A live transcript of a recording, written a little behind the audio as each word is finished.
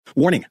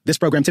Warning, this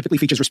program typically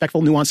features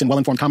respectful, nuanced, and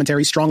well-informed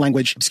commentary, strong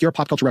language, obscure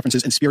pop culture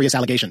references, and spurious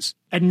allegations.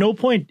 At no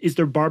point is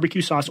there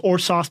barbecue sauce or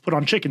sauce put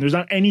on chicken. There's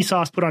not any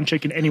sauce put on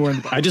chicken anywhere in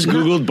the book. I just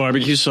Googled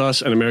barbecue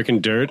sauce and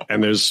American dirt,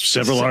 and there's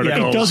several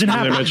articles. It doesn't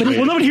happen. But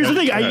here's the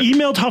thing. I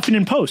emailed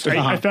Huffington Post.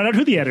 I found out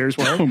who the editors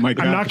were. Oh my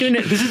God. I'm not going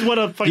to... This is what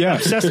a fucking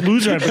obsessed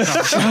loser I've become.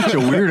 Such a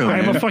weirdo,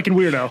 I'm a fucking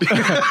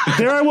weirdo.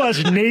 There I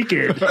was,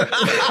 naked,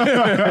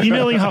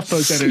 emailing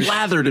HuffPost editors.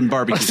 Slathered in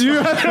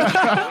barbecue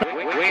sauce.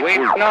 We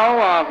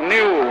know of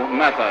new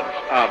methods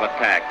of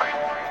attack.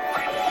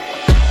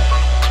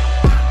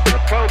 The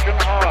Trojan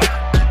horse,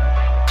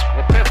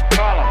 the fifth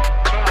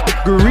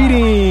column.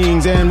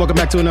 Greetings, and welcome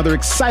back to another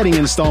exciting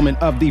installment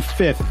of the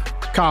Fifth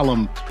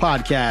Column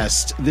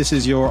Podcast. This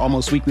is your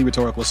almost weekly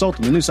rhetorical assault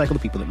on the news cycle, the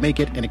people that make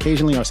it, and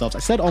occasionally ourselves. I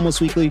said almost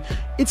weekly.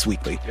 It's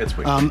weekly. It's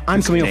weekly.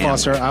 I'm Camille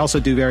Foster. I also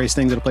do various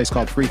things at a place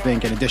called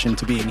Freethink, in addition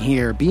to being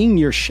here, being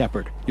your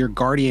shepherd, your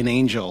guardian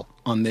angel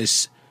on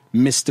this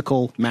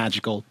mystical,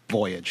 magical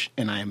voyage.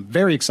 And I am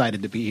very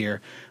excited to be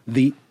here.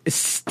 The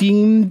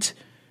esteemed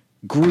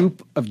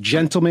group of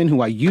gentlemen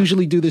who I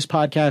usually do this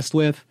podcast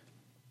with,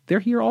 they're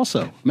here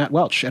also. Matt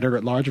Welch,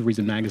 editor-at-large of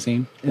Reason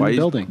Magazine, in the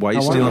building. Why are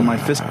you stealing my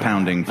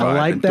fist-pounding vibe? I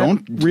like that.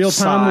 Don't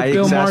Real-time with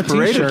Bill Maher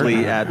t-shirt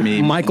at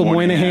me. Michael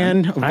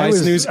Moynihan of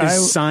Vice News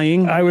is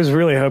sighing. I was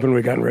really hoping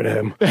we'd gotten rid of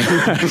him.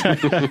 I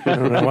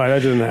don't know why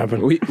that didn't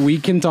happen. We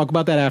can talk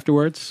about that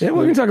afterwards. Yeah,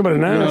 we can talk about it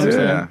now. You know what I'm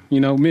saying? You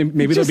know,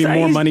 maybe there'll be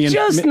more money in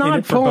just not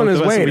it for pulling both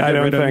his of us, so weight, we I get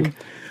don't rid of think.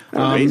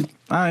 him.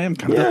 I am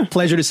kind of.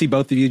 Pleasure to see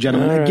both of you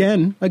gentlemen. All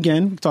right.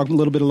 Again, we'll talk a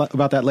little bit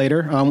about that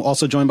later.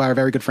 Also joined by our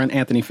very good friend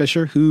Anthony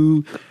Fisher,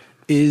 who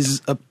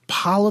is a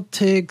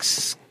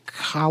politics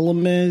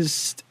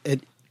columnist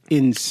and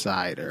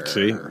insider.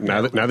 See,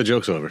 now the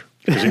joke's over.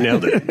 Because you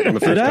nailed it on the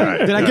first try.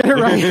 Did I get it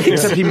right?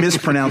 Except he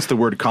mispronounced the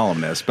word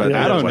columnist, but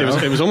I don't know.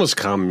 It was almost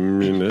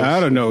communist. I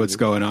don't know what's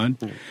going on.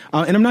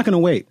 And I'm not going to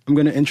wait. I'm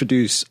going to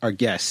introduce our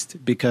guest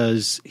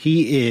because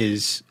he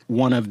is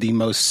one of the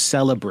most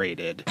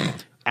celebrated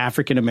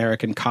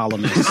African-American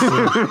columnists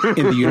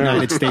in the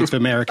United States of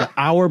America.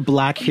 Our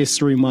Black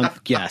History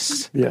Month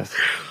guest. Yes.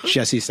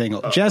 Jesse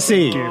Singal.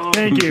 Jesse.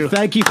 Thank you.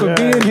 Thank you for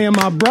being here,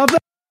 my brother.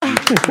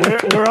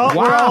 We're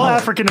all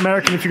African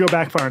American if you go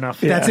back far enough.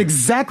 That's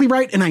exactly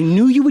right. And I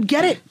knew you would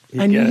get it.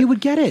 You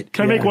would get it.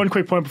 Can I make one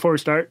quick point before we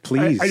start?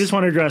 Please. I just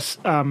want to address,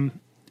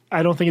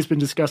 I don't think it's been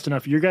discussed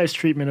enough, your guys'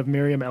 treatment of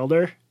Miriam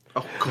Elder.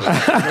 Oh, good.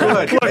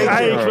 Look,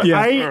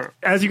 I,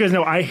 as you guys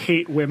know, I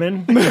hate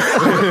women.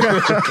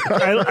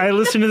 I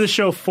listen to the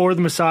show for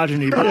the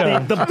misogyny,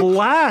 but the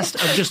blast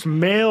of just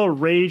male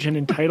rage and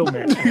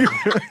entitlement.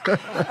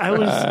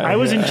 I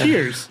was in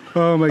tears.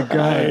 Oh my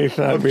God.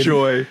 Of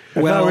joy.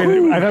 I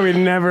thought we'd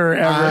never,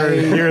 ever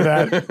hear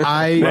that.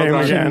 I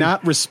name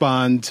cannot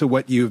respond to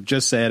what you've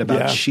just said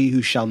about she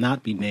who shall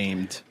not be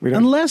named.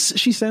 Unless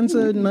she sends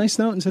a nice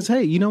note and says,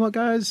 hey, you know what,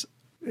 guys?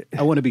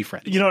 I want to be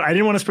friends. You know, I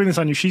didn't want to spring this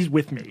on you. She's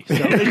with me.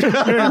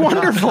 So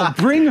wonderful.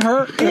 Bring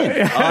her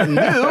in. A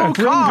new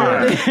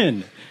car.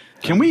 In.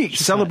 Can we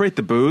celebrate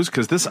the booze?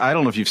 Because this, I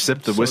don't know if you've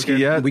sipped the whiskey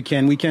yet. We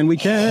can.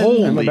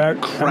 Holy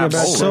crap.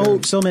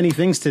 So many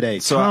things today.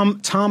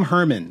 Tom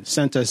Herman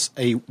sent us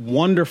a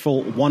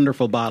wonderful,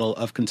 wonderful bottle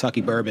of Kentucky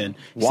bourbon.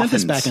 He sent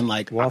this back in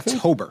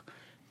October.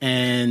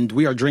 And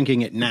we are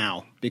drinking it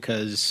now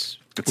because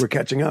we're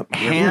catching up.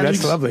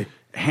 That's lovely.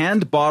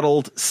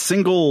 Hand-bottled,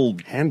 single,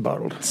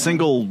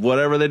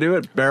 whatever they do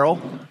it,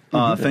 barrel.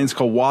 Things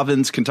called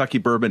Wavin's Kentucky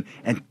Bourbon.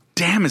 And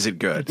damn, is it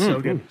good.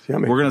 So good.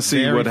 We're going to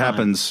see what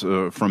happens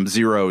from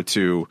zero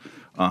to,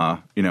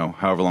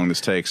 however long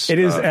this takes. It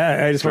is.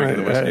 I just want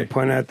to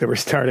point out that we're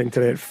starting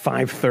today at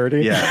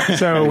 5:30. Yeah.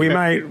 So we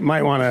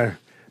might want to,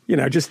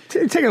 just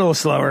take it a little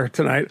slower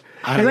tonight.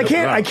 Because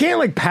I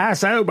can't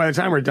pass out by the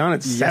time we're done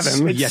at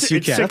 7. Yes,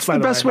 you can. That's the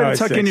best way to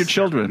tuck in your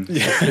children.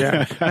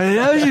 Yeah. I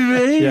love you,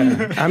 baby.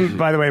 Yeah.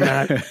 By the way,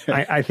 Matt,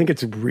 I think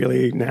it's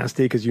really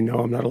nasty because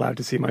I'm not allowed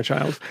to see my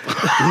child.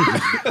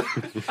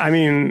 I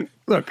mean,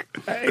 look,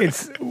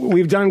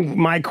 we've done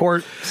my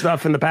court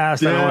stuff in the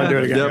past. I don't want to do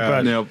it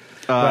again.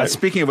 But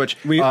speaking of which,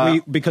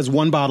 because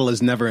one bottle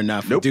is never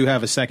enough. Nope. We do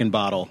have a second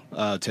bottle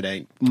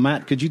today.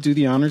 Matt, could you do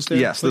the honors there?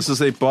 Yes, please? This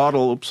is a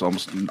bottle. Oops,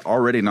 almost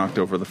already knocked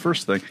over the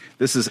first thing.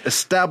 This is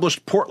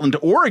established Portland,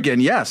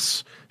 Oregon.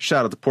 Yes,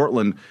 shout out to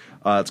Portland.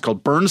 It's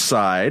called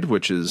Burnside,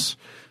 which is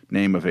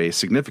name of a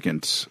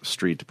significant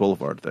street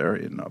boulevard there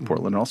in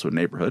Portland, also a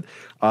neighborhood.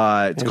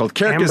 It's called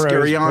Caracas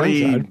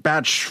Gariani,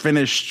 batch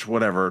finished,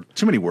 whatever.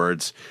 Too many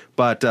words.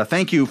 But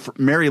thank you, for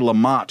Mary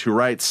Lamotte, who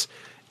writes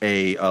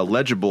a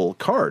legible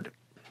card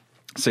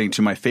saying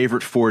to my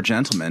favorite 4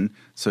 gentlemen.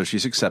 So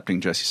she's accepting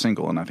Jesse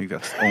Singal, and I think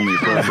that's only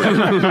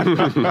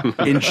appropriate.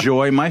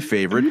 Enjoy my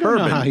favorite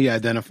bourbon. Know how he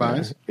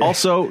identifies.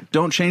 Also,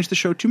 don't change the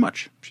show too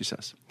much, she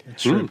says.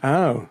 It's true.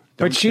 Oh.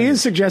 But she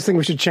is suggesting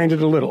we should change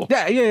it a little.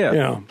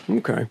 Yeah.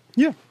 Okay.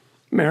 Yeah.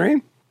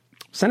 Mary,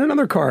 send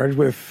another card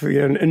with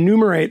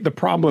enumerate the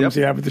problems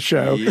you have with the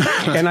show.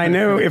 And I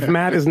know if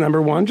Matt is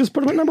number 1, just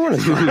put him at number 1.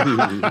 It's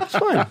fine. It's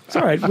fine. It's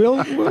all right.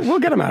 We'll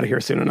get him out of here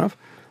soon enough.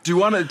 Do you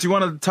want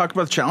to talk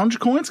about Challenger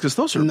coins? Because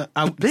those are see,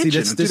 bitchin'.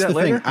 this Do that the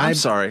later? thing. I'm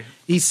sorry.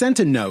 He sent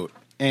a note,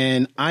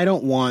 and I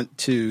don't want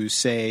to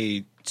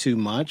say too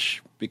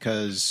much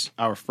because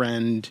our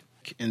friend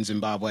in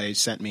Zimbabwe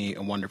sent me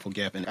a wonderful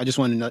gift, and I just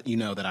want to let you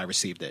know that I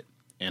received it,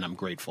 and I'm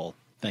grateful.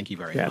 Thank you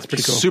very much. it's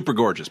pretty cool. Super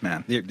gorgeous,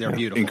 man. They're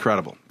beautiful.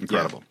 Incredible.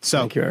 Yeah.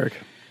 So Thank you, Eric.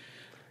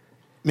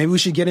 maybe we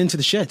should get into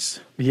the shits.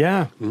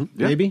 Yeah.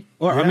 Maybe?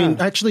 Or, I mean,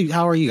 actually,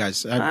 how are you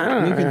guys?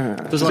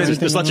 There's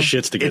lots of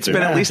shits to get It's to.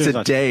 been at least a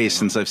That's day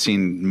since I've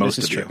seen most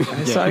This of is you. true.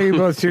 I saw you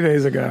both 2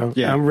 days ago.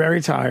 Yeah. I'm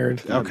very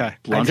tired. Okay. I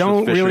Lunch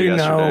don't with Fisher really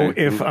know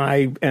yesterday. if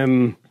I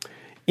am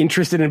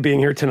interested in being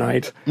here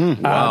tonight.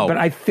 Wow. But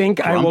I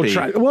think I will Grumpy.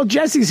 try. Well,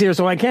 Jesse's here,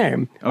 so I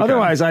came.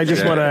 Otherwise, I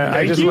just would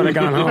have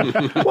gone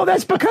home. Well,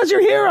 that's because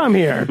you're here. I'm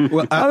here.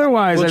 Well,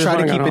 Otherwise, I we'll just try to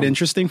wanna keep go it home.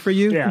 interesting for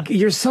you. Yeah.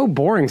 You're so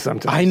boring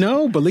sometimes. I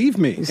know, believe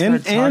me.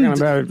 start And talking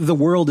about- the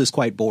world is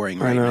quite boring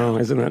right I know, now.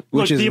 isn't it?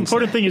 Look, Which is the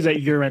important insane. thing is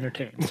that you're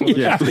entertained. So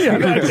Yeah.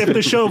 if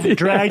the show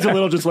drags a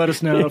little, just let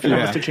us know if you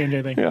want us to change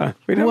anything. Yeah.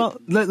 We don't- Well,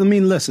 let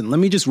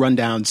me just run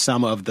down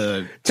some of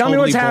the Tell me totally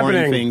what's boring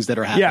happening. things that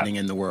are Yeah. happening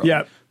in the world.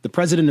 Yeah. The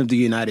President of the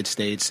United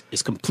States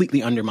is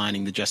completely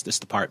undermining the Justice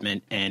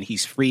Department, and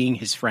he's freeing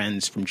his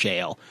friends from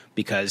jail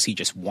because he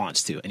just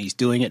wants to. And he's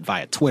doing it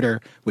via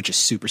Twitter, which is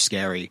super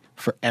scary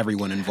for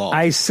everyone involved.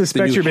 I The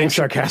suspect New you're being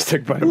Hampshire-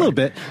 sarcastic, but A little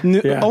bit.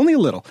 Yeah. Only a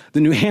little.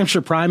 The New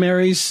Hampshire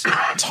primaries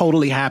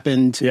totally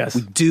happened. Yes.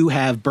 We do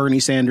have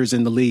Bernie Sanders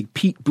in the league.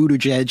 Pete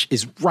Buttigieg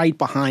is right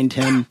behind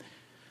him.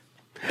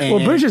 Well,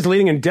 And- Bush is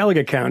leading in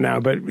delegate count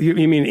now, but you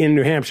mean in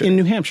New Hampshire? In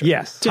New Hampshire.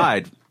 Yes.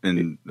 Tied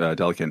in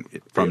delegate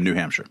from New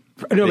Hampshire.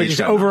 No, but Each just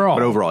got- overall.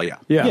 But overall, yeah.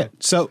 Yeah. Yeah.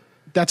 So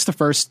that's the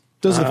first.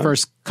 Those are the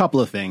first couple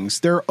of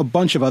things. There are a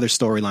bunch of other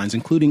storylines,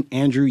 including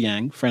Andrew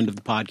Yang, friend of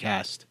the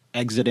podcast,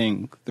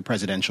 exiting the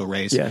presidential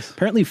race. Yes.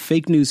 Apparently,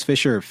 Fake News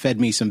Fisher fed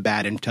me some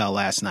bad intel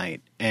last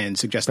night and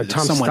suggested But that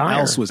Tom someone Steyer.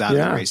 else was out of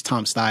Yeah. the race,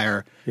 Tom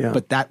Steyer. Yeah.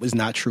 But that was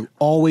not true.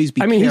 Always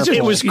be I mean, he's careful.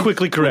 just- It was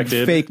quickly when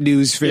corrected. Fake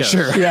News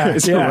Fisher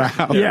is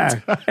around. Yeah.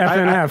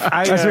 FNF.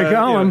 That's what we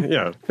call him.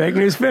 yeah. Fake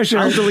News Fisher.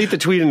 I'll delete the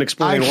tweet and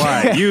explain I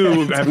why. can't.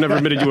 You have never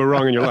admitted you were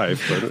wrong in your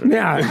life. But,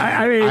 Yeah.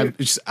 I mean,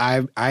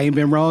 I ain't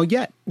been wrong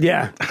yet.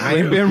 yeah. I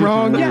ain't been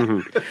wrong yet.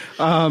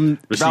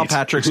 Val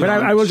Patrick's But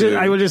gone I will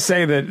to- just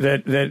say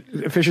that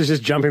Fisher's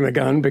just jumping the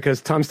gun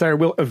because Tom Steyer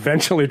will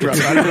eventually drop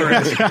out of the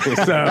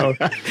race. So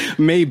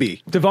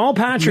Maybe. Deval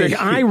Patrick, Maybe.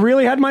 I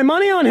really had my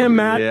money on him,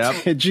 Matt.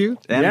 Yep. Did you?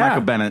 And Yeah.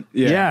 Michael Bennett.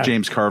 Yeah.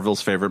 James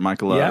Carville's favorite,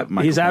 Michael. Yep.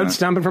 Michael He's out Bennett.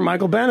 stumping for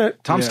Michael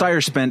Bennett. Tom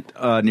Steyer spent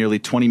nearly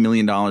 $20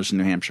 million in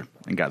New Hampshire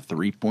and got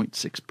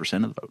 3.6%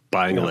 of the vote.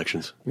 buying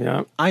elections.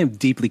 Yeah. I am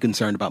deeply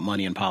concerned about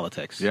money in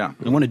politics. Yeah.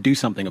 I want to do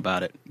something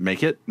about it.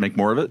 Make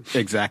more of it.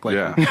 Exactly.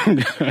 Yeah.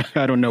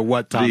 I don't know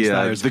what Tom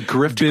Steyer's The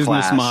grift business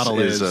class model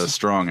is.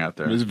 strong out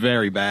there. It's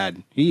very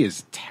bad. He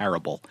is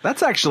terrible.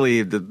 That's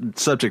actually the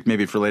subject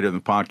maybe for later in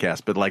the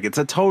podcast, but like it's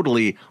a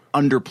totally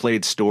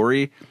underplayed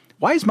story.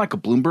 Why is Michael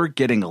Bloomberg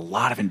getting a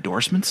lot of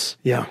endorsements?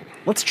 Yeah.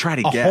 Let's try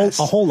to A guess.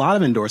 whole lot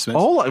of endorsements. A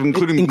whole lot,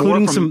 including more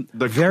from some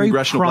the very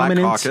Congressional Black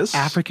prominent Caucus.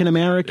 African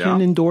American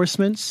Yeah.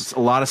 endorsements. A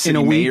lot of city in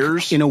a week,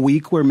 mayors. in a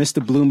week where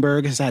Mr.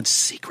 Bloomberg has had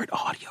secret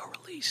audio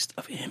released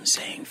of him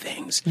saying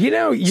things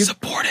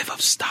supportive of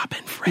stop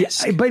and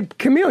frisk. Yeah, but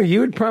Camille,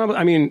 you would probably.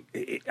 I mean,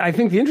 I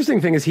think the interesting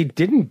thing is he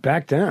didn't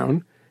back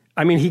down.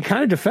 I mean, he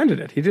kind of defended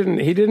it. He didn't.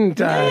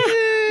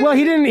 Well,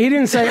 he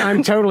didn't say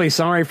I'm totally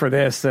sorry for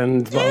this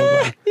and blah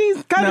blah blah.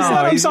 He's kind of No, said,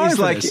 I'm he's- sorry he's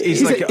for like- this.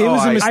 he's like, it was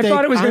oh, a I- mistake. I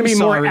thought it was going I'm to be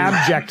more sorry.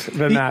 abject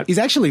than that. He's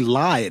actually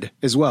lied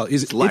as well.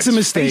 It's lied a his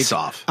mistake. face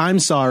off. I'm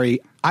sorry.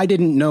 I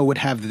didn't know it would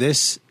have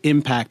this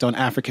impact on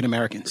African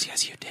Americans.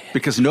 Yes, you did.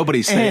 because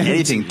nobody said And-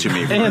 anything to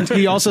me. And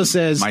he also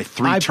says My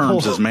 3 I terms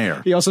pulled- as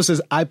mayor. He also says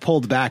I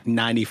pulled back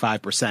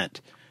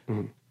 95%.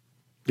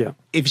 Yeah.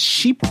 If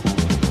she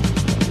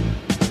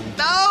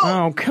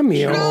Oh,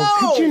 Camille,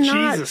 could you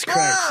not? Jesus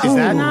Christ. is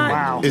that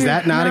Wow. is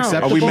that not No.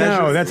 acceptable? Are we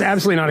No, that's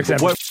absolutely not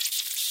acceptable.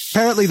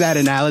 Apparently, that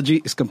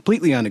analogy is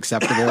completely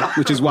unacceptable,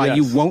 which is why Yes.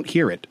 you won't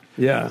hear it.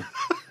 Yeah.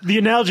 The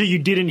analogy you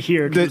didn't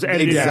hear. 'cause it was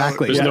edited out.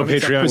 Exactly. There's no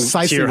Patreon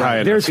Precisely tier right. high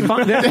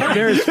enough.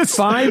 There's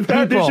five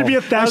people. There should be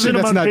 1,000 Actually, a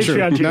that's month not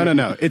Patreon. true. tier.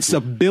 No. It's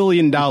 $1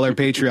 billion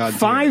Patreon.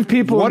 Five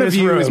tier. people One in of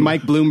this you room. is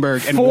Mike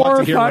Bloomberg, and want Four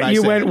to hear what thought I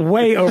you say. went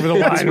way over the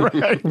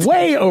line.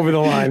 Way over the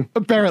line.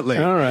 Apparently.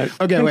 All right.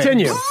 Okay.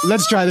 Continue. Wait.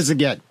 Let's try this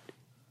again.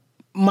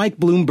 Mike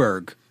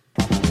Bloomberg.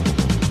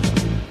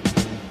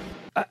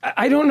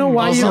 I don't know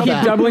why you Also keep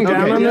that. doubling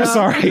down Okay, on this.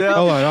 Sorry.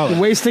 Hold on.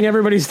 Wasting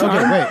everybody's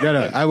time. Okay, wait.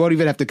 No. I won't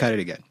even have to cut it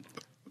again.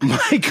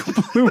 Mike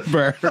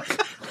Bloomberg.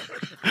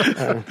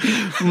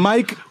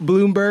 Mike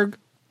Bloomberg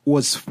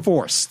was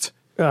forced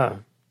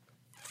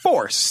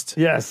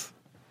Yes.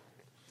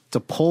 to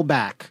pull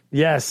back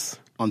Yes.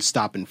 on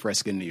stop and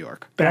frisk in New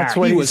York. That's Back.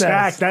 what he was says.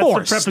 back. That's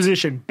Forced. the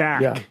preposition.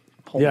 Back. Yeah.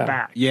 Hold Yeah.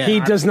 back. Yeah. He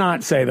does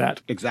not say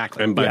that.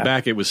 Exactly. And by Yeah.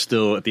 back, it was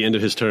still, at the end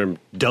of his term,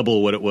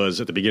 double what it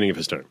was at the beginning of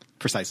his term.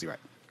 Precisely right.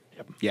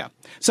 Yeah.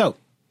 So,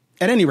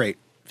 at any rate,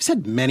 we've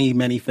said many,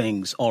 many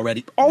things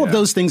already. All of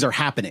those things are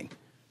happening.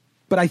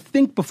 But I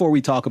think before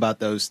we talk about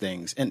those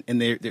things, and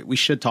we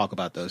should talk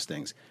about those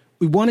things,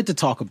 we wanted to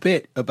talk a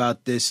bit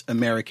about this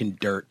American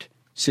Dirt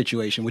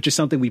situation, which is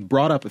something we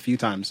brought up a few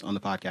times on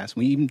the podcast.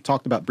 We even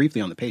talked about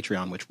briefly on the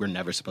Patreon, which we're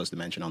never supposed to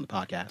mention on the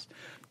podcast.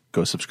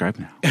 Go subscribe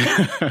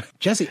now.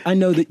 Jesse, I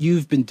know that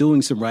you've been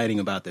doing some writing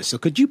about this. So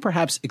could you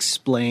perhaps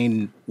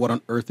explain what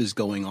on earth is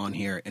going on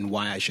here and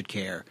why I should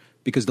care?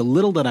 Because the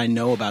little that I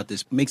know about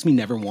this makes me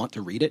never want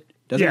to read it.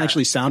 Doesn't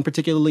actually sound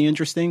particularly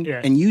interesting.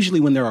 Yeah. And usually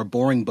when there are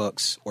boring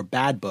books or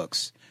bad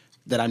books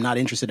that I'm not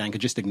interested in, I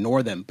could just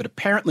ignore them. But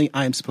apparently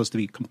I am supposed to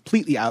be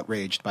completely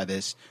outraged by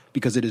this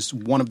because it is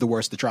one of the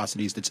worst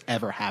atrocities that's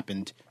ever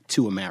happened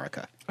to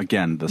America.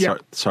 Again,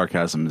 the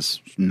sarcasm is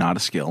not a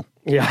skill.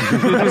 Yeah.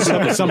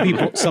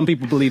 some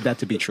people believe that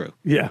to be true.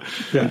 Yeah.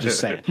 I'm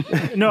just saying.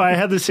 No, I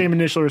had the same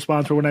initial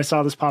response where when I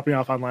saw this popping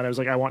off online, I was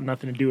like, I want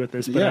nothing to do with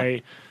this. But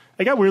I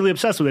got really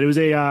obsessed with it. It was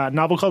a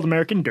novel called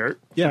American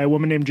Dirt by a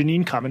woman named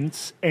Janine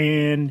Cummins,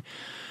 and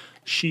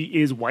she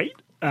is white.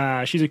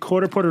 She's a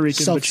quarter Puerto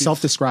Rican.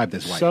 Self-described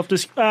as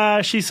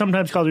white. She's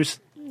sometimes called her.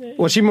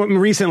 Well, she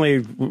recently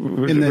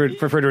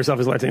referred to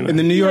herself as Latino. In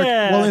the New York,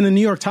 in the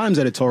New York Times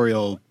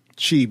editorial,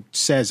 she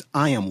says,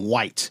 "I am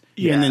white,"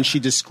 and then she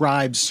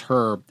describes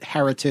her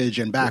heritage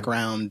and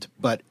background,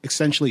 but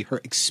essentially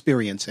her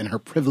experience and her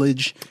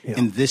privilege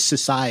in this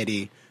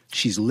society.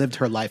 She's lived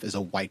her life as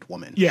a white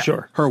woman. Yeah,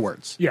 sure. Her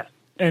words. Yeah,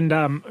 and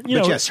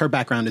yes, her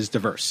background is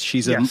diverse.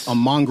 She's a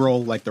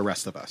mongrel like the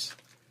rest of us.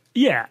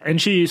 Yeah, and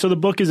so the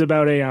book is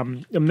about a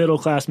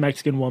middle-class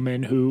Mexican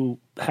woman who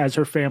has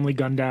her family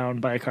gunned down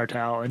by a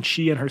cartel, and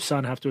she and her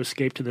son have to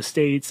escape to the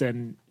States,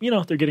 and,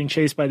 they're getting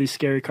chased by these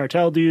scary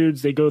cartel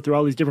dudes. They go through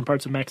all these different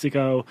parts of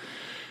Mexico.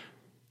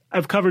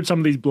 I've covered some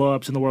of these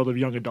blow-ups in the world of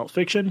young adult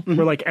fiction,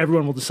 where, like,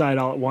 everyone will decide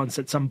all at once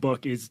that some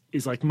book is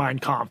like Mein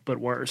Kampf, but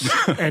worse.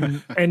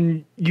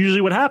 and usually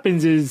what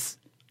happens is,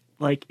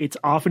 like, it's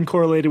often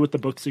correlated with the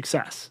book's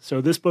success. So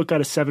this book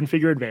got a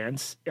 7-figure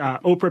advance.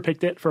 Oprah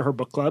picked it for her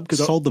book club.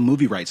 Sold the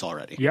movie rights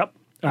already. Yep.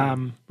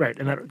 Right.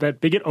 And that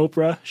bigot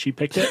Oprah, she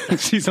picked it.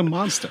 She's a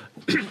monster.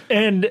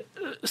 And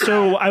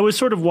so I was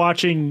sort of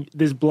watching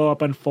this blow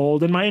up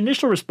unfold. And my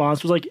initial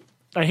response was like,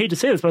 I hate to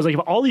say this, but I was like,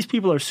 if all these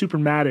people are super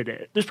mad at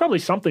it, there's probably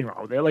something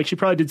wrong with it. Like, she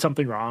probably did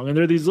something wrong. And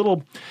there are these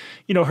little,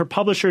 her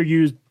publisher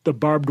used the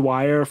barbed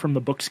wire from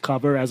the book's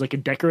cover as like a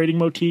decorating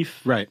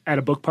motif at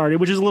a book party,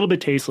 which is a little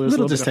bit tasteless. A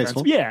little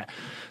distasteful. Yeah.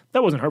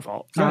 That wasn't her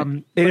fault.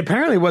 Right. It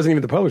apparently wasn't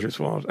even the publisher's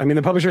fault. I mean,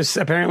 the publisher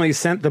apparently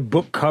sent the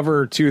book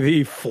cover to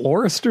the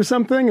florist or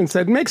something and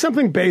said, make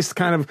something based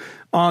kind of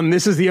on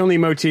this is the only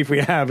motif we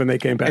have, and they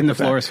came back. And the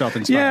florist felt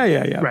inspired.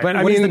 Yeah. Right.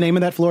 But what is the name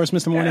of that florist,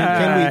 Mr. Morning?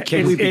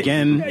 Can we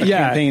begin a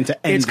campaign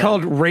to end It's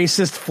called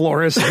Racist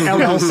Florist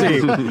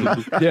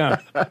LLC. Yeah.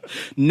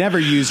 Never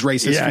use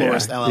Racist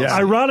Florist LLC. Yeah.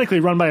 Ironically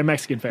run by a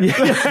Mexican family.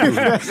 Where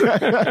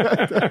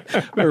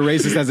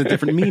racist has a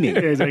different meaning.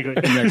 Exactly.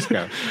 In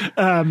Mexico.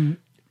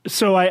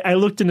 So I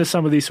looked into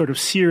some of these sort of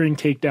searing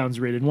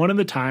takedowns written, one in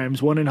the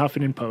Times, one in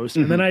Huffington Post,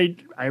 and then I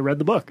read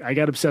the book. I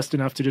got obsessed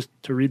enough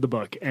to read the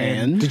book.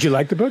 And did you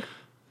like the book?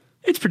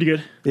 It's pretty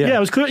good. Yeah,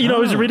 it was clear. It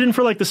was written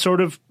for like the sort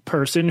of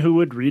person who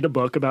would read a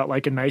book about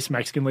like a nice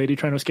Mexican lady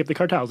trying to escape the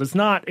cartels. It's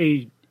not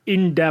a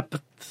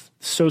in-depth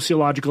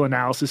sociological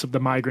analysis of the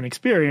migrant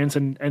experience,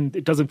 and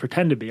it doesn't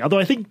pretend to be. Although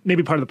I think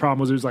maybe part of the problem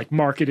was it was like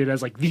marketed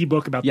as like the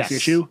book about this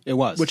issue. It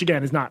was. Which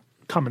again is not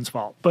Cummins'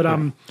 fault. But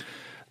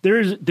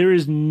there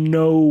is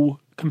no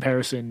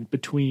comparison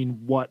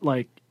between what,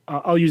 like,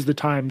 I'll use the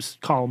Times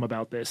column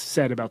about this,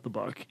 said about the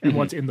book and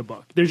what's in the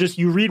book. There's just,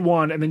 you read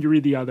one and then you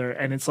read the other,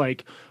 and it's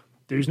like,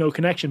 there's no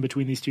connection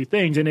between these two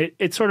things. And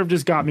it sort of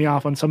just got me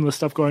off on some of the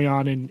stuff going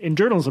on in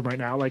journalism right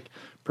now, like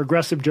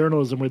progressive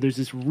journalism, where there's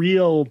this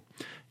real,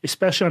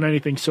 especially on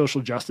anything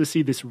social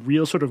justice-y, this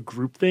real sort of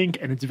groupthink,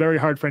 and it's very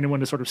hard for anyone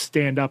to sort of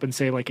stand up and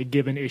say like a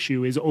given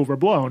issue is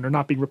overblown or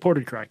not being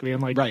reported correctly.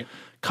 And like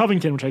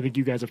Covington, which I think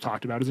you guys have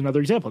talked about, is another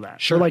example of that.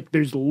 Sure. Where, like,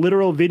 there's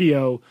literal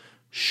video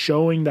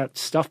showing that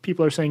stuff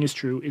people are saying is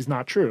true is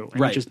not true.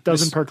 And it just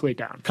doesn't percolate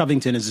down.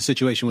 Covington is a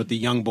situation with the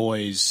young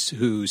boys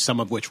who, some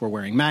of which were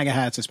wearing MAGA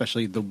hats,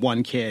 especially the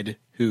one kid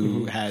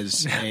who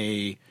has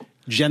a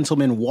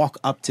gentleman walk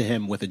up to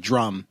him with a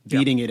drum,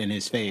 beating it in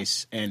his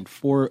face. And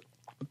for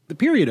the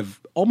period of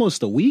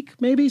almost a week,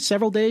 maybe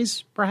several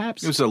days,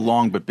 perhaps. It was a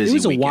long but busy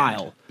weekend. It was a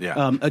while.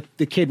 Yeah.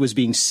 The kid was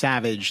being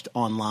savaged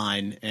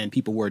online, and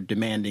people were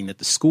demanding that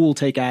the school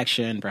take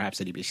action, perhaps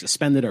that he be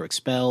suspended or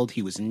expelled.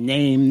 He was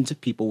named.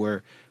 People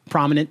were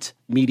prominent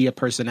media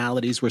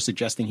personalities were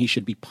suggesting he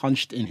should be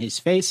punched in his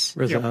face.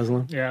 Reza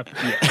Aslan. Yeah.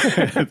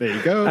 There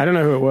you go. I don't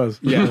know who it was.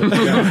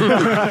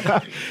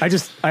 Yeah.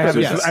 I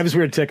have this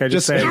weird tick. I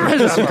just say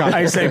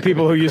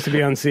people who used to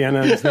be on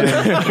CNN's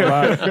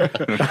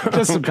name.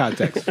 Just some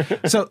context.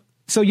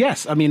 So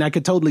yes, I mean, I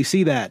could totally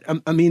see that.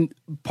 I mean,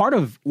 part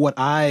of what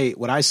I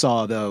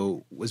saw,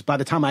 though, was by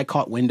the time I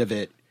caught wind of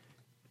it,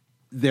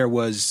 there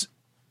was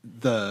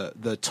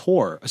the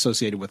tour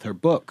associated with her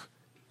book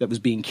that was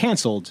being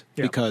canceled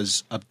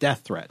because of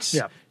death threats.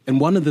 Yeah. And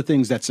one of the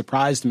things that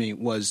surprised me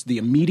was the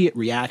immediate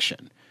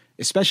reaction,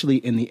 especially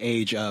in the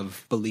age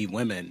of Believe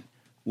Women,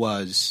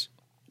 was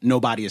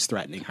nobody is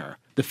threatening her.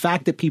 The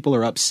fact that people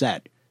are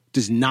upset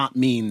does not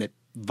mean that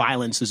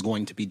violence is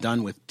going to be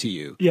done to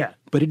you. Yeah.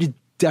 But it is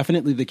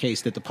definitely the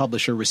case that the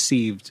publisher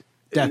received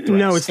death threats.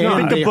 No, it's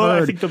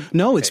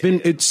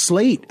not.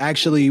 Slate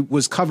actually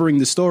was covering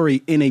the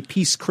story in a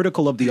piece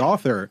critical of the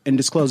author and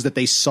disclosed that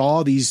they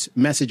saw these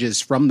messages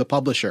from the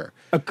publisher.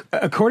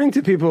 According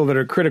to people that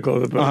are critical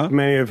of the book,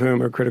 many of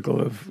whom are critical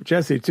of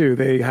Jesse too,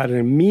 they had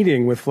a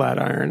meeting with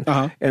Flatiron,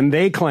 and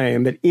they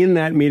claim that in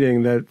that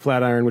meeting that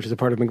Flatiron, which is a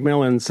part of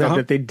Macmillan, said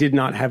that they did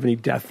not have any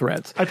death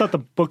threats. I thought the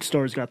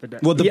bookstores got the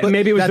death. Well,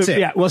 maybe it was that's it.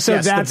 Yeah, well, so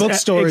yes, that's the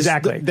bookstores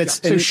exactly.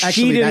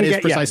 Actually, that is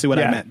precisely what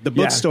I meant. The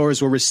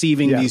bookstores were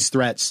receiving these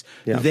threats.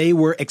 Yeah. They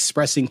were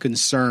expressing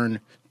concern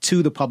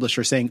to the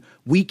publisher, saying,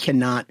 "We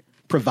cannot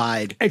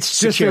provide." It's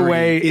security. just a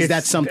way. Is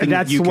that something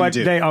that you can do? That's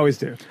what they always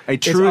do.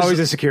 It's always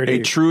a security.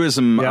 A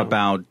truism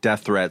about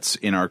death threats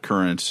in our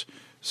current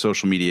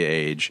social media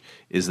age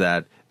is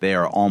that they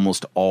are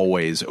almost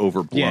always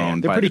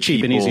overblown they're by pretty the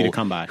cheap people and easy to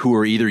come by, who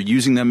are either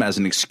using them as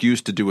an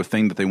excuse to do a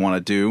thing that they want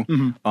to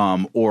do,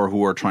 or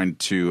who are trying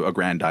to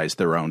aggrandize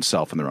their own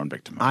self and their own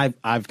victim.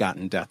 I've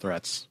gotten death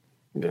threats.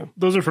 Yeah.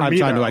 Those are from I'm me.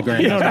 trying to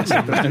aggrandize.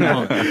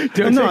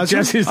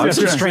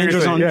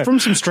 From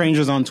some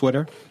strangers on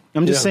Twitter.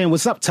 I'm just saying,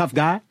 what's up, tough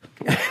guy?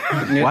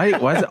 Why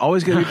is it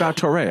always going to be about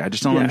Torre? I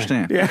just don't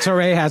understand. Yeah.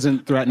 Torre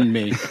hasn't threatened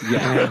me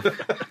yet.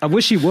 I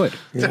wish he would.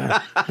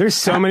 Yeah. There's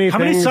so many How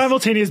things. many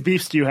simultaneous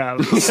beefs do you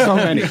have? So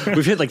many.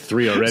 We've hit like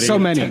 3 already. So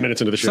many. 10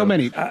 minutes into the show. So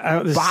many.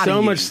 There's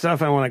so much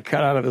stuff I want to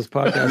cut out of this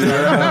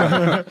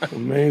podcast.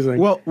 Amazing.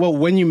 Well,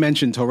 when you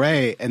mentioned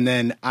Torre, and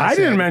then I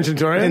didn't mention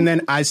Torre. And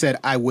then I said,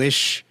 I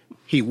wish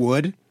he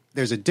would.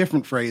 There's a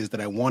different phrase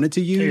that I wanted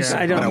to use,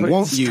 Yeah. but I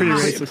won't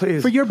use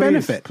please, for your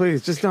benefit.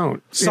 Please, just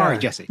don't. Sorry, Yeah.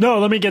 Jesse. No,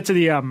 let me get to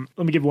the.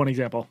 Let me give one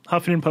example.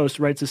 Huffington Post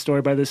writes a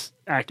story by this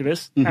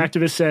activist.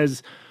 Activist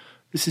says,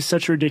 "This is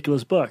such a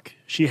ridiculous book."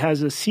 She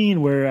has a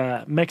scene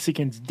where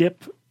Mexicans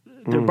dip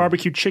their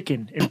barbecue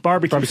chicken in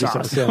barbecue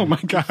sauce. Yeah. Oh my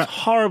god! It's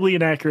horribly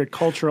inaccurate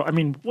cultural. I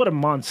mean, what a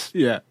month.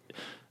 Yeah.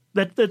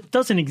 That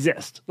doesn't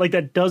exist. Like,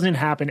 that doesn't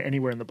happen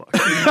anywhere in the book.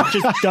 It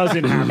just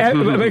doesn't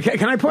happen.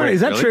 Can I point?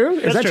 Is that really? true?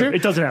 Is That's that true. true?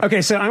 It doesn't happen.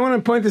 Okay, so I want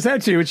to point this out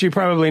to you, which you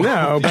probably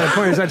know, but I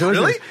point this out to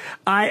listeners.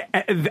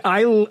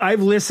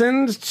 I've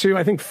listened to,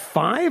 I think,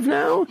 5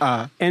 now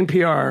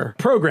NPR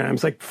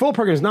programs, like full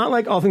programs, not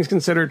like All Things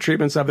Considered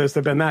treatments of this.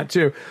 There've been that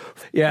too.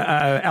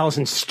 Yeah,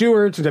 Allison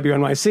Stewart to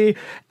WNYC,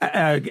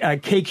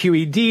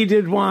 KQED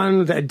did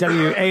one, the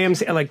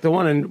WAMC, like the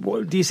one in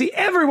DC.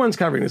 Everyone's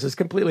covering this. It's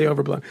completely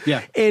overblown.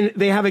 Yeah, and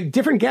they have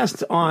different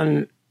guests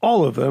on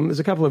all of them. There's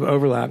a couple of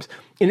overlaps,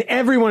 and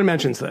everyone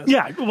mentions this.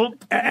 Yeah, well,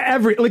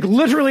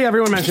 literally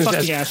everyone mentions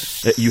fucking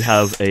this. ass. You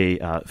have a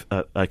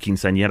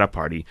quinceañera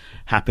party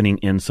happening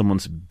in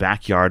someone's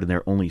backyard, and there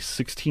are only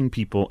 16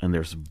 people, and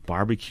there's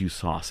barbecue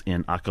sauce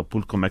in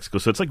Acapulco, Mexico.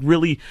 So it's like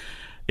really,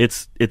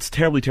 it's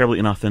terribly, terribly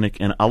inauthentic,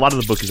 and a lot of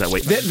the book is that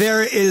way.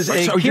 There is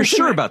a. So you're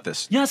sure about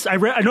this? Yes, I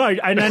read. I know.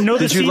 I know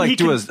the Did scene. you like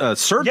do a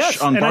search yes,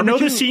 on and barbecue? I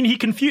know the scene he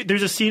confused.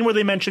 There's a scene where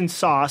they mention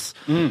sauce.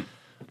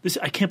 This,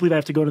 I can't believe I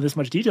have to go into this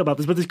much detail about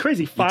this, but it's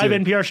crazy. 5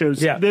 NPR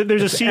shows. Yeah,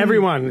 there's a scene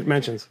everyone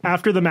mentions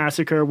after the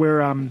massacre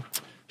where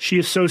she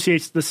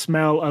associates the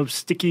smell of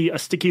a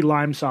sticky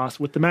lime sauce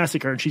with the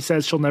massacre, and she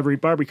says she'll never eat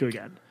barbecue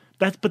again.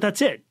 But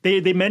that's it.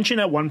 They mention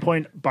at one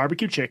point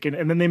barbecue chicken,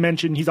 and then they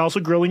mention he's also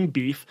grilling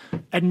beef.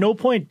 At no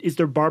point is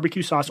there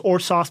barbecue sauce or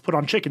sauce put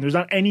on chicken. There's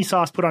not any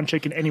sauce put on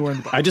chicken anywhere in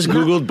the book. I just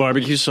Googled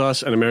barbecue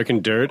sauce and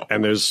American dirt,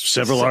 and there's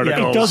several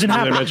articles. It doesn't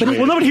happen.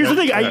 But here's the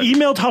thing. I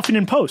emailed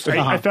Huffington Post.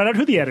 I found out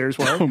who the editors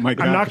were. Oh my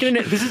god! I'm not going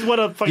to. This is what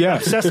a fucking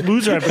obsessed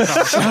loser I've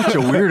become. Such a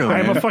weirdo.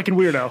 I'm a fucking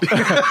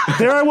weirdo.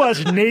 There I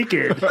was,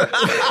 naked,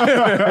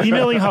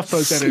 emailing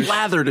HuffPost editors.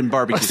 Slathered in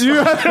barbecue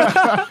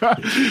sauce.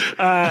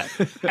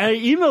 I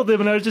emailed them,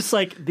 and I was just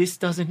like, this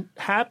doesn't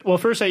happen. Well,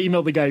 first I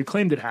emailed the guy who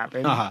claimed it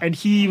happened, and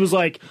he was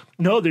like,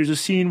 no, there's a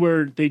scene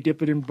where they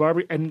dip it in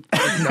barbecue, and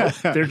no,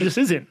 there just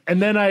isn't.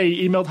 And then I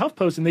emailed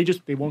HuffPost, and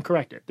they won't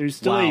correct it. There's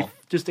still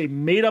just a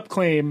made up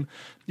claim.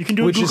 You can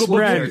do a Google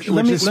search.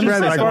 Let me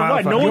spread like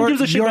wildfire. No one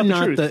gives a shit about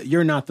the truth.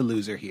 You're not the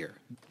loser here.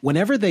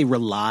 Whenever they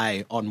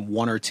rely on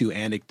 1 or 2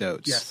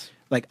 anecdotes,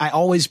 like I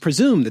always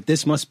presume that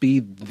this must be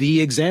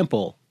the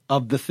example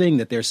of the thing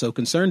that they're so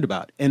concerned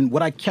about. And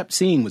what I kept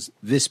seeing was,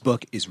 this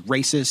book is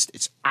racist.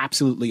 It's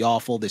absolutely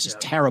awful. This is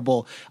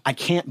terrible. I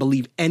can't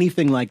believe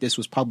anything like this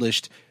was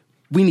published.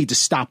 We need to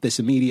stop this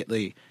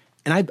immediately.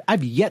 And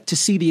I've yet to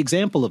see the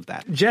example of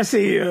that.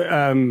 Jesse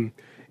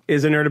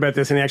is a nerd about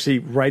this, and he actually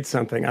writes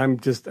something. I'm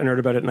just a nerd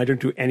about it, and I don't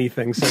do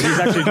anything. So he's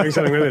actually doing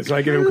something with it, so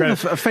I give him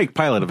credit. A fake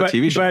pilot of a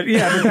TV show.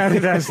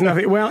 But that's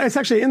nothing. Well, it's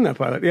actually in the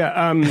pilot,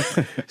 yeah.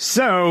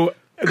 So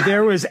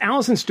there was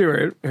Allison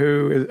Stewart,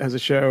 who has a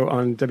show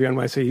on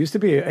WNYC. Used to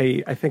be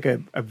I think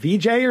a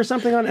VJ or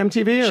something on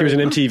MTV. She was an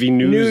MTV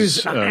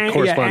news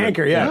correspondent.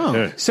 Anchor, yeah.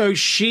 Oh. So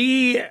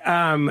she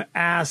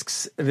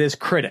asks this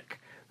critic,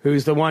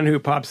 who's the one who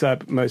pops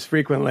up most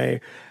frequently,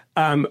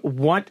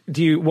 what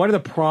are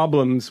the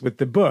problems with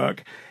the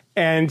book?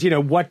 And,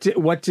 what do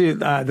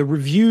the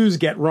reviews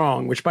get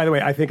wrong? Which, by the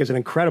way, I think is an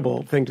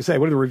incredible thing to say.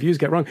 What do the reviews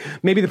get wrong?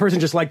 Maybe the person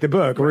just liked the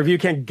book. A review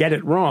can't get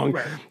it wrong.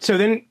 Right. So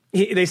then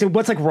they say,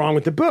 what's wrong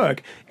with the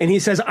book? And he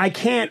says, I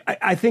can't.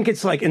 I think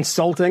it's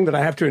insulting that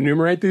I have to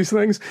enumerate these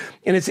things.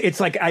 And it's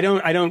like I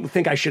don't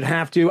think I should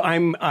have to.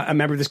 I'm a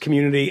member of this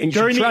community. And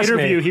during the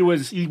interview,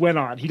 me. he went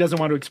on. He doesn't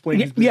want to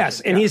explain. His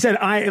yes, and he said,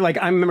 I'm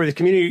a member of this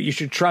community. You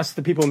should trust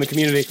the people in the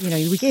community.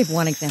 We gave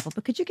one example,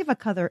 but could you give a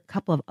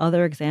couple of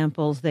other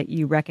examples that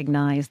you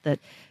recognize that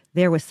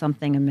there was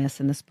something amiss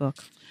in this book?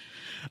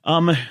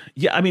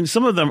 Yeah, I mean,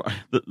 some of them.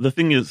 The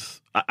thing is,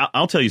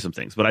 I'll tell you some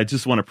things, but I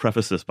just want to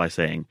preface this by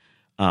saying,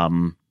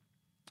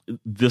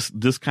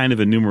 this kind of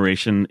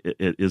enumeration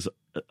is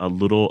a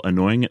little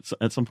annoying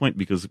at some point,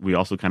 because we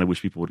also kind of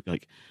wish people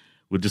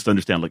would just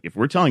understand, if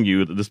we're telling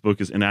you that this book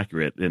is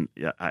inaccurate, and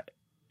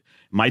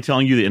my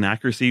telling you the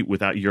inaccuracy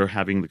without your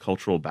having the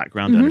cultural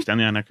background to understand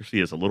the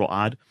inaccuracy is a little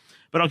odd.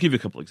 But I'll give you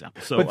a couple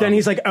examples. So, but then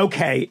he's like,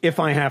 okay, if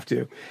I have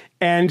to.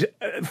 And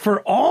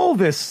for all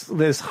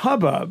this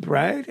hubbub,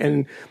 right?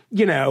 And,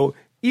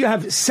 you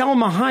have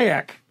Selma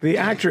Hayek, the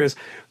actress,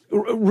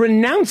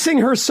 renouncing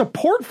her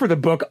support for the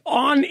book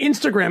on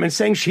Instagram and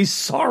saying she's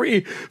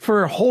sorry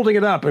for holding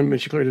it up.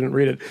 And she clearly didn't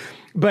read it.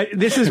 But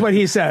this is what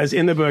he says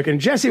in the book.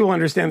 And Jesse will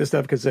understand this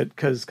stuff because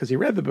he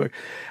read the book.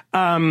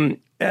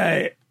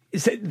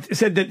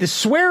 Said that the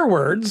swear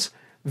words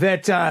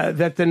that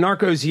the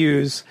narcos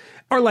use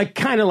are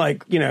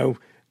 1960s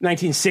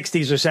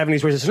or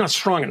 70s, where it's not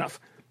strong enough.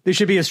 There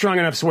should be a strong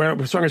enough swear.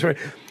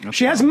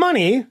 She has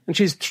money, and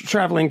she's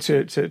traveling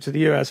to the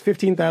U.S.,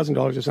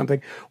 $15,000 or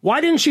something.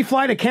 Why didn't she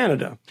fly to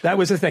Canada? That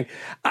was the thing.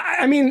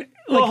 I mean,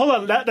 well, hold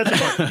on.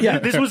 That's yeah.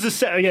 This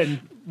was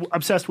again,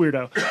 obsessed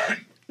weirdo.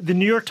 The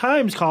New York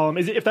Times column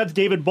is, if that's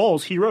David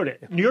Bowles, he wrote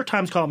it. New York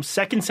Times column,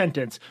 second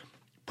sentence,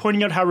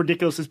 pointing out how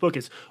ridiculous this book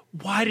is.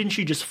 Why didn't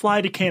she just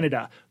fly to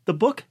Canada? The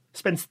book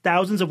spends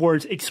thousands of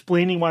words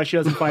explaining why she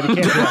doesn't fly to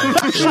Canada.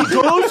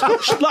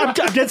 I'm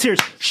dead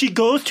serious. She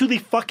goes to the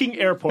fucking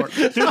airport.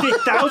 There's a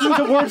thousands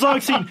of words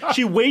long scene.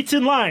 She waits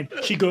in line.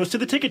 She goes to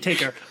the ticket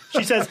taker.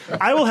 She says,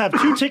 I will have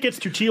 2 tickets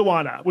to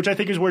Tijuana, which I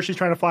think is where she's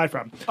trying to fly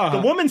from.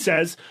 The woman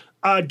says,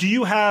 do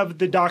you have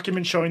the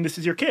document showing this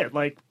is your kid?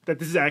 That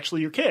this is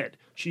actually your kid?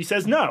 She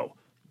says no.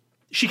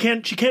 She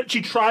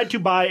tried to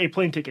buy a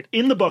plane ticket.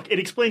 In the book, it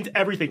explains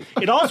everything.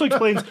 It also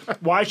explains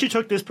why she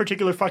took this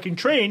particular fucking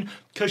train,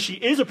 because she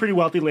is a pretty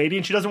wealthy lady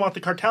and she doesn't want the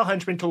cartel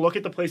henchmen to look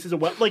at the places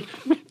of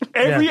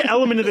every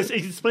element of this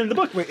is explained in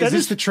the book. Wait, is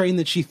this the train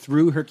that she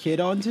threw her kid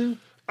onto?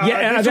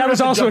 Yeah, that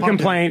was also a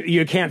complaint.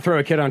 You can't throw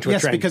a kid onto a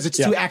train. Yes, because it's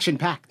too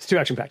action-packed. It's too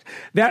action-packed.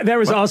 There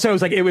was also,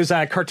 it was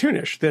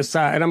cartoonish. This,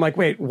 and I'm like,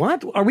 wait,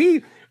 what? Are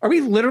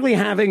we literally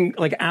having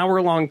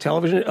hour-long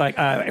television,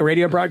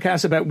 radio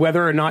broadcasts about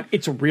whether or not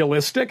it's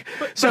realistic?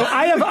 So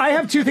I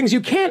have 2 things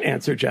you can't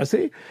answer,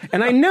 Jesse,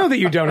 and I know that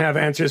you don't have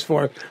answers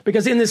for,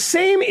 because in the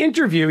same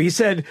interview he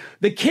said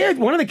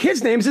one of the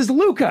kids' names is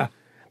Luca.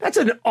 That's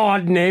an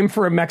odd name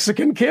for a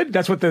Mexican kid.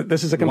 That's what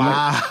this is a complaint.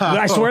 Wow.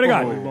 I swear to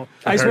God.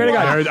 I swear to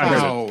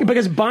God.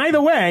 Because, by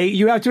the way,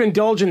 you have to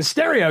indulge in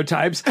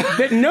stereotypes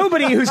that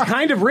nobody who's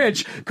kind of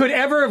rich could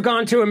ever have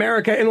gone to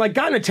America and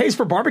gotten a taste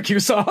for barbecue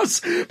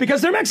sauce,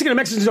 because they're Mexican and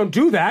Mexicans don't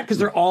do that because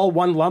they're all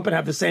one lump and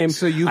have the same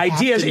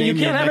ideas. And you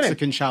can't have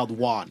Mexican child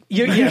Juan.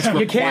 You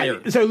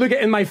can't. So look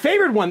at, and my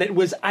favorite one that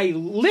was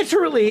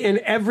literally in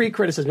every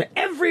criticism,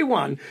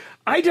 everyone.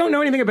 I don't know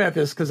anything about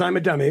this because I'm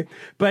a dummy,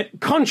 but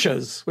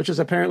conchas, which is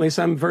apparently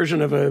some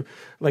version of a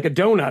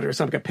donut or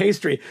something, a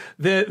pastry.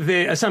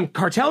 Some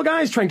cartel guy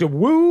is trying to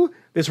woo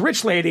this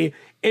rich lady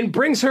and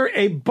brings her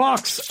a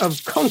box of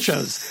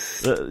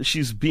conchas.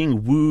 She's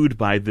being wooed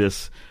by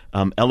this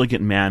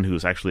elegant man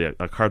who's actually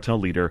a cartel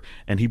leader,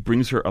 and he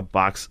brings her a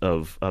box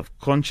of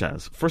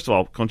conchas. First of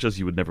all, conchas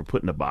you would never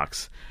put in a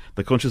box.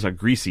 The conchas are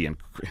greasy, and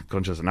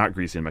conchas are not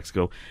greasy in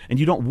Mexico. And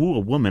you don't woo a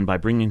woman by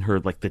bringing her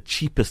the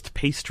cheapest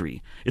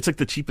pastry. It's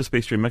the cheapest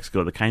pastry in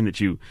Mexico, the kind that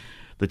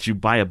you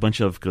buy a bunch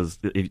of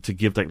to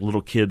give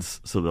little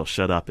kids so they'll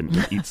shut up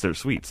and eat their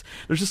sweets.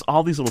 There's just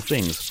all these little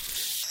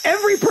things.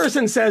 Every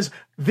person says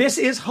this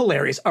is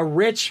hilarious. A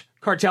rich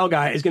cartel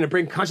guy is going to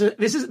bring conchas.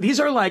 These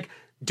are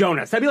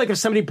donuts. That'd be if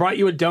somebody brought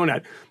you a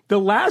donut. The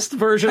last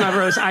version of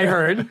this I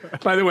heard,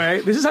 by the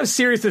way, this is how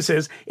serious this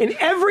is. In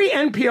every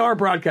NPR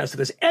broadcast of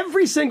this,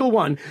 every single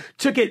one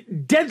took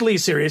it deadly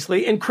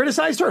seriously and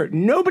criticized her.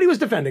 Nobody was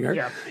defending her.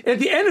 Yeah. And at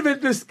the end of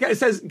it, this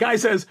guy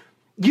says,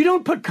 you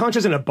don't put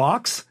conchas in a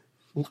box?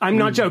 I'm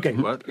not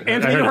joking. What?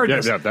 Anthony, you heard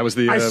this. Yeah, that was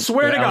the I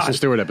swear to God, Alison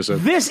Stewart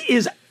episode. This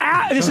is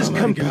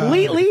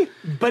completely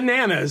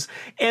bananas.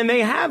 And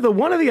they have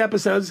one of the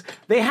episodes,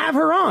 they have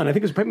her on. I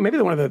think it was maybe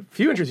one of the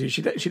few interviews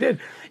she did.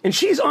 And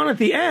she's on at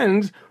the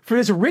end for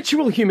this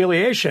ritual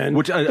humiliation.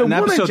 Which an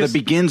episode that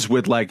begins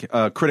with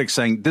critics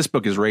saying, this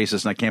book is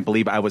racist, and I can't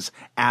believe I was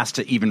asked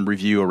to even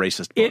review a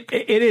racist book.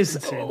 It is.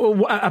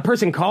 A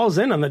person calls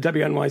in on the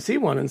WNYC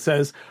one and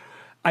says,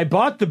 I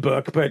bought the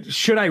book, but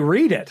should I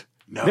read it?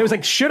 There was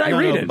like, should I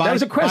read it? That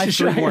was a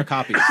question. Buy 3 more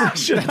copies.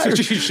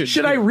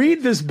 Should I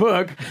read this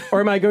book, or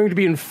am I going to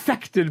be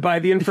infected by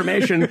the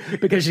information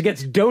because she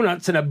gets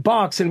donuts in a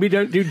box and we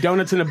don't do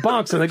donuts in a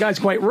box and the guy's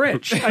quite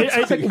rich?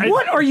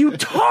 What are you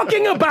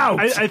talking about?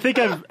 I think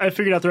I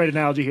figured out the right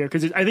analogy here,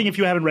 because I think if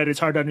you haven't read it, it's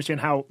hard to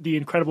understand how the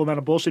incredible amount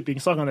of bullshit being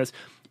slung on this.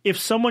 If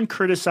someone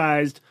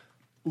criticized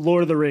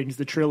Lord of the Rings,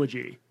 the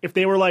trilogy, if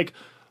they were like,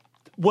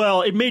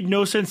 well, it made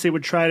no sense they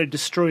would try to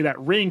destroy that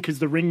ring because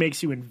the ring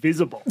makes you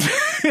invisible.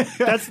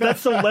 That's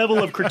the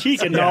level of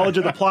critique and knowledge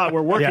of the plot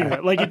we're working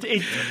with. Like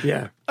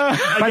yeah.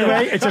 By the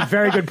way, it's a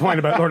very good point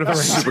about Lord of the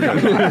Rings. Super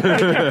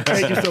good.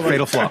 Thank you so much.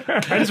 Fatal flaw.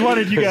 I just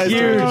wanted you guys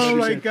to. Oh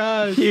my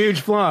god,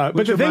 huge flaw.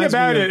 But the thing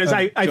about it is,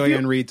 I Joanne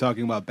feel, Reed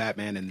talking about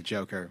Batman and the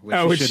Joker,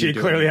 which she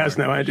clearly has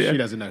no idea. She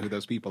doesn't know who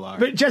those people are.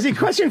 But Jesse,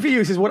 question for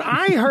you is what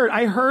I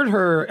heard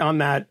her on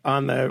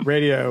the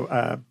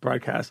radio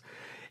broadcast.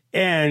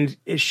 And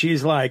she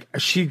is like,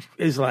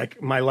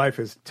 my life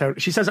is total.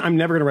 She says, I'm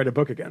never going to write a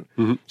book again.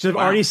 Mm-hmm. She's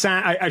already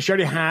sat. She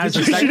already has.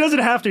 She doesn't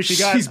have to. She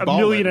got $1.5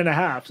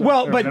 million. So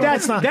well, but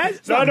that's not.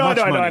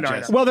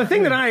 No. Well, the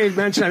thing that I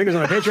mentioned, I think it was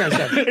on the Patreon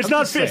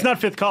stuff. It's not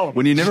fifth column.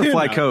 When you never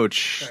fly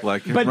coach,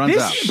 like it runs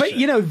out.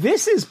 But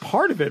this is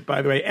part of it.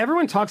 By the way,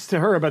 everyone talks to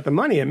her about the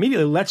money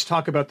immediately. Let's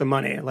talk about the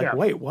money. Like,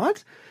 wait,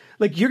 what?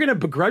 Like, you're going to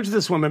begrudge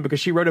this woman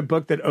because she wrote a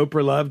book that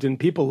Oprah loved and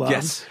people loved.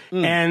 Yes.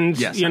 And,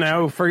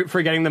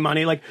 for getting the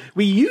money. Like,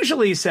 we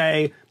usually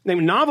say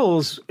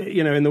novels,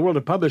 in the world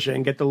of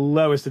publishing get the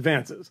lowest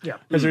advances. Yeah.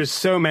 Because there's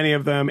so many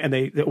of them,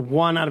 and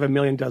 1 out of 1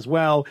 million does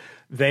well.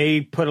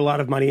 They put a lot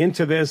of money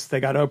into this.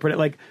 They got Oprah.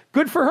 Like,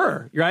 good for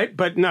her, right?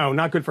 But no,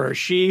 not good for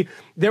her.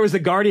 There was the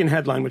Guardian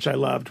headline, which I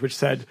loved, which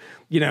said,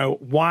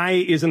 why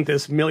isn't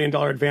this $1 million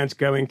advance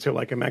going to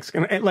like a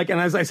Mexican? And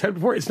as I said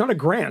before, it's not a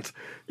grant.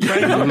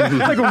 Right?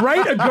 Like,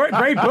 write a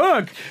great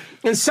book.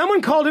 And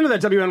someone called into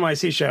that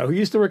WNYC show who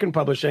used to work in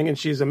publishing, and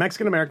she's a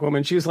Mexican-American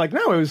woman. She was like,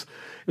 no, it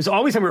was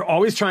always, we were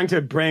always trying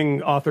to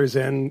bring authors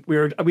in.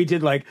 We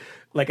did like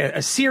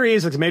a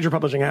series, like a major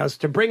publishing house,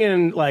 to bring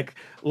in like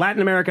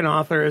Latin American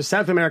authors,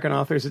 South American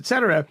authors,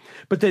 etc.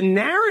 But the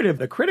narrative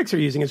the critics are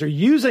using is they're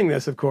using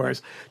this, of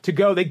course, to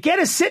go, they get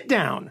a sit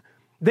down.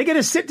 They get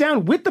to sit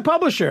down with the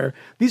publisher.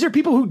 These are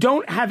people who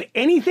don't have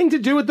anything to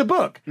do with the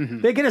book.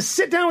 Mm-hmm. They get to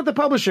sit down with the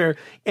publisher,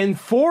 and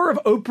 4 of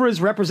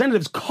Oprah's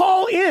representatives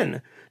call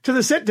in to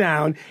the sit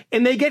down,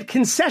 and they get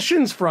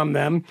concessions from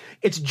them.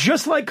 It's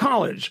just like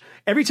college.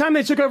 Every time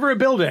they took over a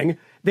building,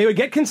 they would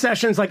get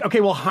concessions like, okay,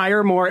 we'll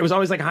hire more. It was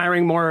always like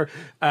hiring more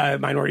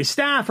minority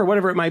staff or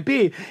whatever it might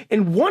be.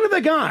 And one of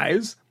the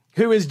guys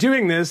who is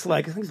doing this,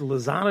 like, I think it's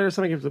Lozada or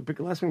something,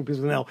 the last name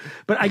begins with an L.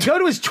 But I go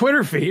to his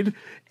Twitter feed,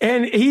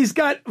 and he's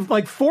got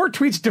like 4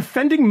 tweets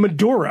defending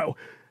Maduro.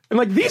 And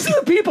like, these are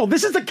the people.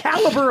 This is the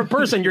caliber of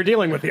person you're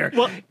dealing with here.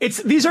 Well,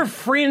 these are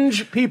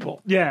fringe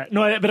people. Yeah,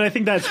 no, but I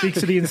think that speaks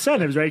to the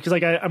incentives, right? Because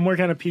like I'm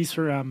working on a piece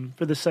for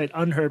the site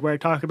Unheard where I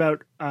talk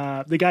about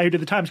the guy who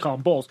did the Times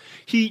column, Bowles.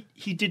 He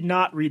did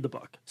not read the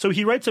book, so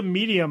he writes a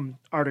Medium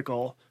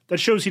article that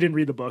shows he didn't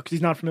read the book because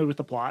he's not familiar with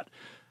the plot.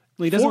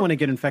 Well, he doesn't want to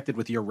get infected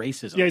with your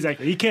racism. Yeah,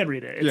 exactly. He can't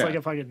read it. It's like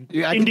a fucking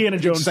Indiana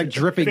Jones. It's like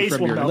dripping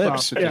from your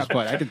lips at this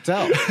point. I can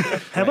tell.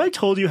 Have I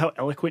told you how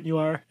eloquent you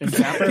are and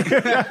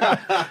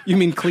dapper? You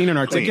mean clean and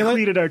articulate?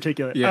 Clean and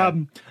articulate. Yeah.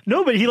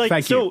 No, but he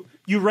Thank so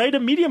you write a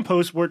Medium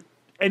post where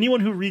anyone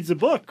who reads the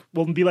book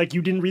will be like,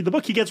 you didn't read the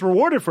book. He gets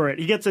rewarded for it.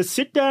 He gets a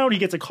sit down. He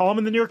gets a column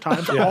in the New York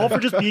Times, all for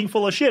just being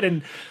full of shit.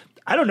 And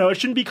I don't know. It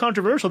shouldn't be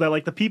controversial that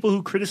like the people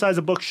who criticize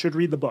a book should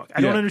read the book.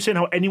 I don't understand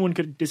how anyone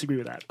could disagree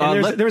with that.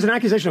 And there was an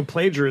accusation of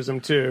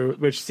plagiarism too,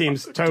 which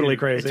seems totally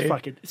crazy. It's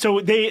fucking.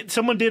 So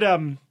someone did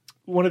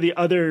one of the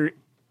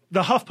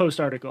HuffPost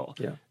article.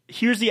 Yeah.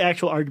 Here's the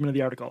actual argument of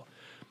the article.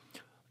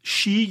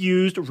 She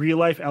used real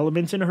life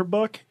elements in her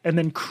book and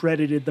then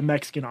credited the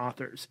Mexican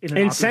authors.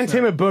 And sent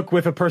him a book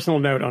with a personal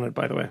note on it,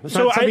 by the way. That's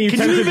not something you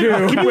tend to do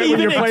when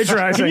you're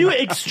plagiarizing. Can you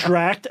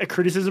extract a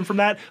criticism from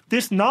that?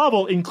 This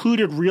novel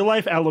included real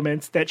life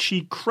elements that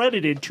she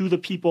credited to the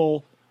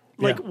people.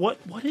 Like, what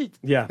is...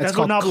 Yeah. That's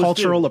called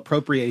cultural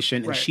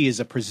appropriation, and she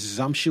is a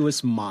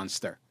presumptuous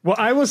monster. Well,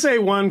 I will say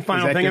one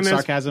final thing in this.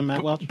 Sarcasm,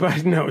 Matt Welch?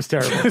 But no, it's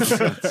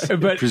terrible.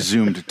 But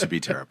presumed to be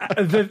terrible.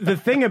 The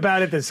thing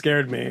about it that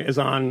scared me is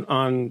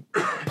on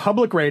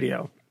public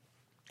radio,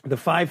 the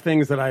 5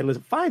 things that I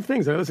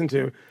listen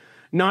to,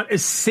 not a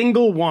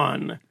single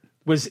one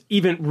was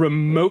even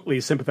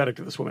remotely sympathetic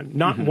to this woman.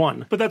 Not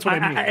one. But that's what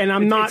I mean. And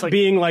I'm not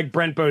being like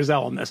Brent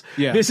Bozell on this.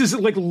 Yeah. This is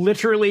like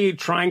literally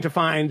trying to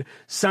find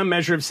some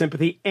measure of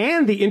sympathy.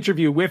 And the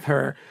interview with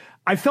her,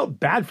 I felt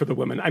bad for the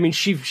woman. I mean,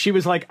 she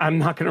was like, I'm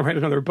not going to write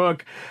another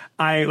book.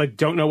 I like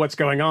don't know what's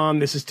going on.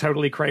 This is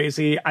totally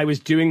crazy. I was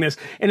doing this.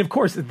 And of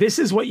course, this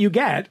is what you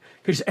get.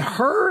 Because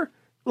her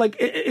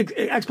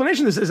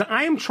explanation of this is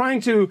I am trying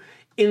to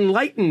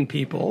enlighten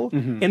people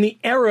in the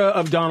era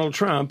of Donald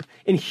Trump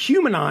and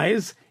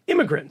humanize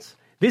immigrants.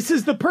 This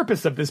is the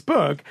purpose of this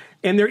book,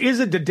 and there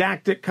is a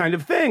didactic kind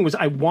of thing, was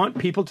I want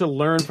people to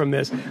learn from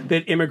this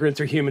that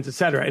immigrants are humans,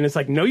 etc. And it's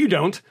like, no, you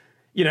don't.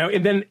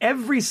 And then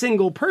every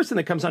single person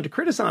that comes on to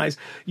criticize,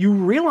 you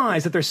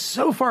realize that they're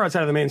so far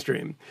outside of the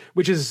mainstream,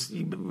 which is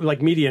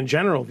like media in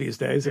general these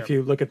days. If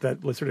you look at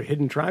that sort of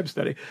hidden tribe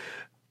study,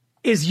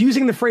 is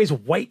using the phrase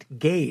white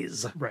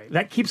gaze. Right.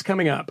 That keeps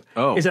coming up.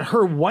 Oh. Is it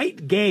her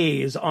white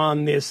gaze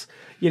on this,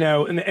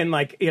 at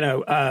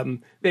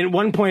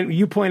one point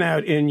you point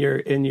out in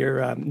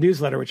your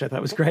newsletter, which I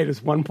thought was great,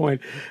 is one point,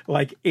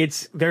 like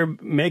they're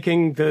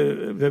making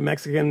the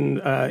Mexican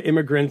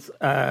immigrants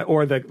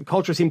or the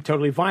culture seem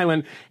totally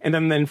violent, and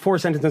then 4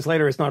 sentences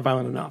later it's not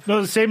violent enough.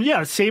 No,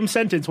 same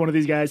sentence. One of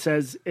these guys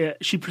says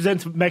she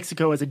presents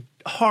Mexico as a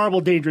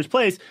horrible, dangerous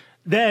place.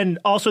 Then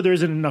also there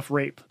isn't enough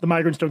rape. The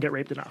migrants don't get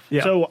raped enough.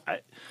 Yeah.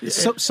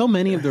 So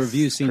many of the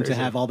reviews seem to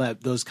have all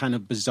those kind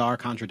of bizarre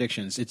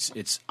contradictions.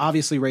 It's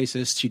obviously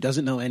racist. She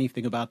doesn't know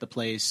anything about the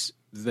place.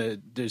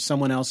 There's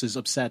someone else is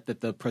upset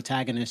that the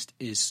protagonist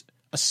is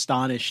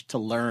astonished to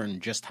learn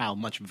just how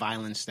much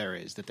violence there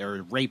is, that there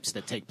are rapes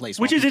that take place,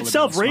 which is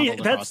itself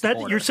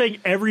racist. You're saying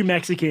every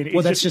Mexican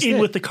is just in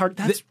with the cart.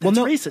 That's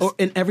racist.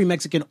 And every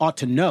Mexican ought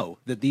to know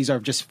that these are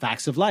just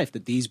facts of life,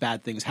 that these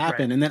bad things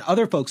happen. Right. And then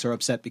other folks are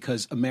upset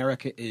because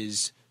America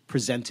is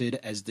presented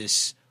as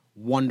this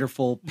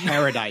wonderful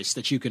paradise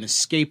that you can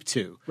escape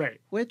to. Right.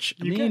 Which,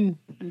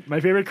 my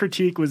favorite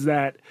critique was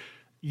that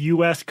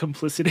U.S.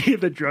 complicity of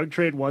the drug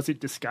trade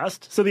wasn't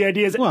discussed. So the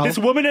idea is this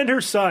woman and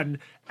her son,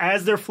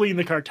 as they're fleeing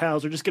the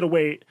cartels, are just going to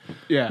wait.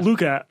 Yeah.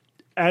 Luca,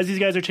 as these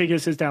guys are taking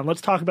us down, let's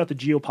talk about the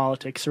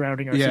geopolitics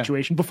surrounding our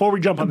situation before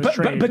we jump on this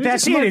train. But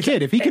that's smart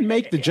kid. If he can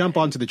make the jump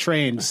onto the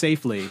train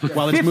safely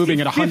while it's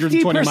moving at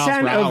 120 miles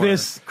per hour. Of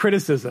this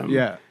criticism,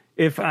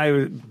 if I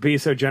would be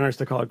so generous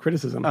to call it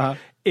criticism,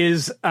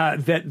 is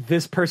that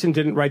this person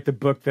didn't write the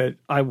book that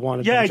I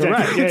wanted them to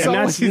write. Yeah, and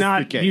that's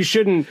not, you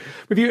shouldn't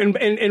review.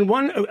 And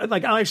one,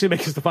 I'll actually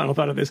make this the final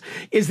thought of this,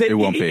 is that it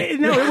won't be.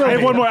 No, it will. I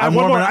have one more.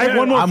 I have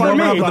one more. I'm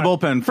warming up the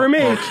bullpen. For me,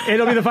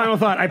 it'll be the final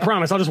thought. I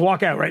promise. I'll just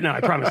walk out right now. I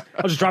promise.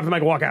 I'll just drop the mic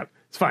and walk out.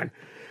 It's fine.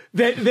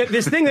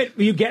 This thing that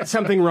you get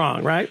something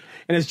wrong, right?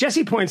 And as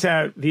Jesse points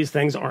out, these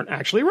things aren't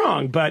actually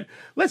wrong. But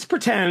let's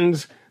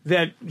pretend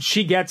that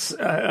she gets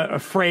a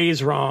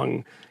phrase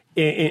wrong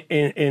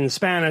in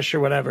Spanish or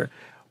whatever.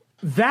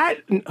 That,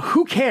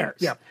 who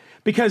cares? Yeah.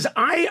 Because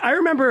I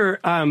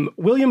remember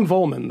William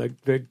Vollmann,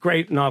 the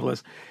great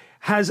novelist,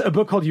 has a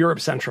book called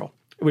Europe Central,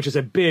 which is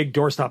a big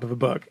doorstop of a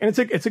book. And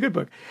it's a good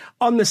book.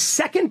 On the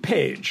second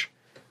page,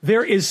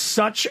 there is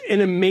such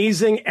an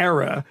amazing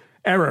error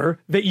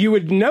that you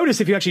would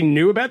notice if you actually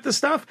knew about this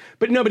stuff,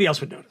 but nobody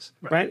else would notice,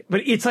 right?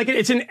 But it's like,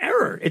 it's an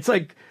error. It's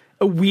like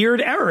a weird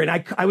error.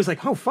 And I was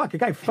like, oh, fuck, a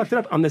guy fucked it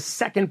up on the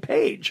second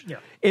page. Yeah.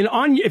 And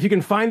if you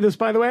can find this,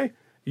 by the way,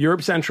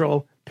 Europe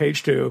Central,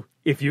 page 2,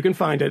 if you can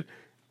find it,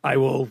 I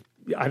will,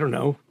 I don't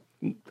know.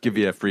 Give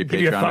you a free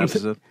Patreon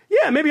episode.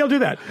 Yeah, maybe I'll do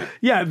that.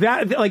 Yeah,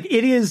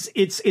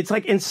 it's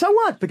like, and so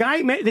what? The guy,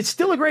 it's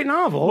still a great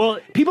novel. Well,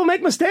 people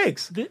make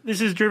mistakes.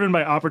 This is driven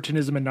by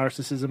opportunism and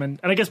narcissism. And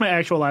I guess my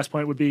actual last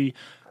point would be,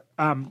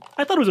 I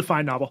thought it was a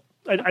fine novel.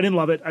 I didn't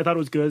love it. I thought it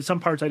was good. Some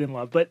parts I didn't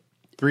love, but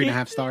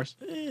 3.5 stars?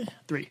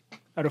 3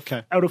 out of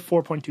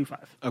 4.25.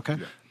 Okay.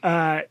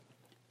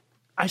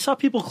 I saw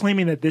people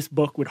claiming that this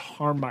book would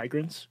harm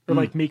migrants or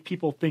like make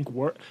people think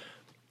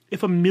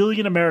if 1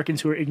 million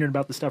Americans who are ignorant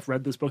about the stuff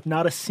read this book,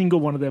 not a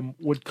single one of them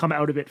would come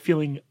out of it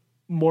feeling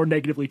more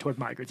negatively toward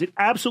migrants. It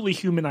absolutely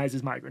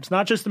humanizes migrants,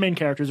 not just the main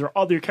characters or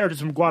all the characters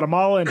from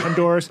Guatemala and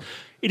Honduras.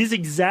 It is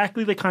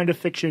exactly the kind of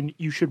fiction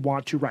you should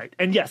want to write.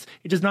 And yes,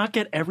 it does not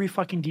get every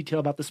fucking detail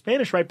about the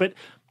Spanish right, but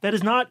that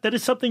is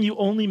something you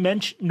only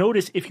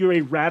notice if you're a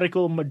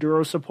radical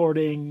Maduro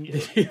supporting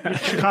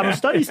Chicano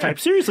studies type.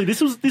 Seriously,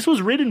 this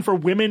was written for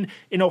women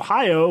in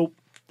Ohio.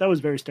 That was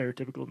very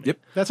stereotypical of me. Yep,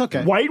 that's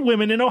okay. White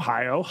women in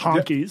Ohio,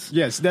 honkies.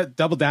 Yes, that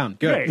double down.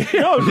 Good. Right.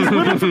 No,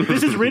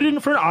 this is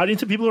written for an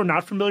audience of people who are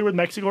not familiar with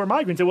Mexico or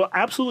migrants.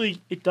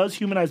 It does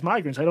humanize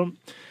migrants.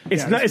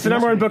 It's the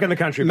number one book in the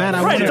country. Matt,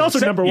 it's also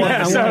number one.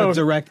 I want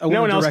to direct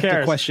a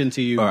cares. question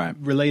to you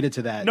related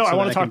to that. No, I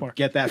want to talk more.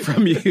 Get that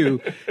from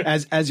you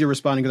as you're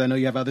responding, because I know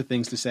you have other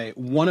things to say.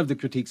 One of the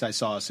critiques I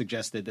saw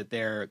suggested that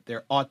there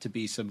ought to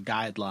be some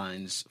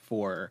guidelines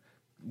for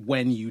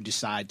when you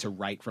decide to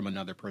write from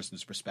another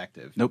person's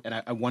perspective. Nope. And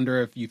I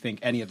wonder if you think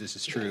any of this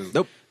is true.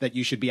 Nope. That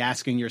you should be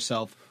asking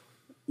yourself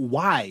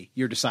why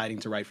you're deciding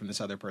to write from this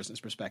other person's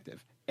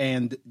perspective.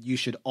 And you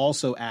should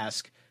also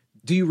ask,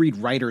 do you read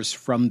writers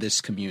from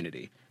this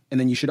community? And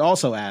then you should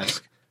also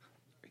ask,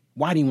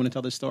 why do you want to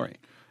tell this story?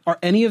 Are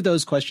any of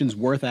those questions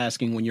worth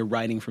asking when you're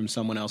writing from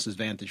someone else's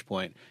vantage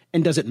point?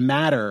 And does it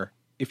matter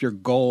if your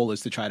goal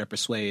is to try to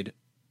persuade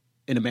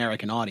an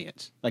American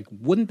audience? Like,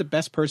 wouldn't the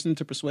best person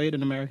to persuade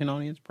an American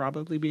audience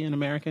probably be an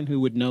American who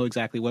would know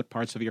exactly what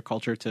parts of your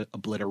culture to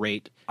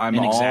obliterate and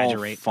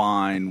exaggerate? I'm all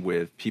fine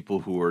with people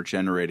who are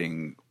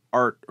generating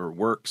art or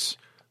works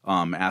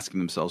asking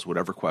themselves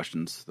whatever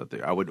questions that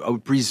I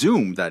would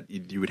presume that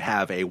you would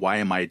have a why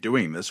am I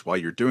doing this while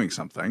you're doing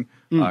something.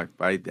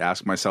 I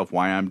ask myself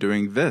why I'm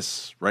doing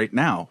this right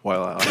now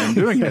while I'm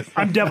doing it.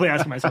 I'm definitely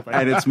asking myself that.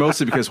 And it's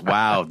mostly because,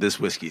 wow, this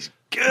whiskey's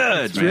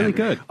good. It's really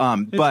good.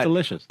 It's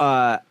delicious.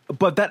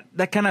 But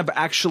that kind of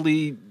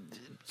actually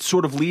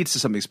sort of leads to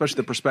something, especially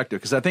the perspective,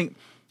 because I think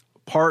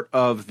part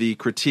of the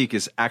critique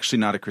is actually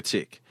not a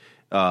critique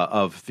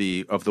of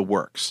the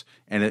works,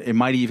 and it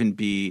might even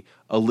be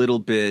a little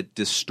bit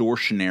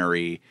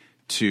distortionary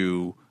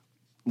to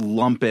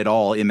lump it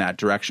all in that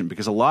direction,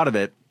 because a lot of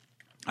it,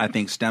 I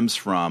think, stems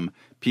from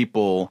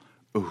people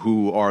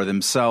who are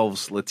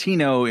themselves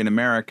Latino in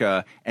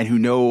America and who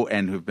know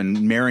and have been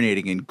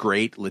marinating in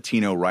great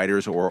Latino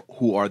writers, or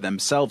who are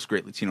themselves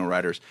great Latino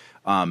writers.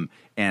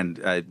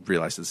 And I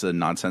realize it's a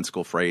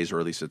nonsensical phrase, or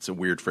at least it's a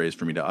weird phrase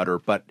for me to utter,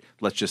 but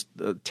let's just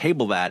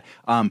table that,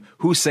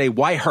 who say,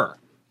 why her?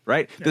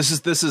 Right? Yeah.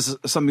 This is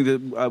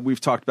something that we've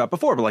talked about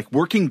before, but like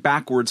working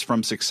backwards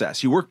from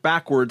success. You work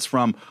backwards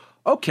from,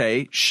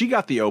 okay, she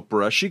got the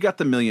Oprah, she got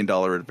the $1 million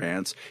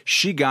advance,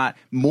 she got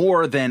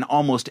more than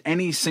almost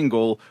any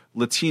single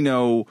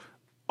Latino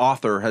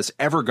author has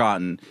ever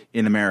gotten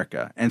in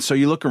America. And so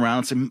you look around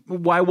and say,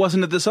 why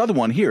wasn't it this other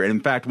one here? And in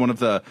fact, one of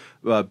the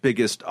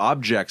biggest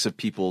objects of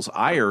people's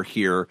ire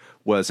here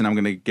was, and I'm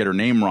going to get her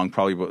name wrong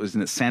probably, but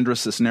isn't it Sandra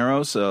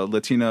Cisneros, a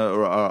Latina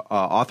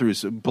author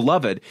who's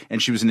beloved,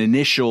 and she was an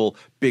initial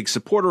big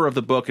supporter of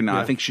the book, and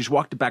I think she's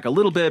walked it back a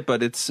little bit,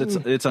 but it's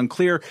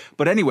unclear.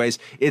 But anyways,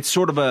 it's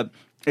sort of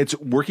it's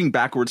working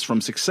backwards from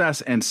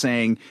success and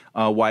saying,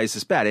 why is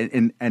this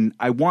bad? And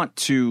I want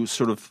to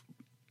sort of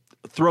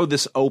throw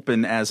this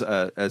open as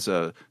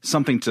a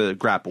something to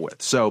grapple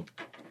with. So,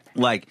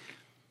 like,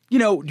 do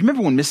you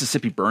remember when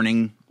Mississippi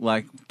Burning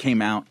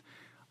came out?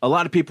 A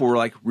lot of people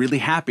were really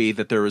happy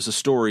that there was a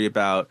story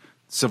about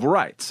civil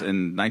rights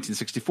in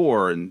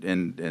 1964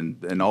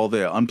 and all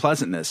the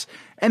unpleasantness.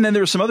 And then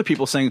there were some other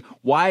people saying,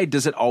 why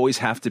does it always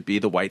have to be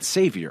the white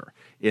savior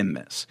in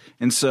this?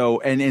 And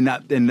so, and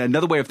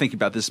another way of thinking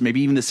about this,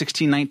 maybe even the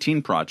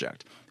 1619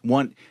 Project.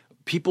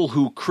 People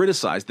who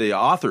criticize the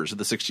authors of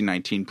the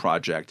 1619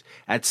 Project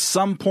at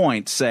some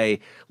point say,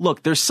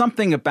 look, there's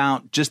something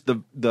about just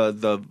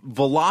the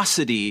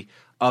velocity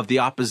of the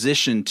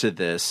opposition to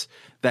this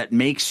that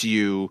makes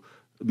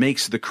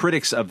the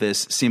critics of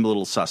this seem a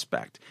little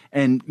suspect.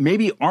 And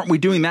maybe aren't we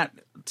doing that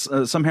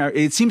somehow?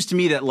 It seems to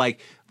me that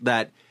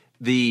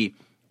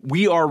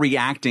we are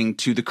reacting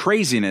to the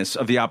craziness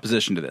of the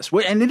opposition to this,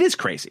 and it is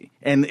crazy,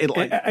 and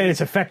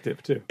it's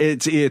effective too.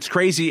 It's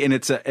crazy and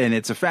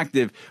it's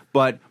effective,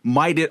 but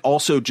might it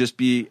also just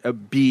be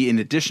in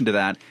addition to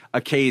that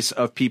a case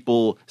of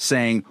people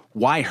saying,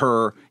 why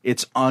her?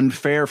 It's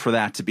unfair for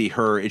that to be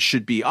her. It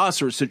should be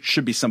us, or it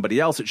should be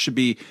somebody else. It should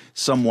be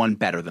someone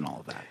better than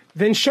all of that.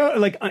 Then show,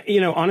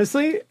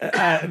 honestly,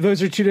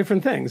 those are two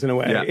different things in a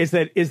way. Yeah. Is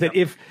that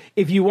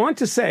if you want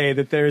to say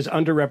that there's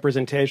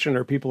underrepresentation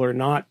or people are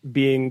not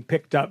being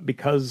picked up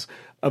because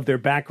of their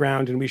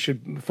background, and we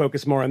should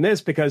focus more on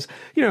this because,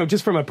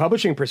 just from a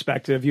publishing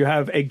perspective, you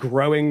have a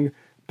growing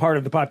part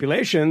of the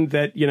population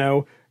that,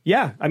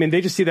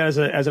 they just see that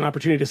as an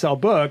opportunity to sell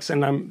books,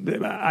 and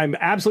I'm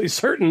absolutely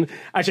certain,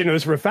 actually I know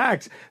this for a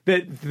fact,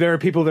 that there are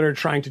people that are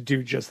trying to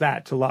do just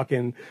that, to lock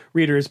in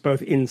readers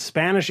both in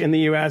Spanish in the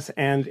U.S.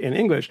 and in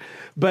English.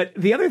 But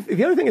the other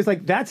thing is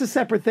that's a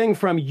separate thing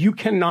from you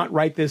cannot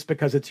write this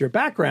because it's your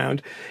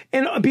background.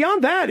 And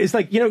beyond that is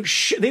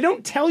they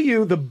don't tell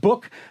you the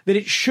book that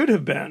it should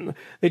have been.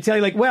 They tell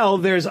you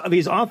there's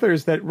these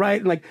authors that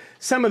write, and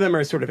some of them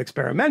are sort of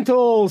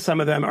experimental,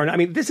 some of them are not. I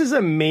mean, this is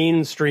a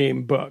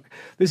mainstream book.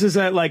 This is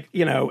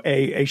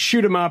a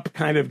shoot 'em up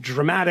kind of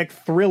dramatic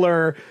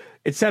thriller,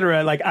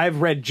 etc. I've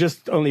read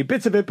just only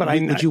bits of it, but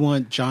would you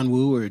want John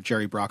Woo or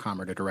Jerry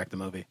Bruckheimer to direct the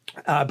movie?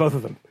 Both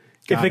of them.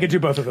 If they could do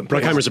both of them.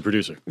 Bruckheimer's a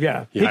producer.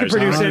 Yeah. He could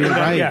produce it.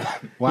 Right. Yeah.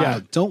 Wow. Yeah.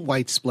 Don't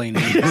white-splain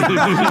me.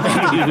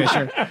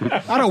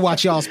 I don't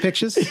watch y'all's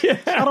pictures.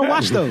 I don't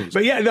watch those.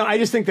 But I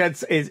just think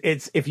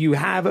it's if you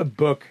have a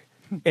book,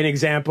 an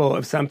example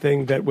of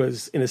something that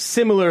was in a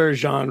similar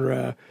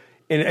genre,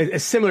 in a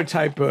similar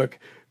type book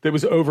that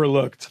was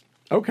overlooked,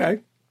 okay.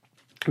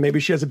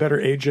 Maybe she has a better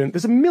agent.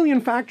 There's a million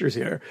factors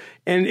here.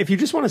 And if you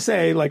just want to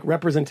say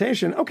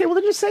representation, okay, well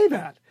then just say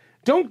that.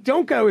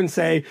 Don't go and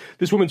say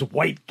this woman's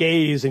white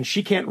gaze and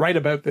she can't write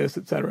about this,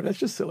 etc. That's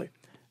just silly.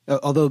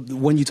 Although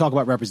when you talk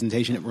about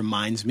representation, it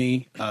reminds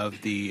me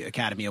of the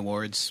Academy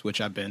Awards,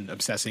 which I've been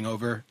obsessing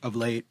over of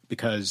late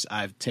because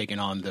I've taken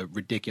on the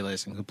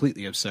ridiculous and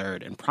completely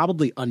absurd and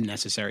probably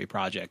unnecessary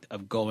project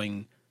of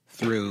going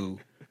through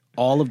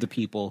all of the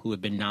people who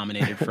have been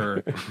nominated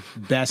for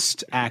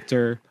Best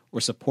Actor or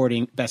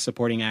Best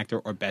Supporting Actor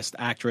or Best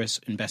Actress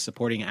and Best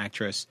Supporting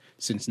Actress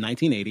since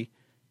 1980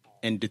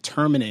 and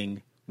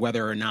determining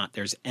whether or not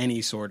there's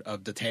any sort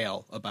of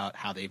detail about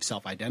how they've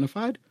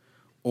self-identified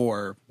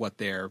or what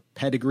their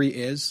pedigree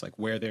is,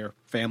 where their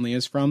family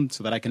is from,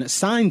 so that I can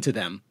assign to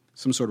them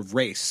some sort of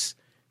race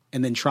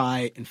and then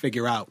try and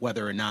figure out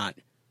whether or not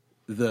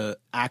the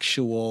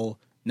actual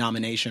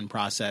nomination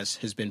process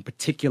has been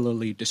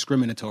particularly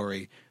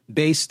discriminatory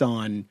based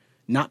on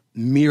not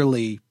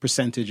merely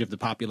percentage of the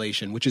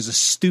population, which is a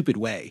stupid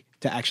way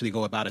to actually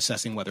go about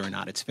assessing whether or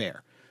not it's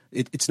fair.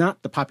 It's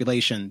not the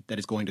population that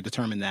is going to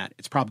determine that.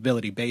 It's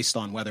probability based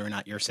on whether or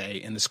not you're, say,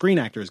 in the Screen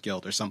Actors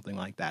Guild or something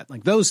like that.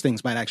 Like, those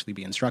things might actually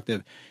be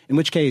instructive, in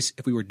which case,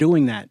 if we were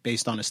doing that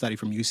based on a study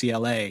from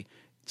UCLA,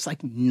 it's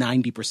like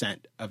 90%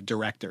 of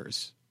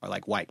directors are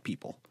like white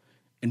people,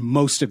 and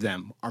most of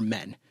them are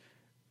men.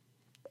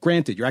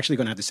 Granted, you're actually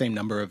going to have the same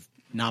number of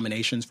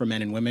nominations for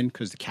men and women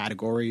because the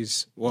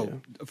categories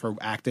for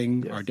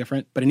acting are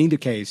different. But in either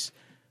case,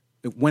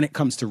 when it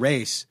comes to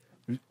race,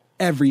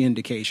 every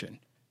indication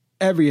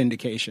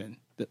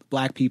that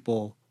black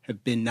people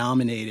have been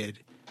nominated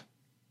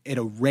at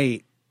a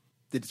rate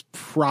that's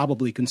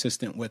probably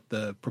consistent with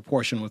the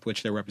proportion with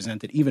which they're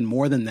represented. Even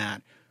more than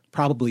that,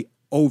 probably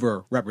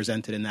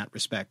overrepresented in that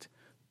respect.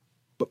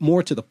 But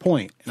more to the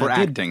point, for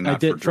acting,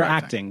 not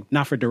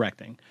for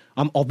directing.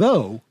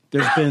 Although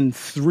there's been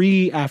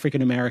 3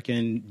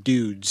 African-American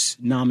dudes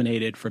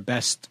nominated for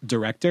Best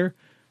Director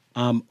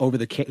over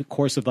the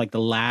course of like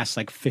the last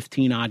like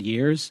 15 odd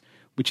years,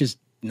 which is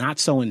not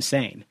so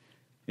insane.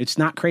 It's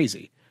not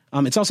crazy.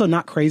 It's also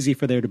not crazy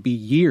for there to be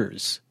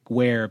years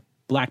where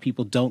black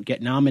people don't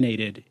get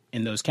nominated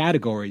in those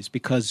categories,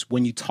 because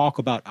when you talk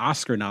about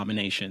Oscar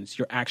nominations,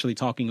 you're actually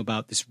talking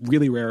about this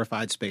really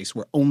rarefied space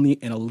where only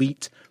an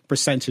elite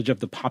percentage of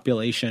the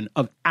population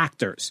of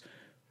actors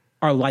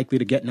are likely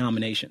to get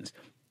nominations.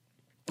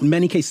 In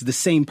many cases, the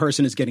same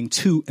person is getting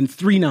 2 and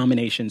 3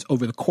 nominations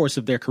over the course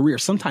of their career,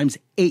 sometimes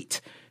 8.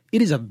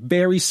 It is a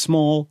very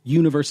small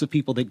universe of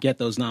people that get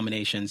those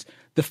nominations.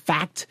 The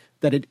fact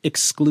that it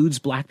excludes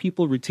black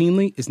people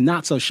routinely is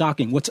not so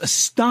shocking. What's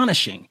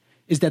astonishing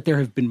is that there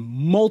have been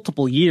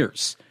multiple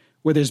years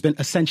where there's been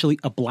essentially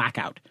a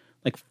blackout.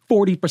 Like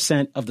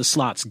 40% of the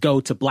slots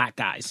go to black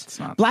guys.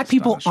 Black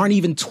people aren't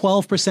even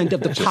 12%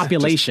 of the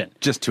population.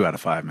 Just 2 out of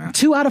 5, man.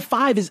 2 out of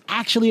 5 is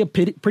actually a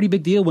pretty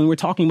big deal when we're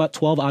talking about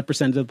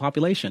 12% of the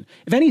population.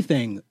 If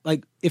anything,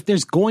 like, if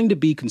there's going to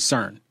be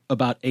concern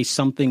about a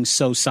something,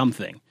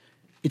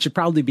 it should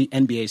probably be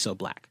NBA so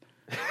black.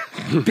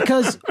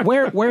 Because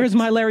where is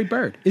my Larry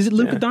Bird? Is it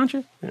Luka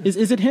Doncic?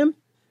 Is it him?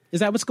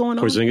 Is that what's going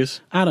on? Porzingis?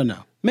 I don't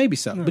know. Maybe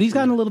so. But he's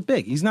gotten a little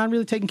big. He's not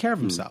really taking care of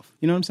himself.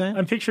 You know what I'm saying?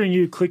 I'm picturing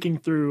you clicking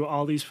through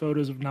all these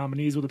photos of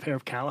nominees with a pair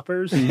of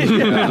calipers.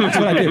 That's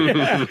what I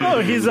do. Oh,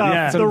 he's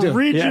the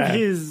reach of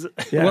his...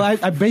 Yeah. Well,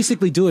 I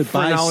basically do it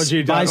by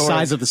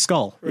size of the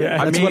skull.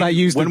 Yeah. That's what I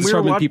use to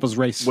determine people's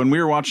race. When we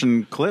were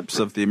watching clips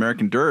of the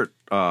American Dirt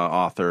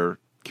author,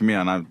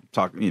 Camille, and I'm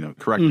talking,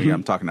 correct me,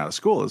 I'm talking out of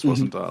school. This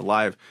wasn't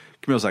live.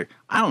 Camille's like,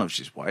 I don't know if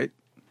she's white.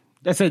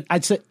 I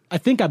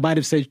think I might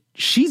have said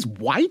she's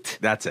white.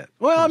 That's it.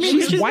 Well, I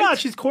mean, she's white. not.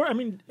 She's core. I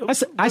mean,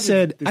 I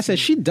said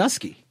she's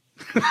dusky.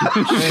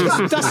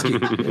 She's dusky.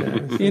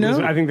 You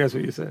know, I think that's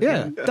what you said.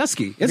 Yeah,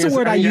 dusky. It's a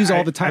word I use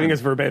all the time. I think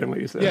it's verbatim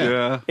what you said.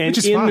 Yeah. And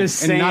which is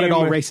fine, and not at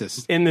all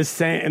racist. In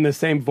the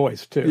same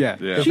voice too. Yeah.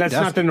 That's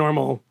not the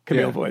normal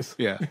Camille voice.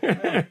 Yeah.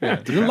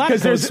 There's a lot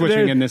of code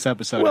switching in this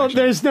episode. Well,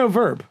 there's no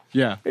verb.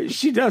 Yeah.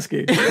 She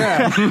dusky.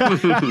 Yeah.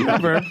 No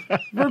verb.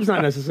 Verb's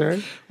not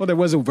necessary. Well, there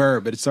was a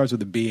verb, but it starts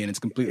with a B, and it's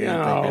completely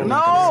inappropriate.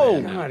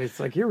 No. God, it's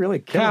like you're really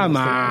killing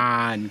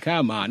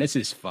Come on. This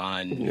is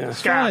fun. Yeah.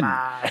 It's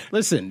fun.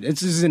 Listen,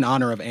 this is in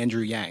honor of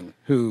Andrew Yang,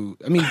 who,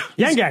 I mean,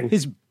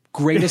 his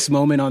greatest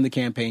moment on the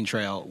campaign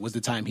trail was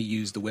the time he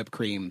used the whipped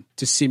cream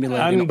to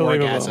simulate an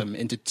orgasm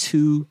into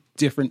 2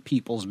 different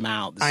people's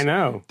mouths. I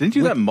know. Didn't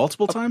you do that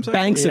multiple times?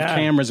 Banks of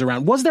cameras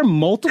around. Was there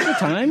multiple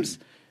times?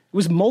 It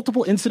was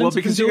multiple incidents.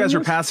 Well, because you guys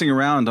were passing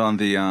around on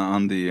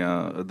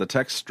the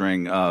text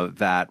string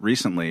that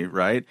recently,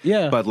 right?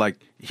 Yeah. But like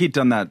he'd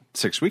done that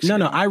 6 weeks ago.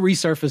 No, I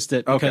resurfaced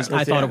it because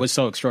I thought it was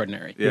so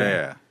extraordinary.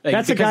 Yeah.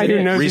 That's a guy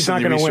who knows he's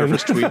not going to win.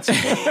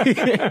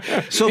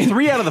 Tweets. So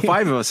 3 out of the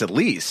 5 of us, at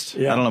least,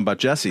 I don't know about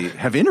Jesse,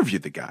 have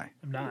interviewed the guy.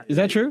 I'm not. Is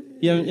that true?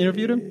 You haven't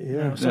interviewed him?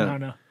 Yeah. No, somehow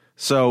no.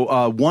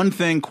 So one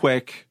thing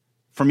quick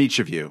from each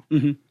of you.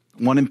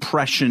 Mm-hmm. One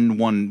impression,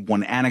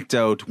 one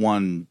anecdote,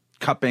 one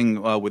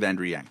cupping with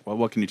Andrew Yang. Well,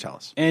 what can you tell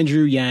us?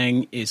 Andrew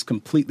Yang is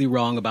completely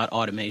wrong about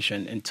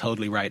automation and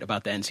totally right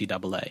about the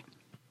NCAA.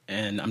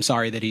 And I'm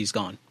sorry that he's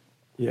gone.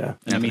 Yeah.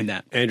 And I mean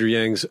that. Andrew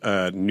Yang's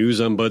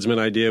news ombudsman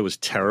idea was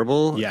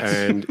terrible. Yes.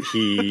 And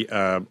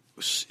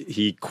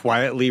he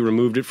quietly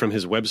removed it from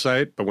his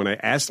website. But when I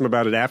asked him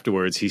about it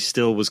afterwards, he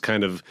still was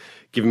kind of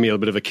giving me a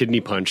bit of a kidney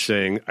punch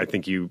saying, I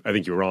think you're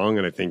wrong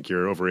and I think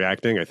you're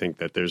overreacting. I think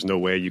that there's no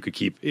way you could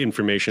keep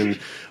information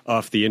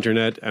off the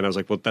internet. And I was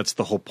like, well, that's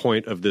the whole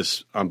point of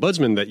this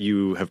ombudsman that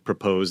you have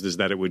proposed, is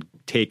that it would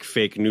take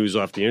fake news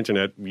off the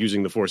internet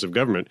using the force of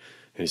government.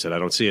 And he said, I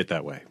don't see it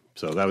that way.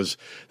 So that was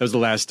the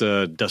last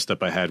dust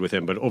up I had with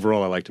him. But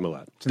overall, I liked him a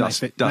lot. It's nice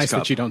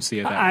that you don't see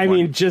it that way. I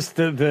mean, just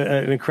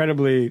an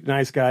incredibly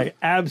nice guy.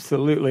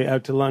 Absolutely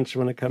out to lunch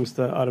when it comes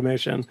to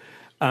automation.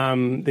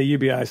 The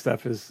UBI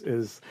stuff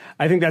is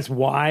I think that's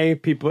why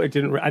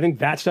I think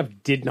that stuff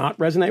did not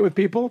resonate with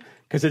people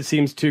because it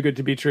seems too good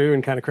to be true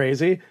and kind of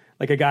crazy.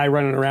 like a guy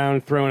running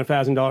around throwing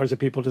 $1,000 at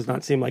people does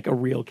not seem like a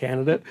real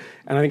candidate.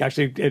 And I think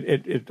actually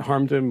it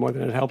harmed him more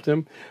than it helped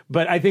him.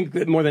 But I think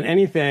that more than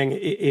anything,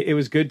 it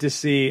was good to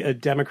see a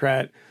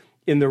Democrat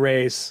in the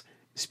race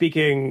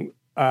speaking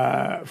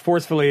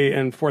forcefully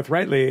and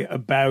forthrightly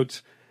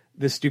about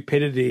the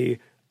stupidity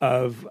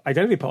of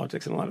identity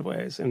politics in a lot of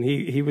ways. And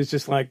he was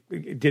just like,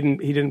 he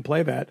didn't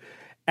play that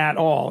at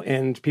all.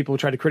 And people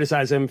tried to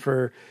criticize him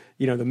for,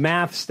 the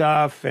math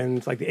stuff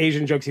and like the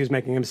Asian jokes he was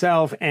making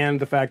himself,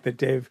 and the fact that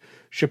Dave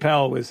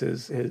Chappelle was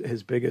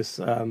his biggest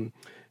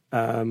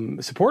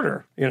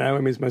supporter,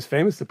 his most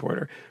famous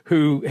supporter,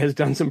 who has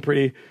done some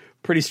pretty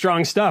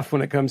strong stuff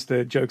when it comes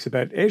to jokes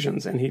about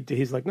Asians. And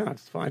he's like, no,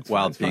 it's fine.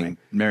 While it's being fine.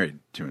 married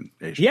to an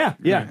Asian.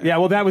 Yeah.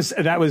 Well, that was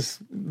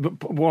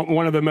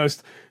one of the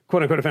most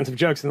quote unquote offensive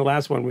jokes. And the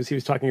last one was he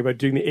was talking about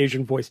doing the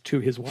Asian voice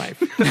to his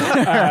wife,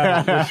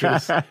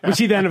 which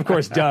he then of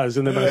course does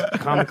in the most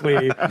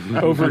comically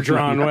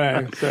overdrawn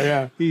way. So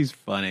yeah, he's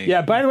funny.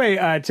 Yeah. By the way,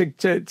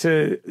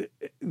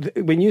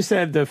 when you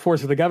said the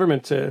force of the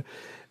government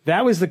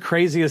that was the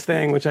craziest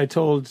thing, which I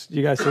told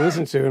you guys to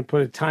listen to and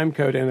put a time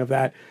code in of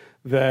that.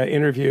 The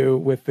interview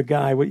with the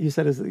guy, what you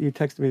said is you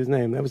texted me his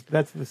name.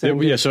 That's the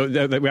same. Yeah, so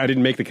I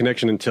didn't make the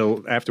connection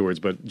until afterwards,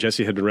 but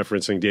Jesse had been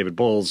referencing David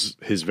Bull's,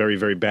 his very,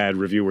 very bad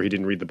review where he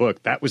didn't read the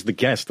book. That was the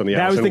guest on the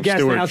Alison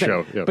Stewart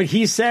show. Yeah. But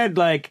he said,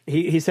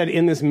 he said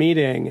in this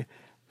meeting,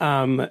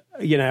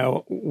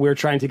 we're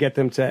trying to get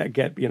them to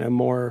get,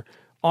 more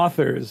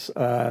authors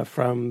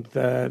from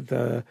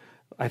the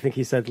I think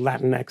he said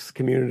Latinx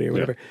community or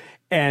whatever. Yeah.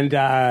 And,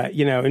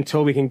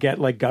 until we can get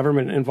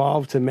government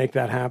involved to make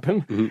that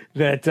happen,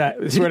 swear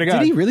to God.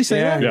 Did he really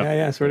say that?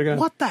 Yeah, swear to God.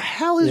 What the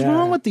hell is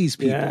wrong with these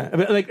people? Yeah.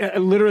 But,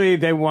 literally,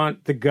 they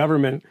want the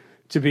government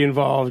to be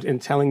involved in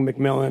telling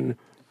Macmillan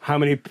how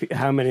many.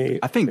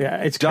 I think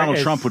Donald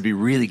Trump would be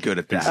really good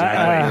at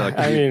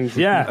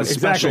that. A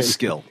special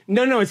skill.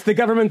 No, it's the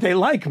government they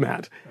like,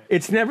 Matt.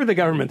 It's never the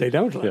government they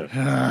don't like.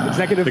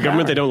 The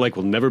government they don't like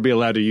will never be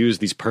allowed to use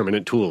these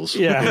permanent tools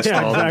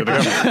installed into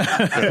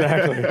the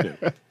government.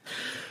 Exactly.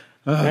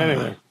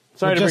 Anyway,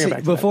 sorry to bring it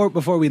back.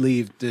 Before we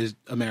leave, the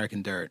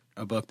American Dirt,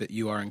 a book that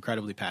you are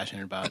incredibly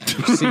passionate about,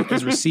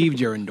 has received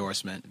your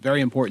endorsement.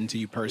 Very important to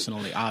you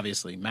personally,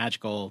 obviously.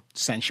 Magical,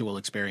 sensual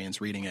experience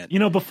reading it.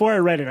 Before I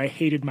read it, I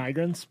hated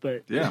migrants,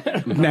 but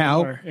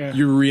now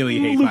you really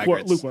hate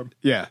migrants. Lukewarm.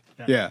 Yeah.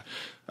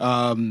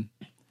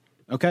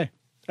 Okay.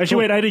 Actually,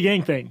 wait, I had a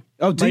Yang thing.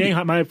 Oh, did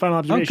my final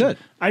observation. Oh, good.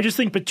 I just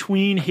think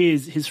between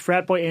his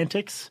frat boy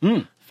antics,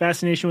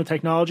 fascination with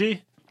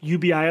technology,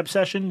 UBI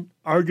obsession,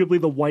 arguably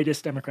the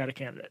whitest Democratic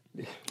candidate.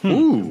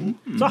 Ooh.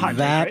 It's a hot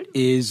that take, right?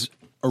 is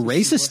a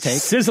racist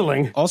take.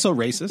 Sizzling. Also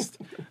racist.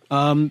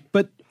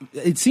 But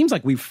it seems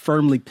like we've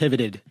firmly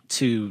pivoted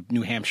to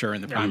New Hampshire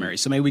in the primary.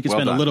 So maybe we could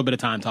spend a little bit of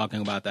time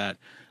talking about that.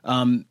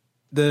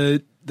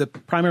 The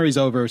primary's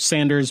over.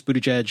 Sanders,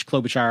 Buttigieg,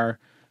 Klobuchar.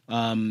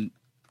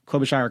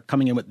 Klobuchar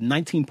coming in with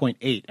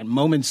 19.8. At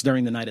moments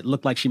during the night, it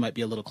looked like she might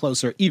be a little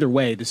closer. Either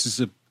way, this is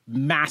a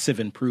massive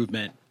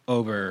improvement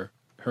over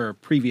her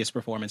previous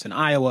performance in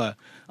Iowa.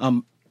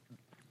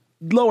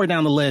 Lower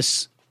down the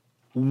list,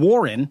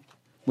 Warren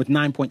with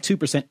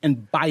 9.2%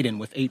 and Biden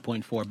with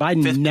 8.4%.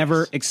 Biden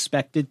never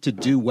expected to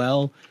do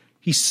well.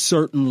 He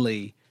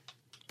certainly,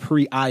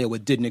 pre-Iowa,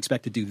 didn't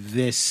expect to do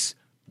this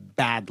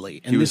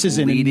badly. And this is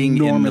an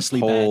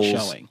enormously bad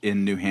showing.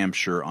 In New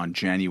Hampshire on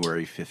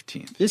January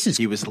 15th.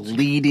 He was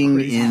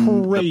leading in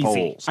the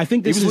polls. I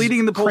think he was leading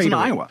in the polls in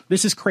Iowa.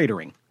 This is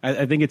cratering.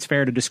 I think it's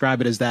fair to describe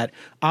it as that.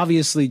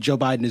 Obviously, Joe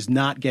Biden is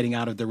not getting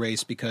out of the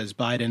race because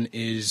Biden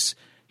is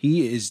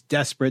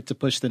desperate to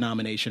push the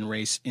nomination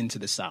race into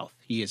the South.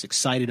 He is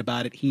excited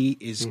about it. He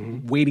is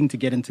waiting to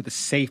get into the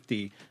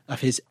safety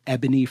of his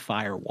Ebony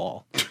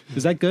Firewall.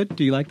 Is that good?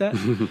 Do you like that?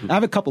 I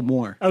have a couple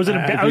more. I was in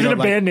a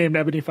band named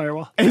Ebony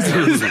Firewall.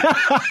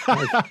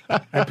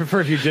 I prefer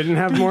if you didn't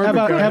have more.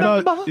 How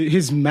about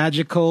his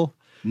magical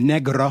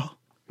negro?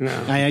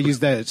 No. I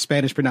used the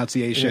Spanish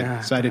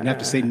pronunciation, so I didn't have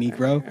to say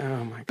negro.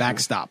 Oh my God.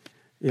 Backstop.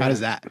 How does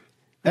that?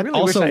 That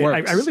also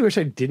works. I really wish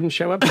I didn't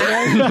show up today.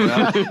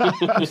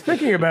 I was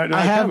thinking about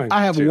not coming.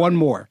 I have one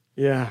more.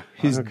 Yeah.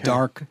 His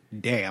dark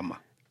dam.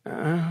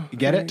 You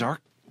get it?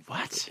 Dark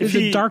what? It's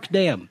a dark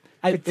dam.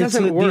 It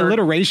doesn't work. The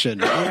alliteration.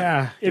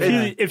 Yeah.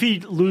 If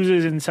he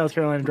loses in South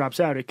Carolina and drops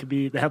out,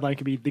 the headline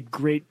could be The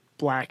Great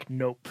Black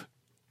Nope.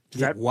 Is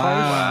that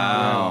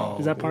wow.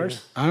 Is that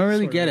parse? I don't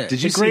really get it.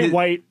 Did you see Great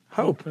White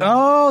Hope?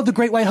 Oh, the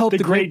Great White Hope. The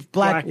Great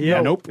Black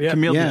Nope. Yeah.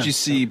 Camille, did you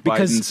see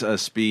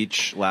Biden's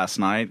speech last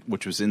night,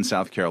 which was in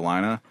South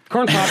Carolina?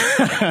 Corn Pop.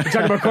 You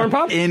talking about Corn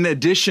Pop? In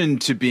addition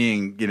to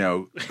being,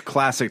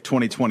 classic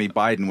 2020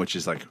 Biden, which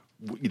is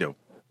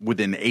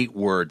within 8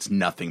 words,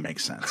 nothing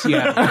makes sense.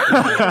 Yeah.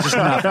 Just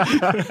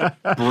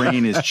nothing.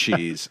 Brain is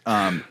cheese.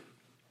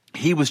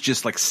 He was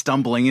just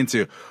stumbling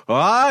into,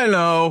 I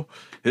know,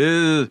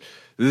 this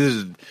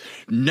is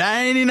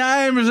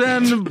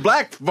 99% of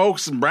black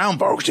folks and brown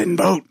folks didn't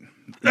vote.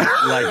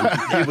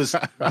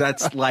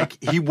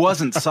 He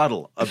wasn't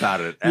subtle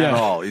about it at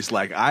all. He's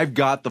like, I've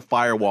got the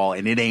firewall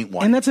and it ain't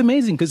one. And that's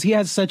amazing because he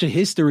has such a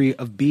history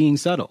of being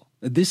subtle.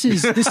 This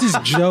is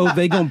Joe.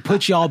 They gonna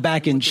put y'all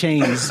back in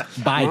chains.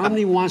 Biden.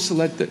 Romney wants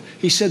to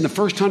he said in the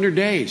first 100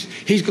 days,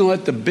 he's going to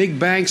let the big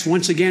banks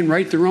once again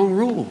write their own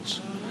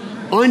rules.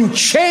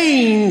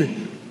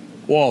 Unchain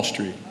Wall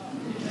Street.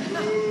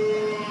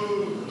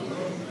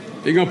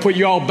 They're going to put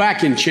you all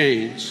back in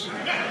chains.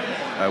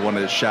 I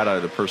wanted to shout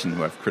out the person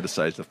who I've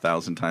criticized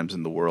 1,000 times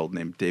in the world,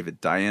 named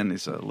David Dayen.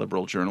 He's a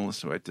liberal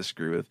journalist who I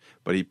disagree with,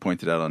 but he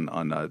pointed out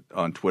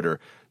on Twitter,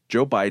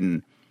 Joe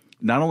Biden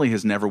not only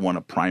has never won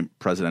a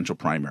presidential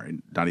primary,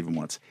 not even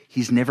once,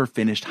 he's never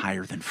finished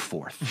higher than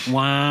fourth.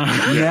 Wow.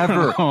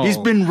 Never. He's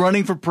been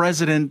running for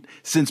president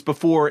since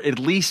before at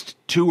least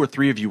 2 or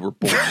 3 of you were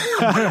born.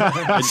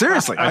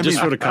 Seriously. I just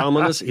wrote a column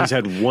on this. He's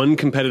had one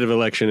competitive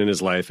election in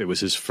his life. It was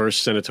his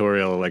first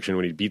senatorial election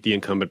when he beat the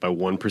incumbent by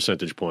 1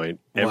 percentage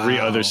point. Every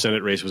other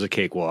Senate race was a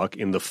cakewalk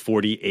in the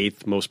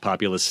 48th most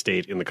populous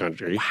state in the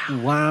country.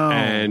 Wow.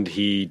 And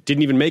he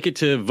didn't even make it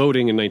to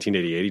voting in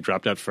 1988. He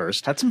dropped out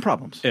first. Had some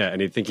problems. Yeah,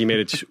 and I think he made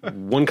it to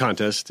one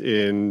contest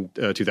in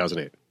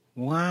 2008.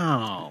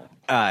 Wow.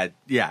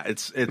 Yeah,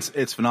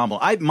 it's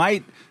phenomenal.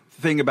 My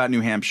thing about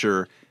New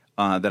Hampshire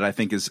that I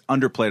think is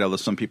underplayed, although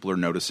some people are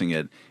noticing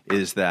it,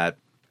 is that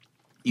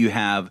you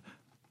have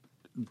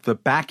the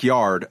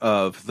backyard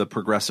of the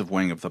progressive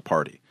wing of the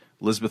party.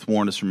 Elizabeth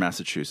Warren is from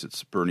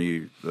Massachusetts.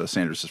 Bernie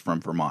Sanders is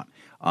from Vermont.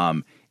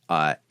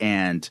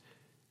 And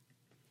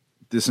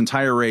this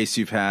entire race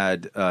you've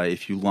had,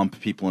 if you lump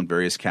people in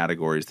various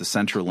categories, the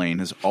center lane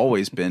has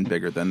always been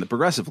bigger than the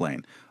progressive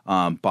lane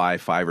by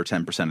 5 or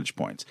 10 percentage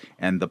points.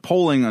 And the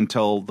polling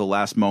until the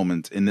last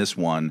moment in this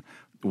one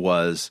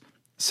was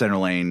center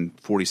lane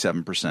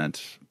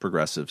 47%,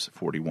 progressives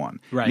 41%.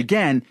 Right. And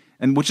again,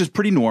 and which is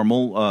pretty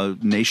normal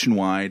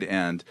nationwide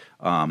and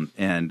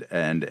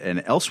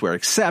elsewhere.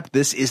 Except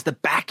this is the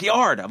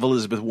backyard of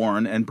Elizabeth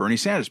Warren and Bernie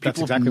Sanders.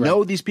 People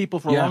know these people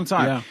for a long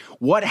time. Yeah.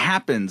 What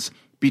happens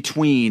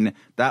between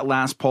that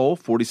last poll,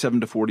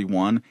 47 to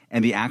 41,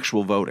 and the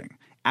actual voting?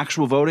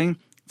 Actual voting,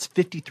 it's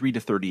 53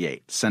 to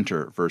 38,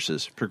 center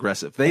versus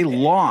progressive. They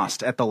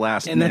lost at the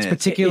last minute. And that's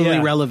particularly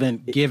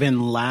relevant given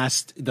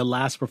the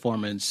last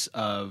performance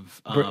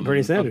of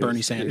Bernie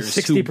Sanders.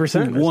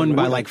 60%. Who won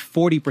by like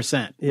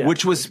 40%. Yeah,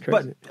 which was,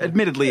 but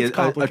admittedly,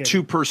 a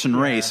two-person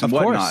race and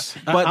whatnot.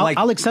 But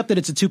I'll accept that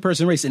it's a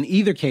two-person race. In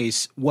either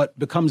case, what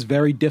becomes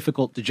very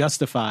difficult to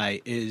justify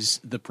is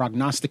the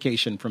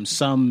prognostication from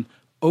some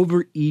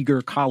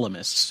overeager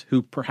columnists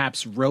who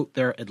perhaps wrote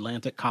their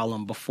Atlantic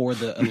column before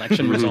the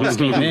election results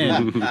came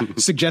in,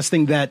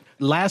 suggesting that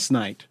last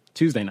night,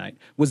 Tuesday night,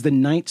 was the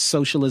night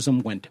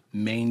socialism went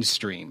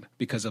mainstream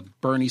because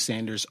of Bernie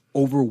Sanders'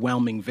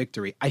 overwhelming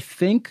victory. I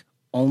think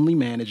only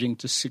managing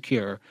to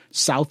secure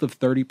south of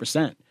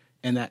 30%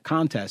 in that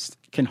contest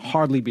can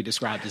hardly be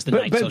described as the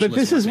night socialism. But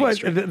this is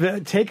what mainstream.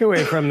 the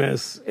takeaway from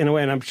this, in a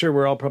way, and I'm sure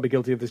we're all probably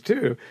guilty of this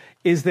too,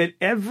 is that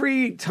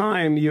every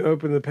time you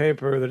open the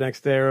paper the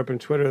next day or open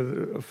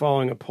Twitter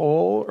following a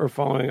poll or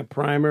following a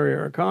primary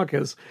or a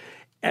caucus,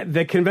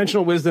 the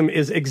conventional wisdom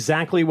is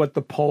exactly what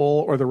the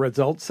poll or the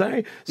results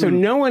say. So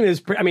no one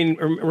is,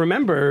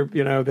 remember,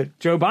 that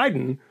Joe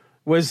Biden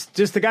was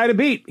just the guy to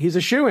beat. He's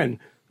a shoo-in,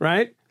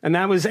 right? And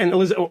that was,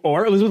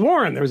 Elizabeth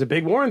Warren. There was a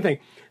big Warren thing.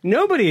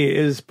 Nobody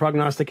is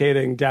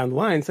prognosticating down the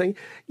line saying,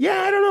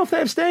 yeah, I don't know if they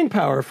have staying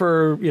power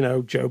for,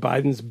 Joe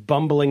Biden's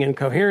bumbling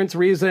incoherence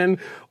reason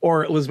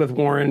or Elizabeth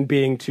Warren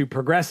being too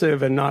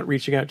progressive and not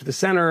reaching out to the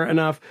center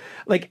enough.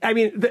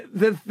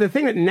 The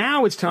thing that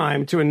now it's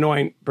time to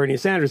anoint Bernie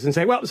Sanders and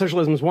say, well,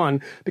 socialism's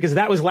won because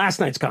that was last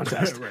night's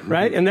contest,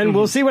 right? And then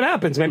we'll see what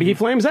happens. Maybe he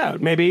flames out.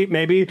 Maybe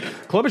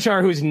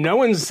Klobuchar, who's no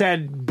one's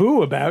said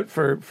boo about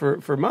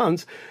for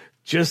months,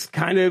 just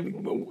kind of,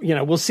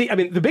 we'll see. I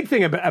mean, the big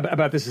thing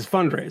about this is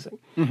fundraising.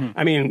 Mm-hmm.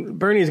 I mean,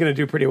 Bernie is going to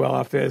do pretty well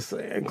off this,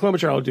 and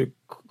Klobuchar will do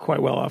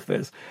quite well off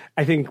this.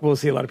 I think we'll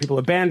see a lot of people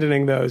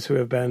abandoning those who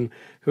have been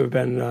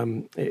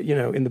in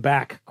the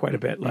back quite a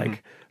bit,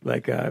 like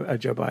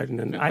Joe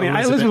Biden. And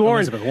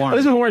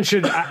Elizabeth Warren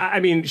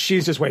should.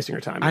 She's just wasting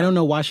her time. I don't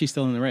know why she's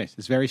still in the race.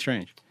 It's very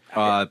strange.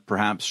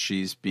 Perhaps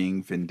she's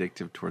being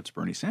vindictive towards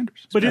Bernie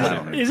Sanders. But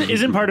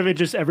isn't part of it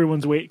just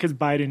everyone's wait because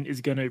Biden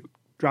is going to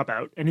drop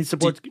out and he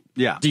supports?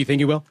 Yeah. Do you think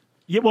he will?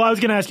 Yeah. Well, I was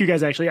going to ask you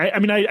guys actually.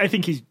 I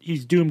think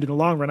he's doomed in the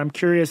long run. I'm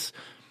curious.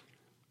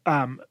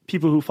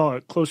 People who follow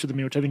it closer than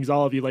me, which I think is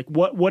all of you, like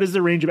what is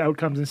the range of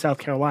outcomes in South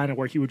Carolina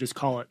where he would just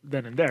call it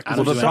then and there?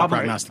 Well,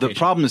 the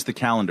problem is the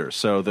calendar.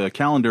 So the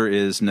calendar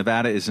is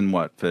Nevada is in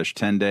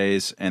 10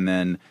 days, and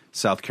then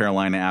South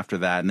Carolina after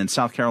that, and then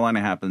South Carolina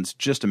happens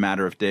just a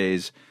matter of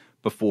days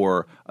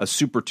before a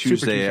Super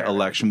Tuesday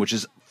election, which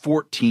is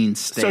 14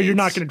 states. So you're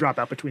not going to drop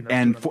out between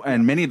those.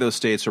 And many of those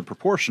states are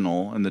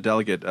proportional in the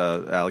delegate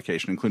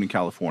allocation, including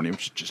California,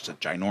 which is just a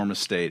ginormous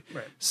state.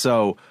 Right.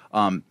 So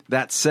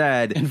that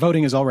said, and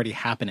voting is already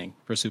happening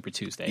for Super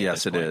Tuesday.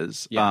 Yes, it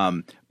is. Yeah.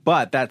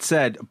 But that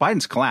said,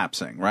 Biden's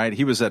collapsing, right?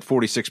 He was at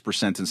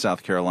 46% in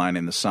South Carolina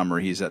in the summer.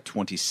 He's at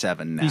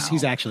 27 now.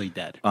 He's actually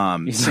dead.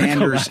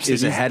 Sanders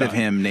is ahead of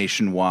him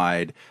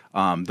nationwide.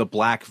 The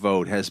black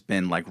vote has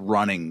been like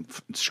running,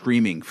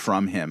 screaming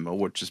from him,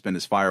 which has been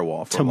his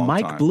firewall for a long time.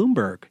 To Mike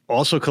Bloomberg.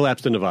 Also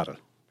collapsed in Nevada.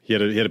 He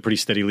had a pretty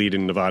steady lead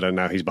in Nevada, and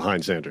now he's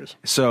behind Sanders.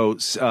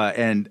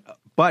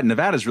 But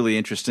Nevada's really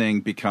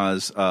interesting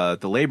because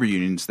the labor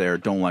unions there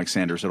don't like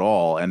Sanders at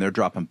all, and they're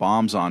dropping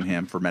bombs on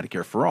him for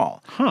Medicare for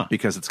All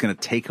because it's going to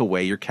take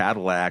away your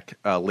Cadillac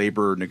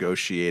labor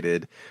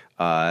negotiated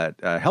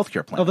health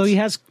care plans. Although he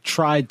has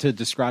tried to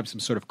describe some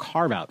sort of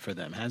carve out for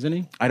them, hasn't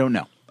he? I don't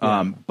know.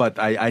 But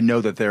I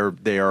know that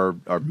they are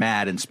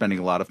mad and spending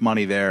a lot of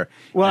money there.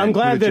 Well, I'm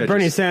glad that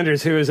Bernie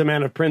Sanders, who is a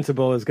man of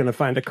principle, is going to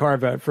find a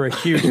carve-out for a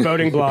huge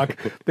voting block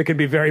that could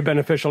be very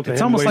beneficial to him.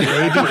 It's almost like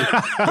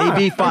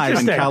AB 5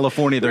 in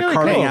California. They're really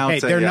carving cool. out. Hey,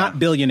 they're not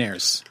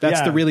billionaires. That's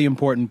the really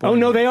important point. Oh,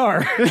 no, they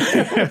are.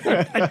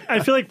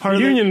 I feel like part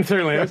the of union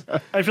certainly is.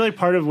 I feel like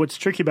part of what's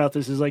tricky about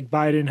this is like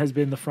Biden has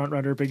been the front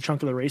runner a big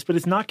chunk of the race, but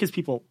it's not because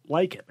people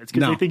like him. It's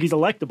because they think he's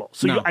electable.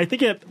 So I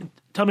think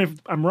tell me if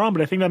I'm wrong,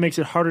 but I think that makes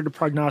it harder to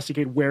prognosticate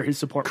where his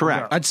support will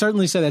go. I'd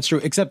certainly say that's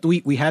true, except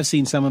we have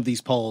seen some of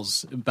these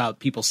polls about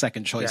people's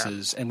second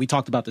choices, and we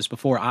talked about this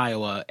before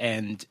Iowa,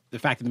 and the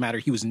fact of the matter,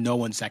 he was no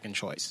one's second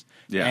choice.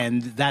 Yeah.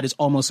 And that is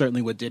almost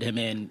certainly what did him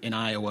in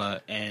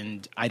Iowa,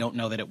 and I don't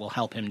know that it will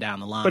help him down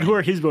the line. But who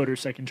are his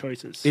voters' second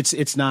choices?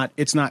 It's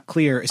not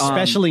clear,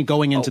 especially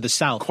going into the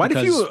South. Quite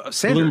a few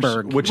Sanders,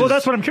 Bloomberg.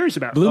 That's what I'm curious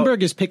about.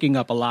 Bloomberg is picking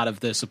up a lot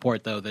of the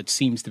support, though, that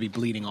seems to be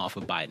bleeding off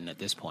of Biden at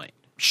this point.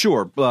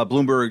 Sure,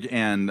 Bloomberg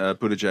and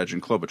Buttigieg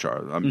and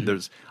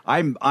Klobuchar.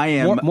 I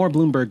am more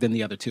Bloomberg than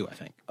the other two, I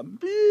think.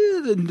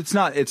 It's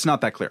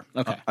not that clear.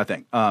 Okay, I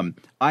think I'm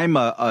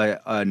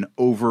an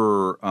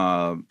over.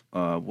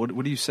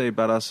 What do you say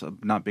about us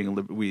not being a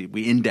we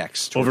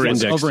index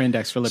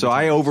over-index for liberty. So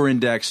I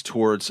over-index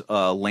towards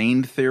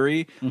lane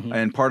theory,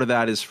 and part of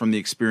that is from the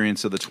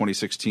experience of the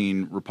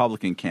 2016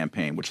 Republican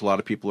campaign, which a lot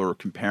of people are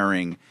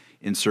comparing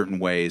in certain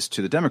ways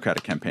to the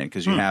Democratic campaign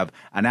because you have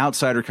an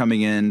outsider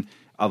coming in.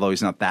 Although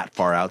he's not that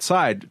far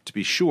outside, to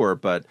be sure,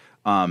 but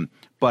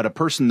a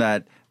person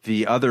that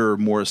the other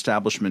more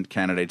establishment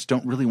candidates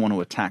don't really want to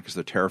attack because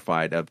they're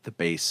terrified of the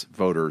base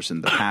voters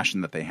and the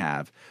passion that they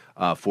have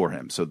for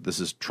him. So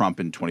this is Trump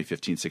in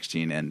 2015,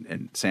 16,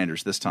 and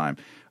Sanders this time,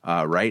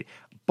 right?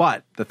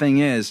 But the thing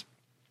is,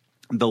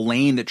 the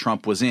lane that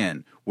Trump was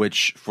in,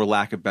 which, for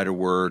lack of a better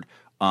word,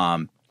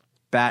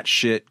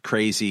 batshit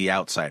crazy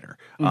outsider.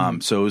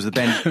 So it was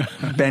the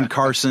Ben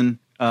Carson.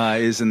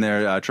 Is in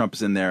there. Trump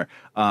is in there.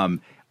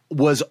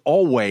 Was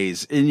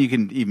always, and you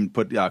can even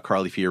put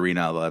Carly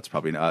Fiorina, although that's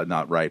probably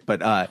not right. But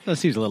that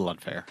seems a little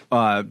unfair.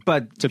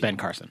 But to Ben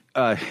Carson,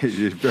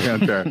 very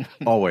unfair,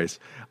 always.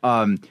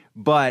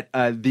 But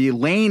the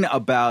lane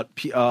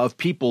of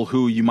people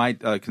who you might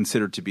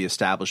consider to be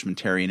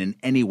establishmentarian in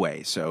any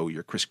way, so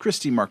your Chris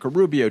Christie, Marco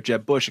Rubio,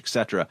 Jeb Bush,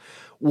 etc.,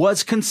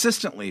 was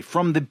consistently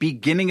from the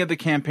beginning of the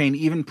campaign,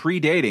 even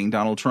predating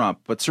Donald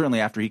Trump, but certainly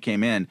after he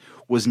came in,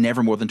 was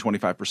never more than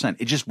 25%.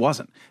 It just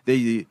wasn't.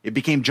 It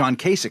became John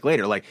Kasich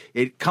later. Like,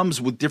 it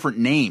comes with different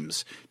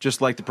names,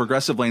 just like the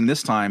progressive lane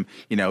this time.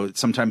 You know,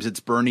 sometimes it's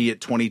Bernie at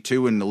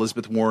 22 and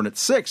Elizabeth Warren at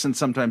 6, and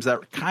sometimes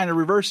that kind of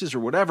reverses or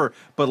whatever.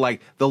 But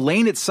like the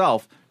lane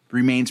itself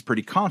remains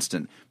pretty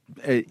constant.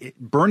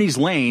 Bernie's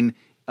lane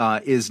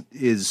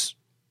is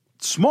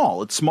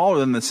small. It's smaller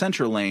than the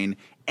center lane.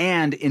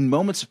 And in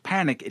moments of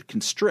panic, it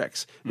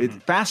constricts. It's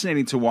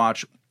fascinating to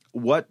watch.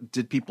 What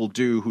did people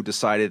do who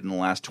decided in the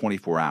last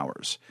 24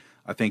 hours?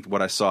 I think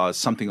what I saw is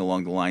something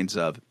along the lines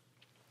of,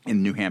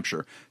 in New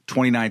Hampshire,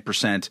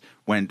 29%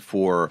 went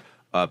for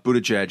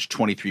Buttigieg,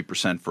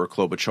 23% for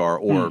Klobuchar,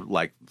 or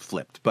like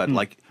flipped. But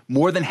like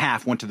more than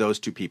half went to those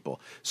two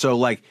people. So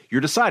like you're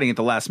deciding at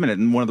the last minute.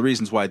 And one of the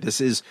reasons why this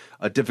is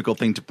a difficult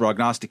thing to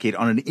prognosticate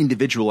on an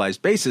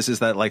individualized basis is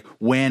that like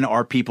when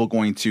are people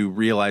going to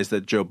realize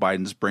that Joe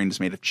Biden's brain is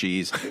made of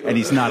cheese and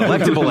he's not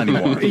electable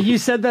anymore? You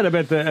said that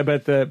about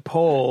the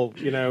poll,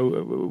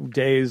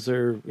 days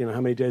or how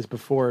many days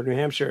before New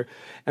Hampshire.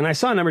 And I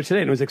saw a number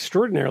today and it was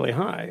extraordinarily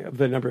high of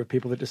the number of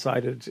people that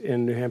decided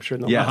in New Hampshire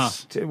in the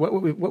last.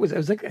 What was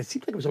it? Was like, it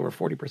seemed like it was over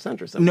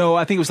 40% or something. No,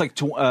 I think it was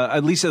like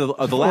at least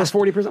of the last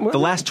 40%. The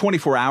last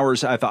 24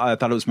 hours, I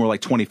thought it was more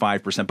like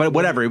 25%. But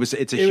whatever, it's a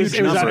huge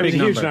number. It was a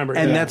huge number,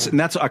 and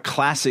that's a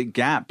classic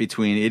gap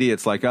between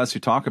idiots like us who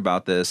talk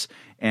about this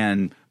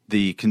and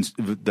the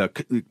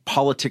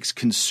politics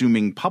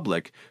consuming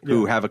public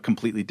who have a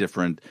completely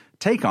different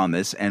take on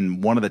this.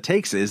 And one of the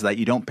takes is that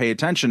you don't pay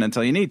attention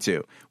until you need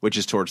to, which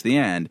is towards the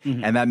end.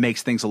 And that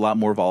makes things a lot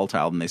more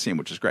volatile than they seem,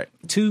 which is great.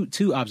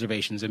 Two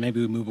observations, and maybe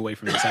we move away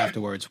from this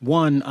afterwards.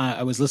 One,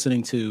 I was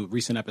listening to a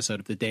recent episode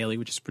of The Daily,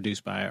 which is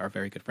produced by our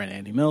very good friend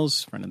Andy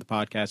Mills, friend of the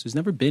podcast, who's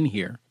never been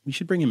here. We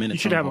should bring him in at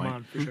some point. You should have him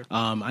on, for sure.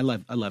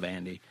 I love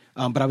Andy.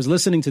 But I was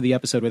listening to the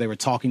episode where they were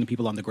talking to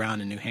people on the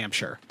ground in New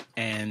Hampshire,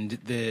 and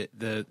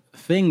the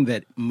thing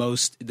that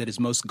is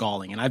most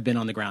galling, and I've been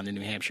on the ground in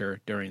New Hampshire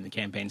during the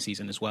campaign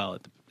season as well.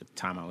 At the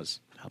time I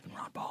was helping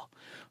Ron Paul.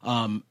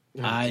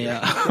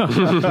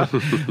 The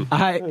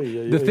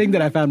thing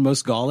that I found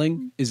most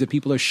galling is that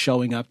people are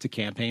showing up to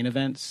campaign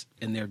events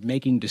and they're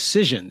making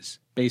decisions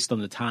based on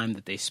the time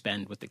that they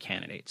spend with the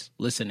candidates,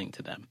 listening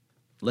to them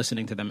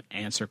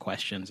answer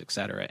questions,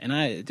 etc. And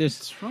I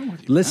just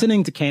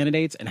listening to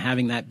candidates and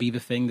having that be the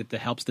thing that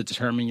helps to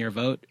determine your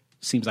vote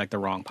seems like the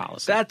wrong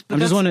policy. I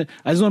just want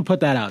to put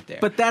that out there.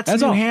 But that's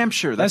New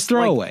Hampshire. That's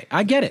throwaway. Like,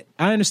 I get it.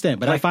 I understand.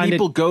 But I find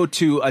people go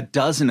to a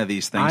dozen of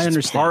these things. I understand.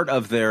 It's part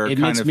of their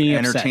kind of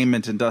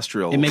entertainment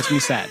industrial. It makes me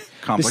sad.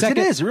 Complex. It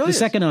really is. The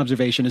second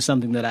observation is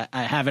something that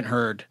I haven't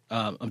heard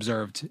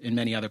observed in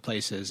many other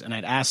places. And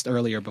I'd asked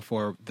earlier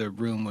before the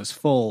room was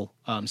full,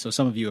 so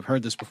some of you have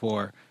heard this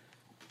before.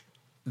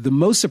 The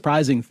most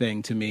surprising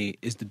thing to me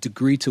is the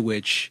degree to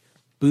which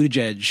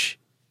Buttigieg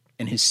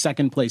and his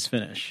second place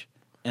finish,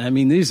 and I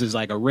mean, this is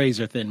like a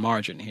razor-thin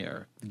margin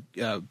here.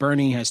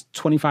 Bernie has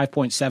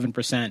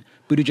 25.7%.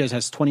 Buttigieg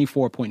has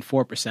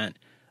 24.4%.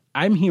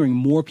 I'm hearing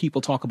more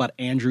people talk about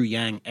Andrew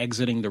Yang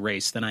exiting the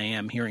race than I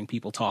am hearing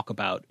people talk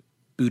about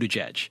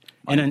Buttigieg.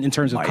 And in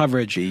terms of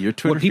coverage, your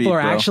Twitter what people feed,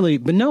 are actually,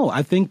 but no,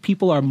 I think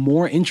people are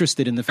more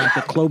interested in the fact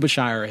that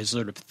Klobuchar has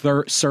sort of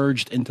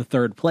surged into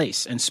third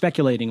place and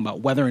speculating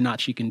about whether or not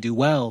she can do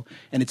well.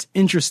 And it's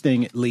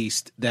interesting, at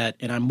least, that,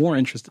 and I'm more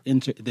interested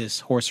into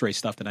this horse race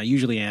stuff than I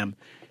usually am.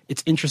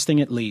 It's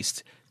interesting, at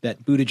least,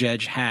 that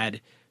Buttigieg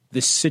had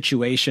this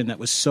situation that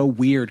was so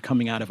weird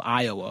coming out of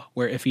Iowa,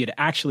 where if he had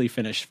actually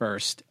finished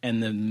first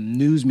and the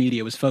news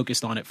media was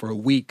focused on it for a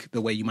week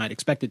the way you might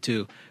expect it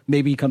to,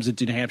 maybe he comes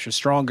into New Hampshire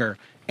stronger.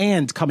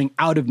 And coming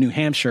out of New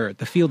Hampshire,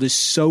 the field is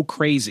so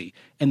crazy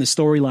and the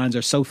storylines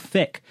are so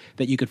thick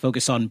that you could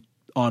focus on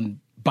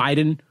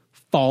Biden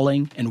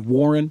falling and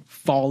Warren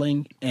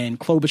falling and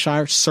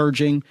Klobuchar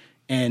surging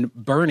and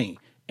Bernie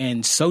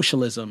and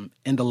socialism.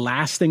 And the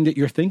last thing that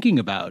you're thinking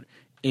about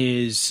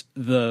is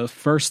the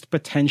first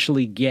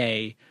potentially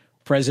gay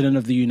president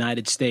of the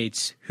United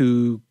States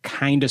who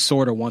kind of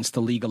sort of wants to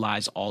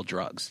legalize all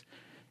drugs.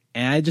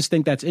 And I just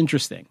think that's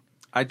interesting.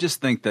 I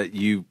just think that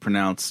you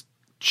pronounce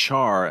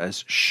Char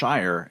as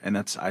Shire, and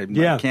that's I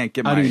can't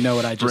get my. I don't even know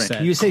what I just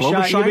said. You say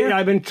Shire?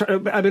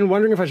 I've been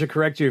wondering if I should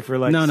correct you for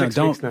like 6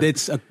 don't. weeks now.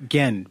 It's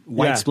again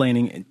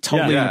white-splaining,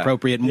 totally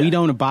inappropriate, and we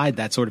don't abide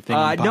that sort of thing.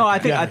 No, I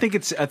think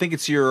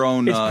it's your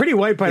own. It's pretty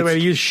white, by the way,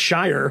 to use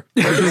Shire.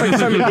 It's like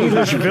some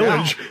English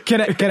village. Can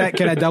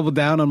I double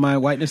down on my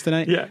whiteness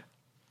tonight? Yeah,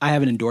 I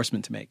have an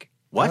endorsement to make.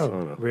 What?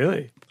 Oh,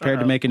 really? Prepared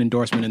to make an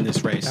endorsement in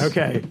this race.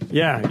 Okay.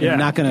 Yeah. I'm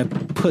not going to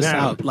puss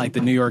out like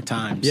the New York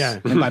Times. Yeah.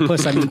 And by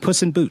puss, I mean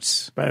Puss in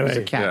Boots. By the way,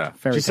 a cat.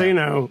 Just so you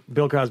know,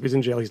 Bill Cosby's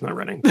in jail. He's not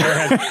running. Go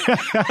ahead.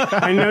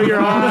 I know you're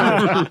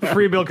on the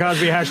free Bill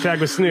Cosby hashtag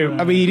with Snoop.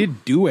 I mean, he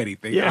didn't do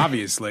anything,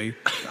 obviously.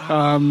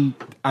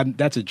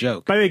 That's a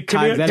joke. By the way,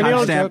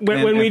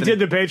 Camille, when we did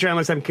the Patreon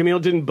last time, Camille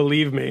didn't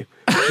believe me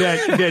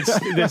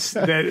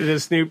that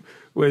Snoop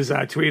was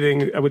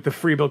tweeting with the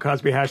free Bill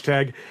Cosby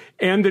hashtag,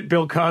 and that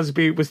Bill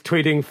Cosby was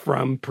tweeting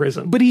from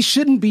prison. But he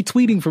shouldn't be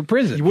tweeting from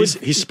prison.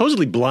 He's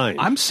supposedly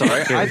blind. I'm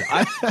sorry.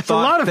 I thought a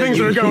lot of things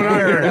that are going on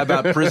here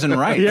about prison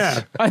rights.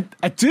 Yeah, I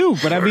do,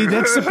 but I mean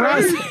that's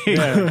surprising.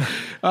 Yeah.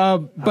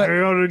 But I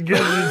ought to get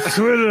the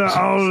Twitter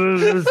all of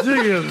the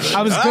things.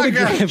 I was going to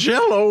get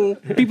Jello.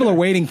 People are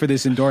waiting for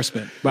this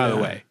endorsement, by the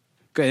way.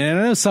 And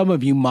I know some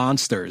of you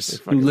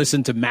monsters who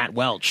listen to Matt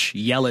Welch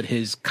yell at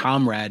his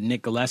comrade,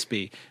 Nick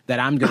Gillespie,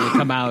 that I'm going to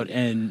come out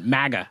and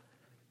MAGA.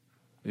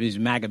 He's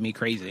MAGA me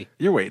crazy.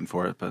 You're waiting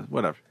for it, but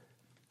whatever.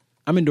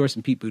 I'm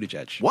endorsing Pete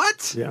Buttigieg.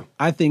 What? Yeah.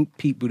 I think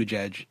Pete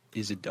Buttigieg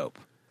is a dope.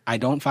 I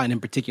don't find him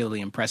particularly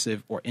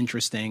impressive or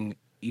interesting.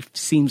 He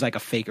seems like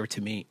a faker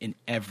to me in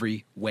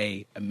every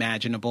way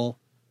imaginable.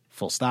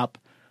 Full stop.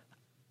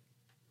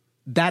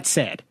 That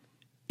said,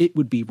 it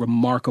would be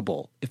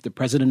remarkable if the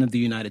president of the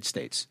United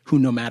States, who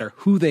no matter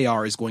who they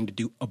are is going to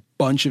do a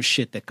bunch of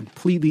shit that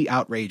completely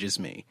outrages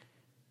me,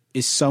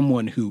 is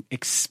someone who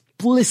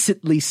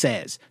explicitly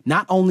says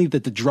not only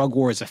that the drug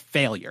war is a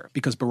failure,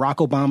 because Barack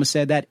Obama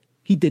said that,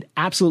 he did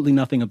absolutely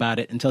nothing about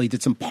it until he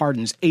did some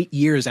pardons 8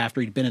 years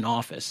after he'd been in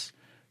office.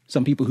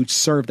 Some people who'd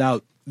served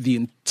out the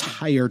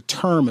entire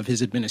term of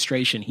his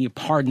administration, he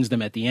pardons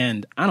them at the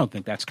end. I don't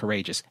think that's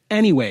courageous.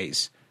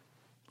 Anyways,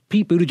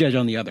 Pete Buttigieg,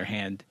 on the other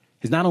hand,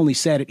 has not only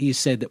said it, he has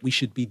said that we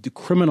should be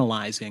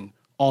decriminalizing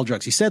all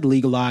drugs. He said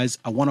legalize.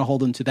 I want to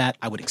hold him to that.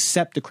 I would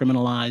accept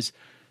decriminalize.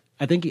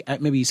 I think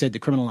maybe he said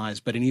decriminalize,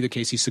 but in either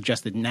case, he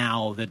suggested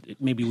now that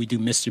maybe we do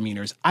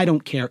misdemeanors. I don't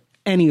care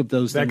any of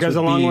those things. That goes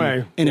a long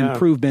way. An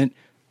improvement.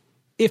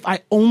 If I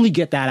only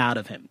get that out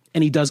of him,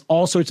 and he does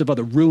all sorts of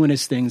other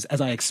ruinous things,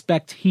 as I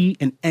expect he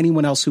and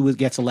anyone else who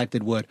gets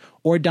elected would,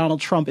 or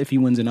Donald Trump if he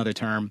wins another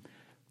term,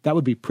 that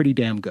would be pretty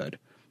damn good.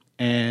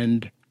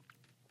 And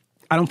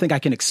I don't think I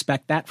can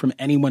expect that from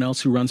anyone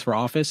else who runs for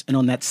office. And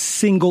on that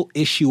single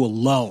issue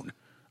alone,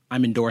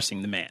 I'm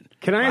endorsing the man.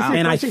 Can I ask you a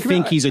And I question?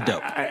 think he's a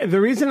dope.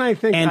 The reason I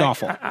think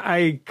awful.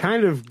 I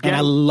kind of get, And I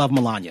love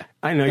Melania.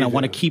 I know and you I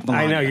want to do. keep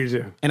Melania. I know you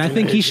do. And I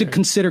think he should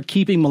consider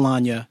keeping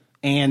Melania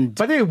and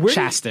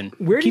Chasten.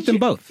 Keep them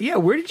both. Yeah,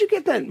 where did you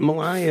get that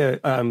Malaya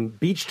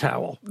beach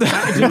towel? Did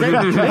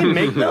they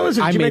make those,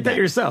 or did you make that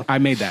yourself? I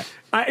made that.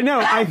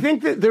 I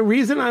think that the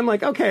reason I'm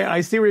like, okay,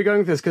 I see where you're going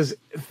with this, because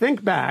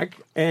think back,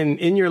 and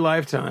in your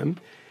lifetime,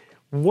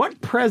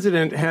 what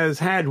president has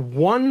had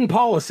one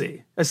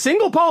policy, a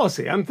single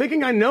policy, I'm thinking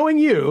knowing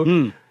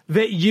you,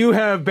 that you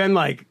have been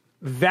like,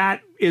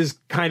 that is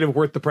kind of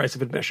worth the price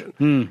of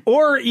admission,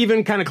 or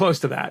even kind of close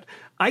to that.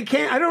 I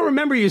don't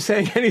remember you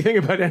saying anything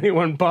about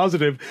anyone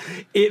positive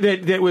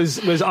that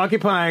was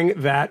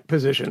occupying that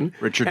position.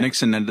 Richard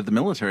Nixon ended the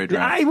military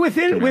draft.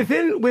 Within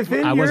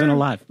I wasn't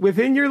alive.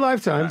 Within your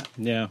lifetime.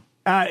 Yeah.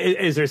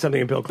 Is there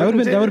something in Bill Clinton?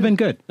 That would have been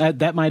good.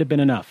 That might have been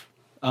enough.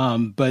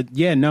 But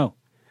yeah, no.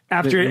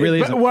 After it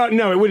really isn't. Well,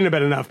 no, it wouldn't have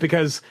been enough,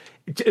 because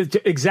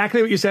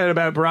exactly what you said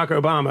about Barack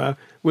Obama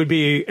would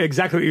be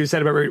exactly what you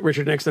said about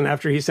Richard Nixon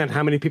after he sent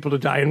how many people to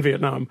die in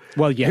Vietnam?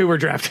 Well, yeah, who were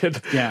drafted.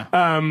 Yeah.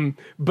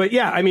 But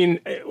yeah, I mean,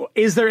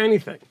 is there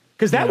anything?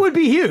 Because that would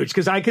be huge.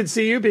 Because I could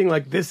see you being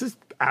like, "This is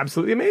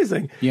absolutely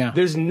amazing." Yeah.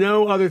 There's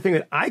no other thing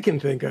that I can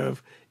think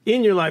of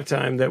in your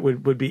lifetime that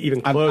would be even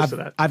close to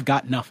that. I've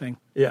got nothing.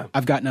 Yeah.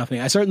 I've got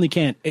nothing. I certainly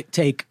can't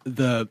take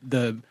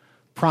the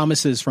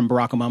promises from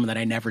Barack Obama that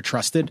I never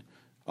trusted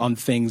on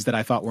things that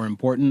I thought were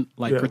important,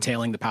 like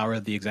curtailing the power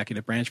of the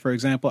executive branch, for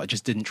example. I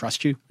just didn't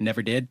trust you,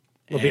 never did.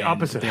 Well, the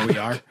opposite. There we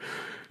are.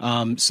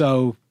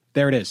 So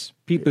there it is.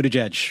 Pete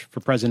Buttigieg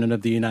for president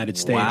of the United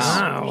States.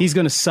 Wow. He's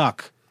going to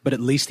suck, but at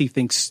least he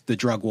thinks the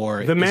drug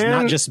war is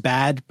not just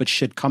bad, but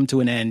should come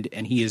to an end,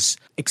 and he has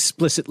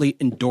explicitly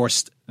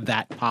endorsed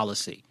that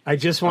policy. I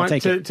just want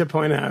to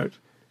point out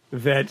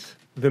that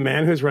the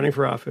man who's running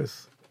for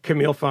office,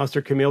 Camille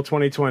Foster, Camille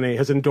 2020,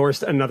 has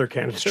endorsed another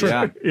candidate.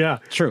 True. Yeah.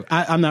 True.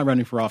 I'm not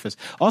running for office.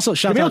 Also,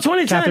 shout out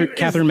to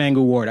Catherine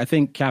Mangu Ward. I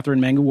think Catherine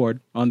Mangu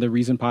Ward on the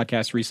Reason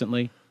podcast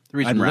recently.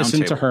 I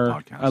listened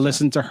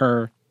to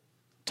her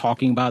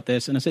talking about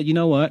this, and I said, you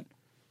know what?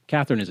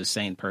 Catherine is a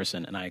sane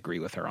person, and I agree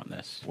with her on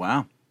this.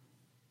 Wow.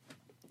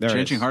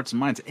 Changing hearts and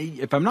minds. Hey,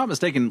 if I'm not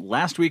mistaken,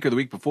 last week or the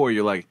week before,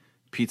 you're like,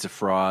 Pete's a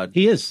fraud.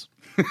 He is.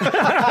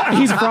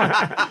 He's a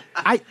fraud.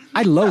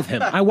 I loathe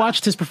him. I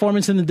watched his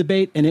performance in the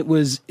debate, and it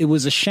was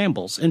a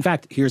shambles. In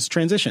fact, here's the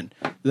transition.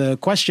 The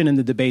question in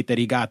the debate that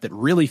he got that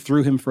really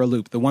threw him for a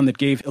loop, the one that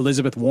gave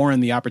Elizabeth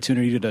Warren the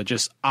opportunity to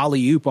just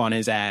alley-oop on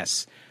his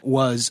ass,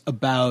 was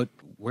about,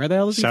 where the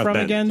hell is he from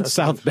again?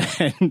 South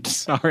Bend.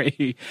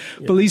 Sorry.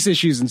 Yeah. Police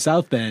issues in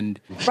South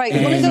Bend. Right.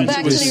 I want to go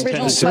back to the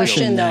original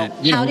question, though.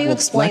 How do you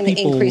explain the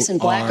increase in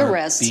black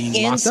arrests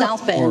in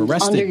South Bend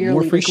under your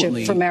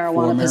leadership for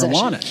marijuana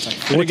possession? It's like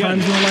 4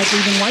 times more likely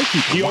than white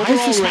people. The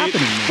overall rate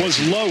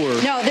was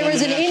lower. No, there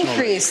was an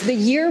increase. The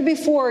year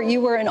before you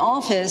were in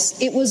office,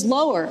 it was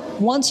lower.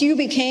 Once you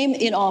became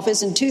in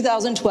office in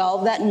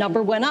 2012, that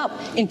number went up.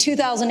 In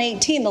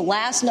 2018, the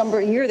last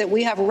year that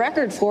we have a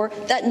record for,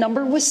 that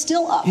number was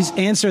still up. His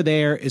answer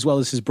there, as well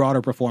as his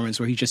broader performance,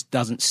 where he just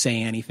doesn't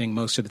say anything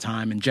most of the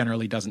time and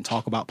generally doesn't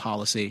talk about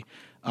policy,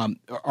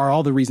 are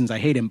all the reasons I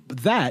hate him.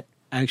 But that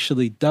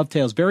actually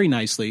dovetails very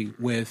nicely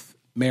with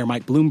Mayor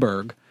Mike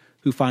Bloomberg,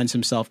 who finds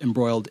himself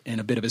embroiled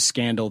in a bit of a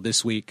scandal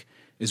this week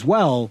as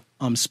well,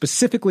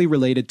 specifically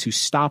related to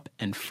stop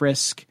and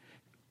frisk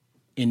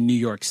in New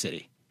York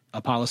City,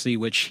 a policy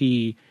which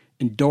he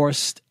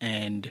endorsed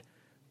and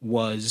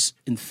was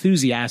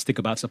enthusiastic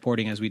about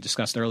supporting, as we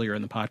discussed earlier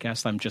in the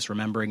podcast. I'm just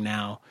remembering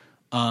now.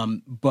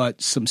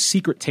 But some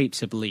secret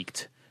tapes have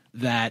leaked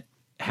that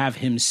have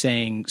him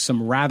saying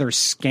some rather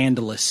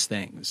scandalous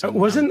things.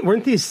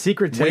 Weren't these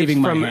secret tapes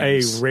from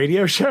a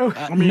radio show?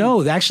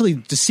 No, actually,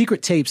 the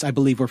secret tapes, I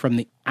believe, were from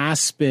the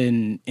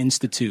Aspen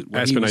Institute.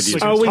 Aspen Ideas.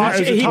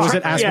 Was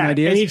it Aspen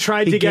Ideas? And he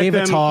tried to get them. He gave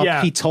a talk.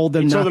 Yeah. He told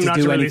them not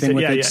to do anything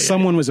with it.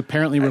 Someone was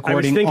apparently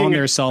recording on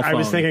their cell phone. I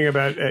was thinking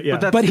about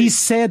But he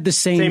said the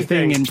same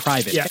thing in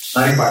private.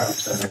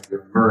 95% of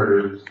your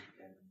murderers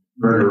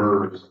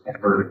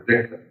and murder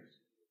victims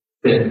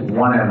fit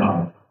one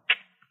MO.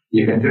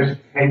 You can just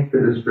take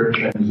the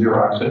description,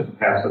 Xerox it, and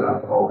pass it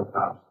out to all the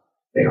cops.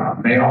 They are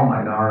male,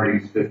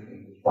 minorities,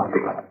 15 to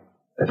 25.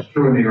 That's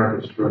true in New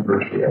York. It's true in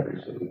virtually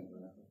every city.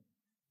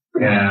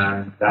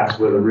 And that's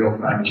where the real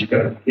crime is. You've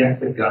got to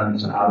get the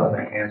guns out of the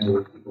hands of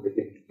the people that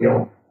get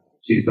killed.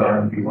 So you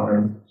want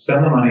to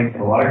spend the money,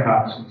 put a lot of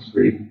cops in the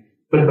street,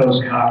 put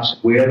those cops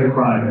where the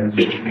crime is,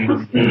 which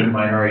means in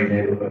minority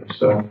neighborhoods.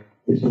 So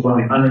this is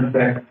one of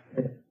the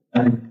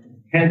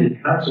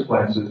unintended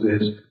consequences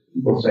is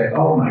people say,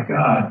 oh my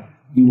God,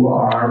 you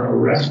are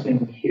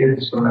arresting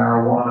kids for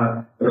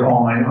marijuana. They're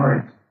all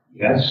minorities.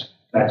 Yes,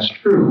 that's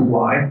true.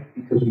 Why?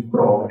 Because we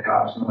put all the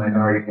cops in the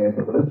minority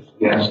neighborhoods.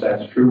 Yes,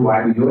 that's true.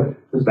 Why do we do it?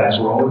 Because that's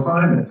where all the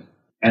crime is.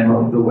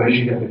 And the way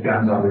you get the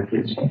guns out of the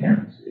kids'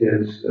 hands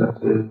is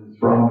to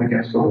throw them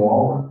against the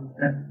wall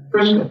and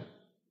frisk them.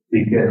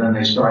 And then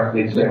they say,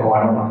 oh,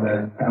 I don't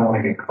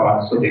want to get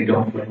caught, so they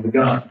don't bring the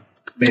gun.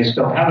 They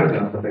still have a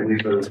gun, but they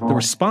leave it at home. The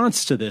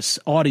response to this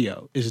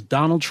audio is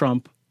Donald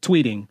Trump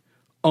tweeting,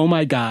 oh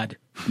my God,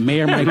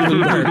 Mayor Mike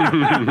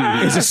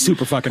Bloomberg is a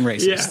super fucking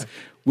racist.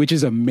 which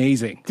is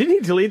amazing. Didn't he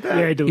delete that?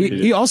 Yeah, he deleted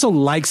it. He also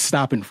likes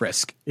stop and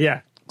frisk.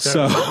 Yeah.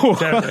 So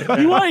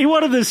He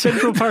wanted the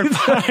Central Park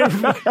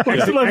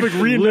 5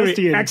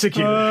 reinvestigated.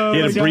 Executed. He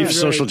had a brief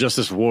social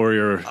justice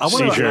warrior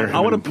seizure. I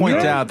want to point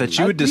out that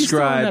you would He's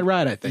still on describe that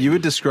ride, I think. you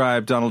would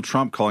describe Donald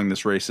Trump calling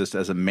this racist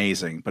as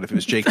amazing, but if it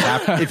was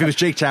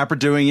Jake Tapper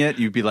doing it,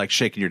 you'd be like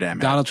shaking your damn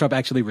head. Donald Trump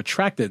actually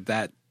retracted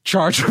that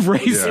charge of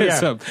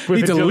racism. With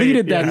He a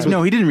deleted delete, that. yeah.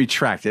 No, he didn't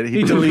retract it.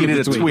 He deleted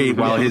a tweet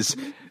while his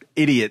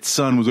idiot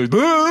son was like,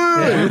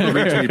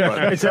 retweet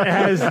button. It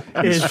has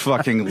His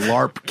fucking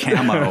LARP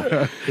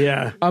camo.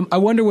 yeah. I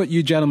wonder what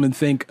you gentlemen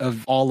think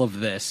of all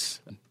of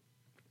this.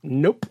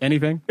 Nope.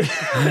 Anything?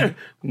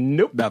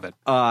 Nope. Nothing.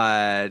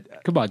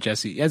 Come on,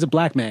 Jesse. As a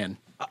black man,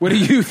 what do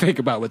you think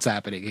about what's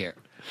happening here?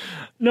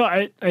 No,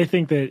 I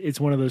think that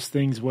it's one of those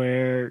things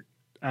where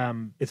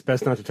It's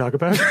best not to talk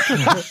about.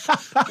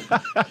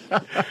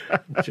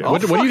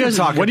 What do you guys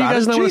talk What do you about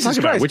guys it? know what to Jesus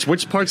talk about? Christ.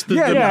 Which parts? The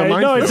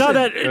no, it's not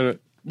that.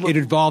 It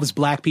involves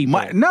black people.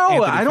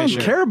 No, Anthony I don't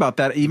Fisher. care about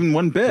that even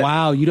one bit.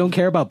 Wow, you don't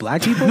care about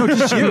black people? No,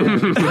 just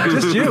you.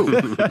 Just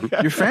you.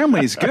 Your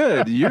family's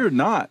good. You're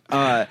not.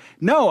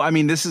 No, I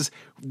mean this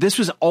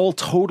was all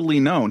totally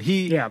known.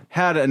 He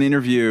had an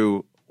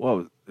interview.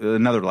 Well,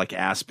 another like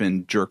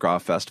Aspen jerk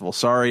off festival.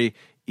 Sorry,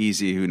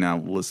 Easy, who now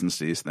listens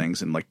to these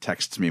things and like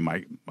texts me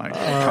my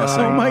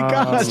cussing. Oh my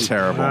gosh. It's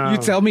terrible. You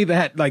tell me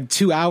that like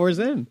 2 hours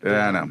in.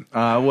 Yeah, I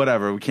know.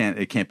 Whatever.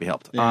 It can't be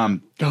helped.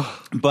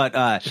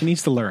 But she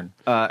needs to learn.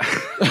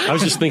 I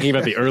was just thinking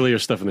about the earlier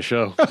stuff in the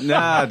show.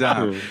 Nah,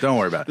 don't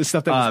worry about it. The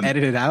stuff that was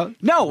edited out?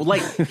 No,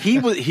 like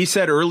he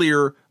said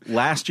earlier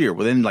last year,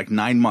 within like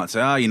 9 months,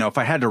 if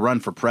I had to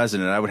run for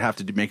president, I would have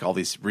to make all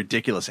these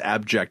ridiculous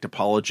abject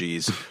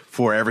apologies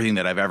for everything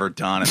that I've ever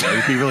done, and it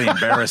would be really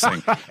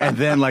embarrassing. And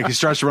then like he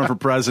starts to run for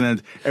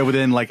president, and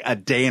within like a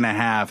day and a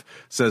half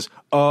says,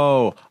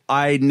 "Oh,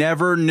 I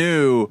never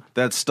knew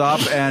that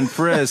stop and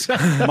frisk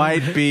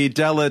might be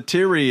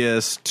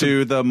deleterious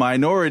to the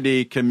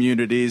minority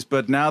communities,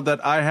 but now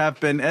that I have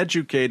been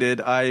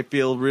educated, I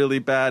feel really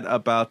bad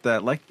about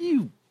that." Like,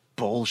 you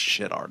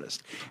bullshit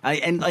artist.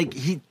 And like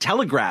he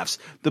telegraphs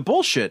the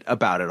bullshit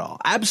about it all.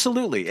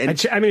 Absolutely.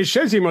 And I mean, it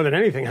shows you more than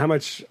anything how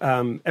much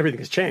everything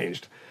has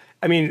changed.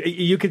 I mean,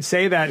 you could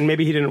say that, and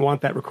maybe he didn't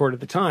want that recorded at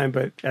the time,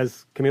 but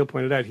as Camille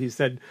pointed out, he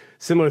said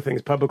similar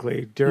things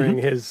publicly during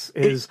his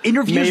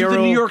interviews with the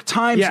New York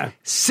Times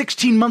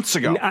 16 months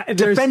ago,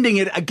 defending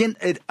it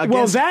against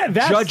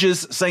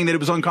judges saying that it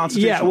was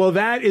unconstitutional. Yeah, well,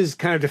 that is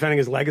kind of defending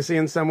his legacy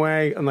in some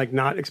way, and like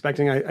not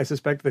expecting, I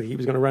suspect, that he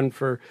was going to run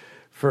for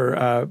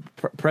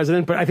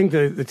president. But I think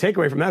the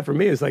takeaway from that for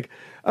me is like,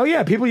 oh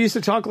yeah, people used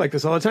to talk like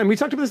this all the time. We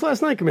talked about this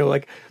last night, Camille,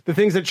 like the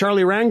things that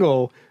Charlie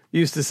Rangel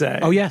used to say.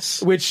 Oh,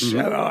 yes. Which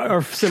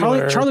are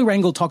similar. Charlie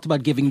Rangel talked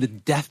about giving the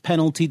death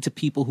penalty to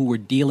people who were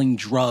dealing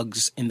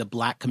drugs in the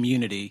black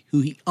community, who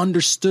he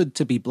understood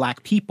to be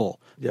black people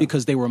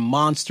because they were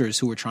monsters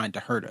who were trying to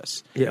hurt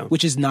us,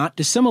 which is not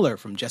dissimilar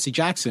from Jesse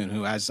Jackson,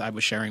 who, as I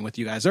was sharing with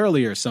you guys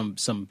earlier,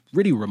 some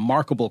really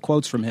remarkable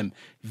quotes from him,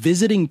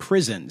 visiting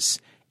prisons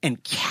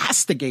and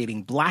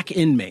castigating black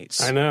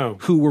inmates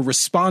who were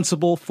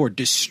responsible for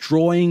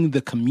destroying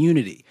the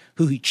community,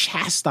 who he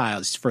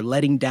chastised for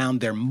letting down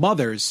their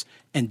mothers,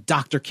 and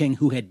Dr. King,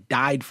 who had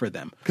died for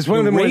them. Because one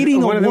of them was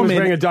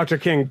wearing a Dr.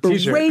 King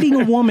t-shirt.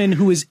 Berating a woman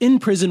who is in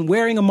prison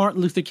wearing a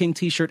Martin Luther King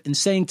t-shirt and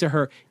saying to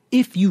her,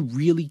 if you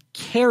really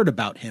cared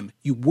about him,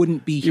 you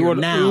wouldn't be here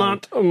now. You would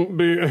not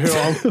be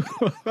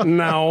here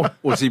now.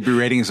 Was he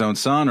berating his own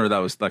son, or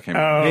that came?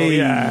 Oh,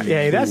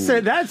 yeah.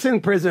 That's in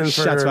prison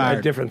for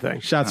a different thing.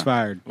 Shots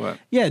fired. What?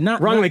 Yeah,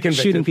 not convicted.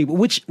 Shooting people,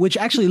 which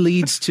actually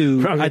leads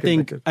to I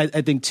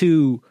think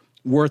two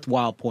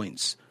worthwhile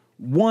points.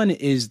 One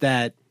is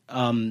that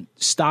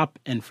stop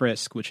and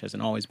frisk, which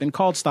hasn't always been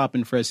called stop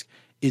and frisk,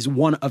 is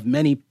one of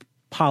many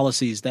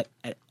policies that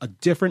at a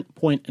different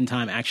point in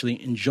time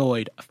actually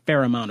enjoyed a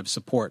fair amount of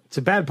support. It's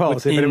a bad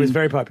policy, but it was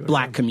very popular.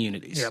 Black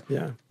communities. Yep.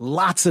 Yeah.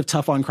 Lots of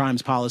tough on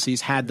crimes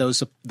policies had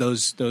those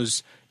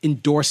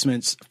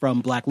endorsements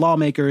from black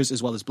lawmakers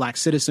as well as black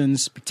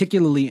citizens,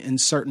 particularly in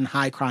certain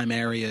high crime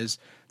areas.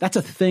 That's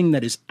a thing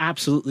that is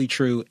absolutely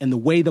true. And the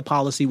way the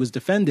policy was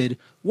defended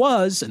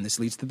was, and this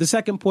leads to the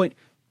second point,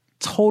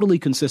 totally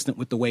consistent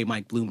with the way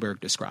Mike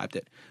Bloomberg described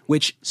it,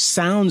 which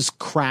sounds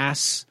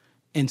crass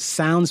and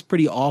sounds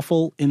pretty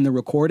awful in the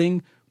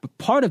recording. But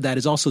part of that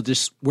is also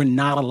just we're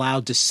not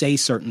allowed to say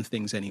certain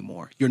things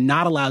anymore. You're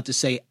not allowed to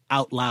say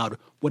out loud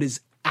what is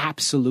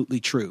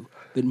absolutely true,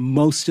 that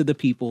most of the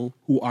people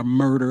who are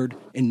murdered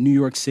in New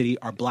York City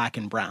are black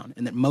and brown,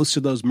 and that most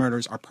of those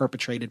murders are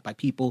perpetrated by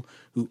people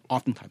who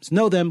oftentimes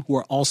know them, who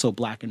are also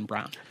black and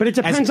brown. But it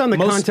depends on the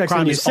context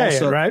when you say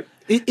it, right?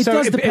 It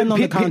does depend on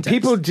the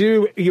context.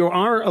 You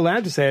are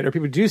allowed to say it, or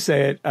people do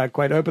say it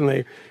quite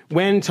openly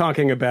when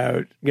talking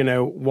about,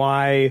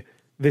 why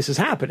this is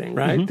happening,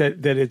 right?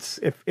 Mm-hmm. That it's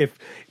if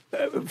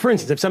for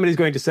instance, if somebody's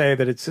going to say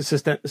that it's a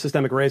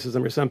systemic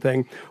racism or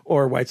something,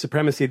 or white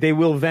supremacy, they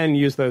will then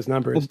use those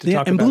numbers to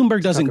talk and about.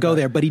 Bloomberg doesn't go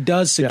there, but he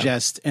does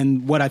suggest,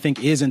 and what I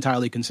think is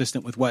entirely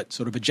consistent with what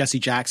sort of a Jesse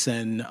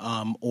Jackson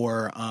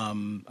or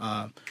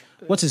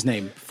what's his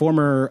name?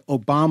 Former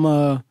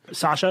Obama.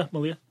 Sasha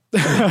Malia?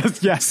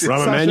 Yes.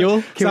 Rahm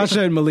Emanuel?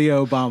 Sasha and Malia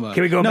Obama.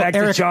 Can we go back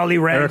to Charlie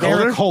Ray?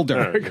 Eric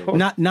Holder.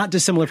 Not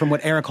dissimilar from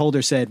what Eric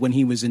Holder said when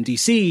he was in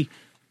D.C.,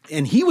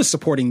 and he was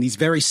supporting these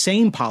very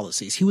same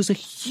policies. He was a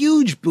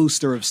huge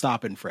booster of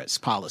stop and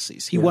frisk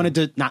policies. He wanted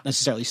to not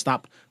necessarily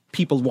stop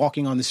people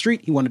walking on the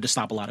street. He wanted to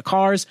stop a lot of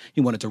cars.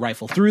 He wanted to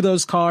rifle through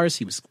those cars.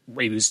 He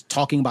was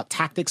talking about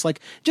tactics like,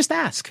 just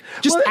ask.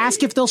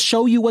 Ask if they'll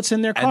show you what's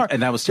in their car.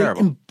 And that was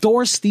terrible. They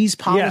endorse these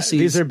policies. Yeah,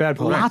 these are bad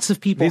policies. Lots of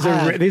people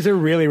These are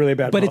really, really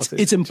bad policies. But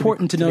it's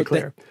important to note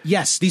that,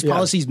 yes, these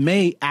policies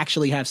may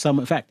actually have some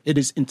effect. It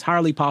is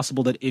entirely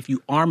possible that if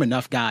you arm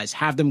enough guys,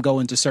 have them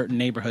go into certain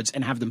neighborhoods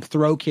and have them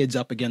throw kids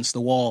up against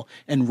the wall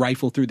and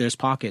rifle through their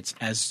pockets,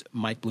 as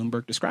Mike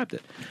Bloomberg described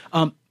it,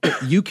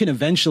 you can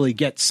eventually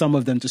get some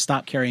of them to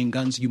stop carrying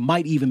guns. You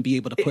might even be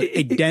able to put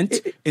a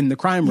dent in the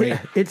crime rate.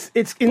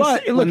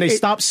 When they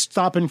stopped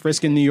stop and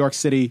frisk in New York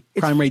City,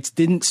 crime rates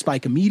didn't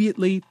spike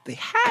immediately. They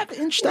have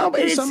inched up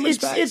in some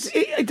respects.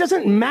 It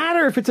doesn't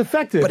matter if it's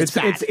effective. But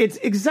it's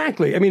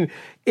exactly. I mean,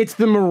 it's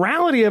the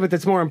morality of it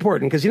that's more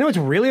important, because you know what's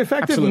really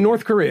effective? Absolutely.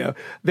 North Korea.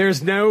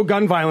 There's no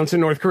gun violence in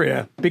North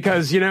Korea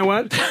because, you know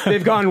what?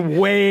 They've gone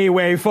way,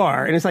 way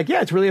far. And it's like,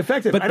 yeah, it's really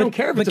effective. I don't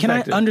care if it's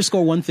effective. Can I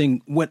underscore one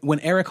thing? When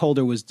Eric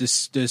Holder was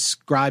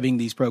describing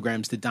these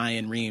programs to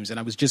Diane Reeves, and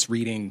I was just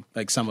reading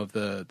like some of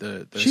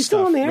the She's stuff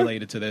still on the air?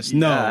 related to this.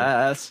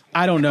 Yes. No,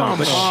 I don't know.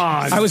 Come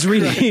on. I was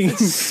reading.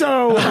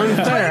 So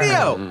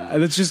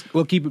unfair.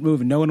 We'll keep it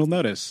moving. No one will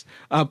notice.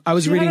 I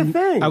was Not a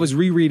thing. I was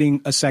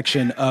rereading a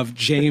section of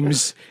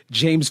James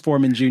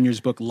Foreman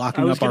Jr.'s book,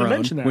 Locking Up Our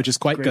Own, which is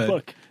quite good.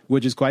 Book.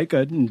 Which is quite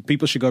good, and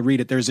people should go read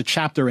it. There's a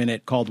chapter in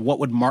it called "What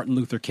Would Martin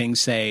Luther King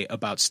Say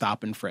About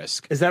Stop and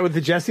Frisk?" Is that what the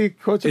Jesse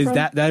quotes are from?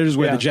 That is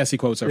where the Jesse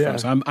quotes are from.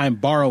 So I'm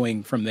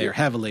borrowing from there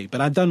heavily, but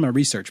I've done my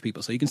research,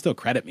 people, so you can still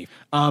credit me.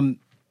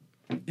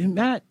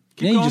 Matt,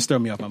 you just throw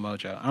me off my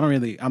mojo.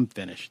 I'm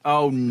finished.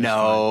 Oh,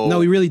 no. No,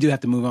 we really do have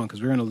to move on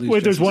because we're going to lose.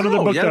 Wait, there's one other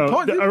book, yeah,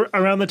 though.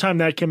 Around the time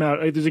that came out,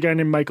 there's a guy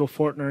named Michael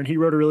Fortner, and he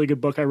wrote a really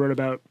good book I wrote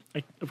about.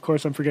 Of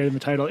course, I'm forgetting the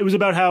title. It was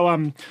about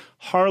how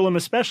Harlem,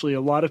 especially,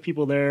 a lot of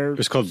people there. It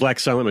was called Black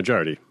Silent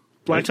Majority.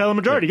 Black Silent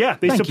Majority, yeah.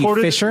 They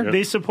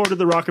supported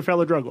the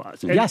Rockefeller drug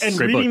laws. And, yes. And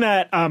Great reading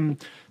book. that,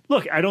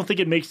 look, I don't think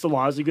it makes the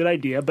laws a good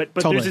idea, but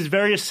Totally. there's this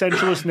very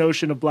essentialist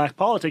notion of black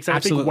politics. And I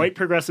think white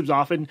progressives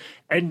often,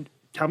 and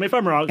tell me if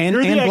I'm wrong. And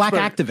You're the black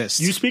expert.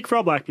 activists. You speak for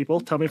all black people.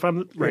 Tell me if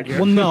I'm right here.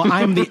 Well, no,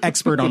 I'm the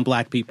expert on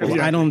black people.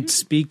 Exactly. I don't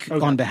speak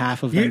on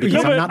behalf of them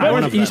because No, I'm not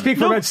one of them. You speak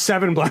for about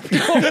 7 black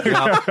people.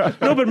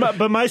 No,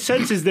 but my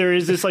sense is there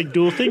is this like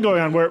dual thing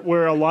going on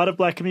where a lot of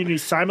black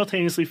communities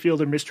simultaneously feel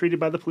they're mistreated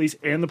by the police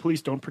and the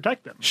police don't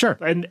protect them. Sure.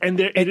 And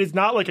it is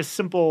not like a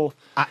simple.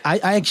 I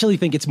actually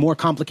think it's more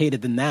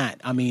complicated than that.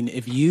 I mean,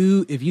 if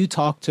you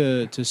talk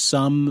to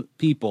some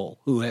people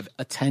who have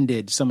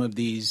attended some of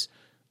these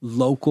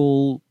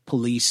local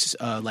police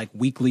like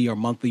weekly or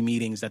monthly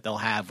meetings that they'll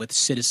have with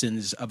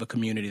citizens of a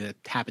community that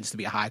happens to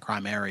be a high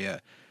crime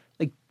area,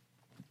 like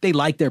they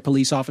like their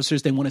police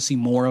officers. They want to see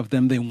more of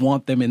them. They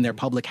want them in their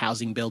public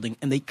housing building,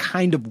 and they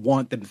kind of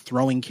want them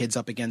throwing kids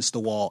up against the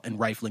wall and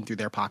rifling through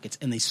their pockets,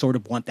 and they sort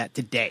of want that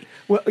today.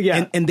 Well,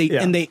 yeah, and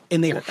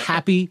they're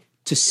happy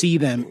to see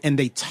them, and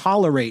they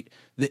tolerate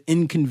the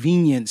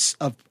inconvenience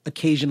of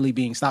occasionally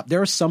being stopped.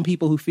 There are some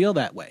people who feel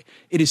that way.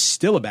 It is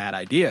still a bad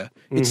idea.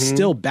 It's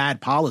still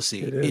bad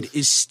policy. It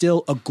is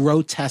still a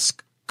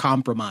grotesque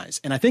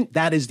compromise. And I think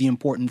that is the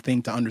important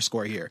thing to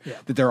underscore here,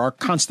 that there are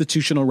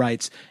constitutional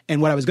rights.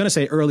 And what I was going to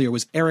say earlier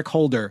was Eric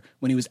Holder,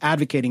 when he was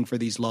advocating for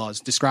these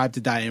laws, described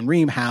to Diane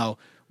Rehm how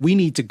we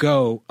need to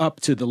go up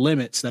to the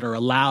limits that are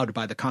allowed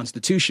by the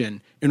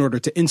Constitution in order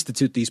to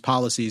institute these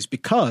policies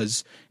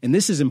because, and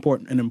this is an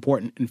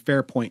important and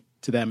fair point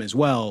to them as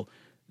well,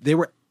 there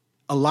were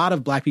a lot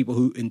of black people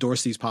who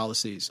endorsed these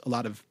policies, a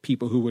lot of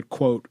people who would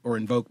quote or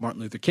invoke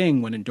Martin Luther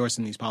King when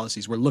endorsing these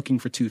policies were looking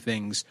for two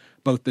things,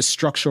 both the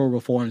structural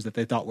reforms that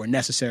they thought were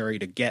necessary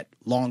to get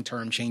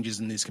long-term changes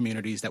in these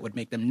communities that would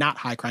make them not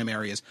high crime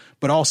areas,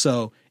 but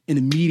also an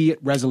immediate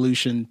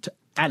resolution to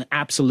an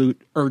absolute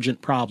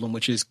urgent problem,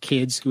 which is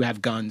kids who have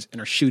guns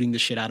and are shooting the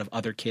shit out of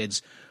other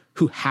kids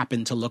who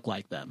happen to look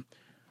like them.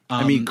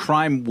 I mean,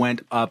 crime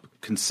went up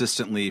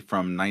consistently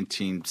from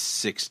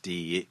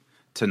 1960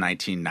 to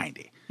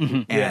 1990.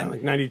 And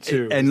like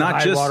 92. And not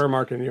high just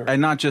watermark in New York.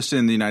 And not just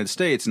in the United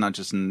States, not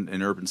just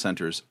in urban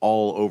centers,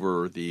 all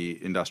over the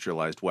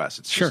industrialized West.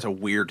 It's just a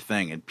weird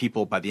thing. And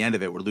people, by the end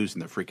of it, were losing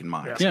their freaking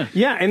minds.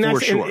 Yeah, and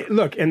that's sure.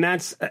 and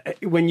that's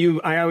when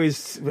I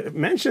always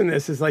mention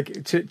this is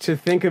like to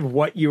think of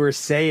what you were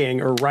saying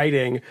or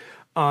writing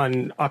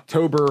on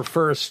October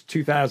 1st,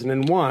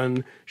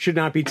 2001 should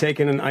not be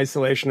taken in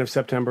isolation of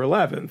September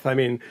 11th. I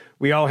mean,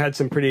 we all had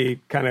some pretty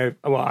kind of,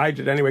 well, I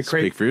did anyway.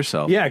 Speak for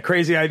yourself. Yeah,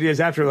 crazy ideas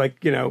after,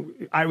 like,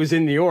 I was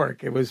in New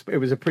York. It was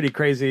a pretty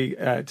crazy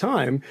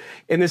time.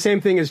 And the same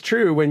thing is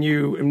true when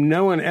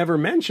no one ever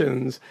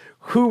mentions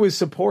who was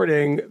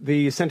supporting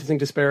the sentencing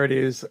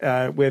disparities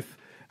with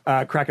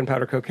crack and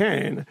powder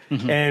cocaine.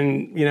 Mm-hmm.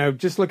 And,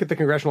 just look at the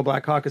Congressional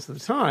Black Caucus at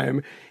the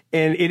time.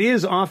 And it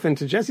is often,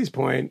 to Jesse's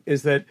point,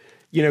 is that,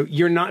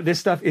 this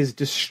stuff is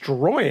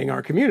destroying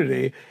our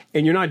community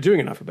and you're not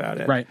doing enough about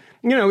it. Right.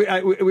 We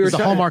were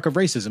the hallmark of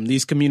racism.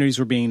 These communities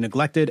were being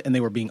neglected and they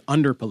were being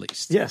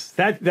under-policed. Yes.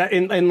 And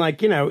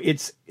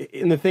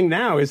the thing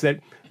now is that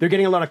they're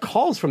getting a lot of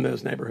calls from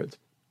those neighborhoods.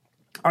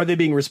 Are they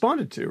being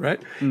responded to,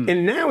 right?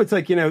 And now it's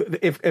like,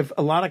 if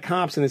a lot of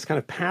cops in this kind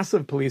of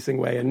passive policing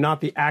way and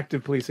not the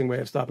active policing way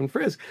of stop and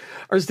frisk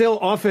are still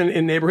often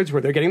in neighborhoods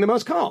where they're getting the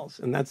most calls.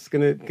 And that's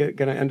going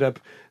to end up,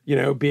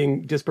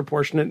 being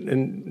disproportionate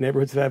in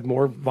neighborhoods that have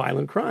more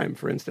violent crime,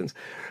 for instance.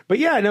 But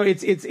yeah, no,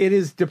 it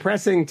is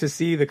depressing to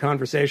see the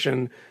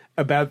conversation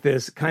about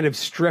this kind of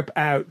strip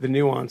out the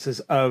nuances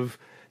of,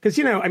 because,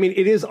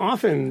 it is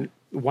often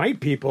white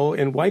people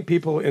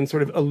in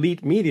sort of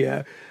elite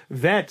media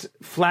that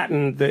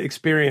flatten the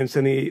experience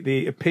and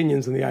the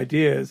opinions and the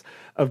ideas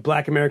of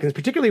Black Americans,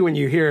 particularly when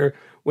you hear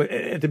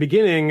at the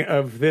beginning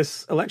of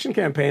this election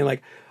campaign,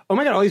 like, oh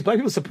my God, all these Black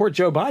people support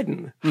Joe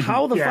Biden. Mm-hmm.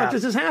 How the fuck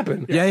does this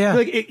happen? Yeah.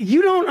 Like,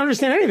 you don't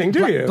understand anything,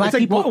 do you? Black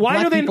people,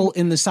 why do people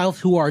in the South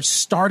who are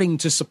starting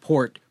to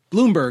support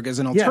Bloomberg as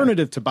an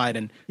alternative to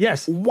Biden.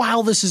 Yes.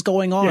 While this is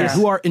going on,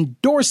 who are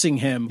endorsing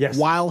him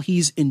while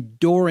he's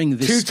enduring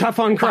this. Too tough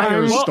on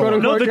crime.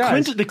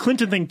 The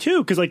Clinton thing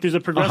too, because there's a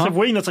progressive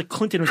wing that's like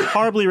Clinton was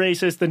horribly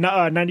racist. The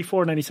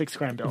 94, 96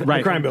 crime bill.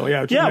 Right. Crime bill,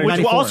 yeah.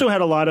 Which also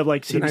had a lot of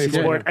CDC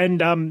support.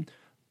 And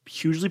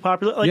hugely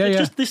popular.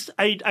 Just this,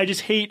 I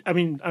just hate,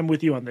 I'm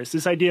with you on this.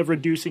 This idea of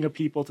reducing a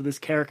people to this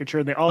caricature,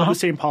 and they all have the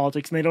same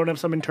politics, and they don't have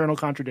some internal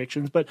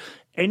contradictions, but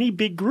any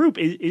big group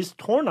is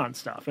torn on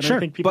stuff. And I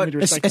think people need to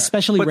respect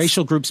especially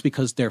racial groups,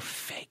 because they're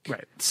fake.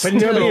 Right. But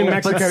nobody in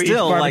Mexico eats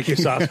barbecue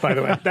sauce, by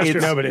the way. That's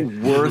nobody.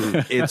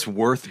 It's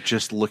worth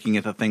just looking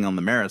at the thing on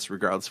the merits,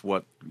 regardless of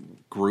what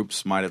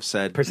groups might have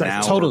said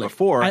now or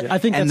before. I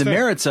think and that's the fair.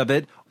 merits of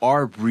it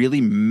are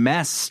really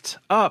messed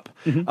up.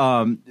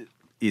 Mm-hmm.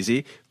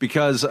 Easy,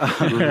 because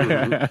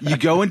you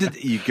go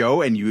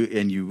and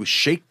you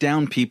shake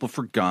down people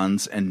for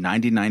guns, and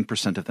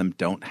 99% of them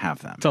don't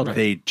have them. Totally.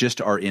 They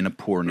just are in a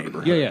poor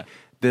neighborhood. Yeah.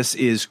 This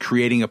is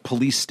creating a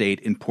police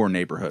state in poor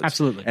neighborhoods.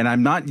 Absolutely. And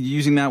I'm not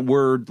using that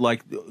word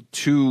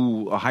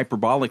too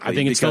hyperbolically. I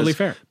think it's totally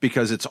fair.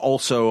 Because it's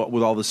also,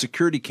 with all the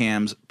security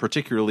cams,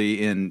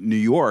 particularly in New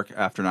York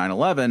after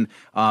 9/11,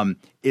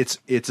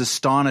 it's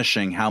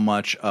astonishing how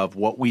much of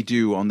what we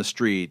do on the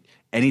street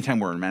anytime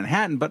we're in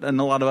Manhattan, but in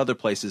a lot of other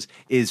places,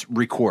 is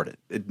recorded.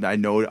 I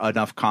know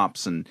enough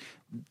cops and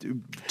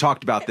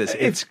talked about this.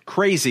 It's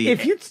crazy,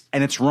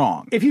 and it's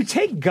wrong. If you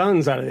take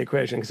guns out of the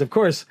equation, because of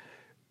course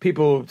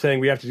people saying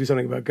we have to do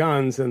something about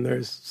guns, and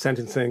there's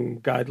sentencing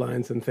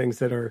guidelines and things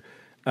that are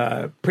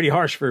pretty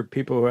harsh for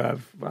people who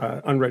have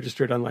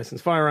unregistered,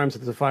 unlicensed firearms.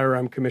 If there's a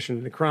firearm commissioned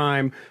in a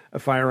crime, a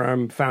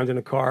firearm found in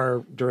a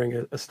car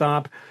during a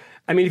stop.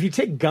 If you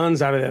take guns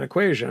out of that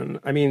equation,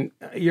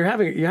 you have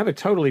a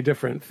totally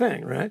different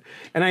thing, right?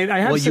 And I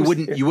have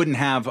you wouldn't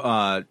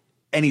have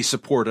any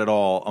support at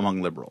all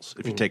among liberals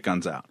if you take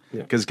guns out,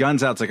 because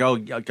guns out, it's like, oh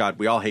God,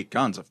 we all hate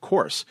guns. Of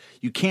course,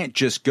 you can't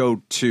just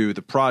go to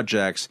the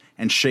projects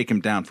and shake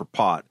them down for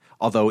pot.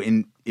 Although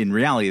in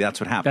reality,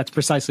 that's what happened. That's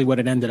precisely what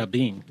it ended up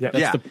being. Yeah.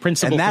 That's the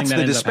principal and that's thing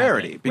that the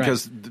disparity, up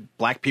because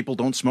Black people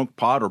don't smoke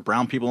pot or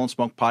brown people don't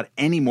smoke pot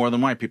any more than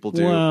white people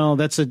do. Well,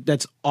 that's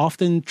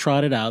often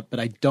trotted out, but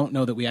I don't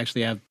know that we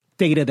actually have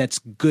data that's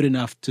good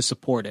enough to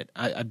support it.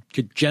 I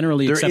could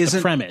generally accept the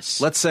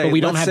premise. Let's say but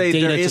we don't have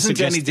data there isn't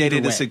to any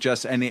data to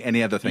suggest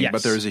any other thing, yes.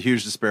 but there is a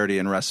huge disparity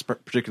in arrests,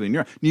 particularly in New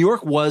York. New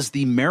York was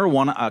the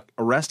marijuana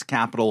arrest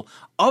capital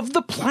of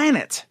the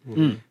planet.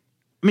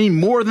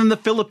 More than the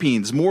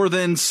Philippines, more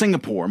than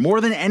Singapore,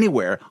 more than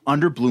anywhere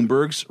under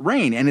Bloomberg's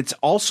reign. And it's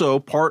also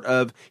part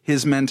of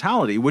his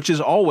mentality, which is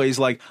always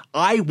like,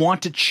 I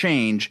want to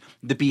change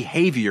the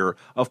behavior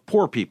of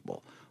poor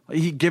people.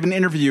 He gave an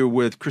interview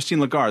with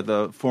Christine Lagarde,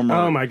 the former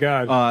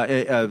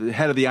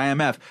head of the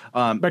IMF.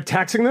 But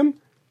taxing them?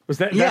 Was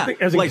that thing?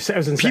 That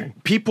was insane.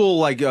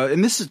 People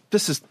and this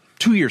is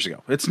 2 years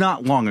ago. It's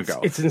not long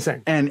ago. It's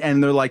insane.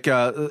 And they're like,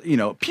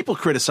 people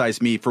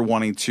criticize me for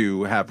wanting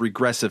to have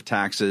regressive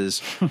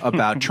taxes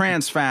about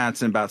trans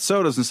fats and about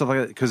sodas and stuff like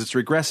that because it's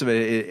regressive.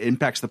 It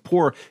impacts the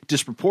poor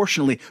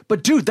disproportionately.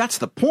 But dude, that's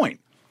the point.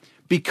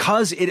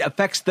 because it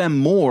affects them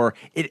more,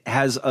 it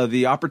has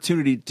the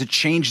opportunity to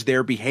change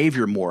their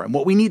behavior more. And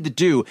what we need to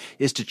do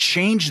is to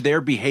change their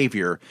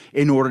behavior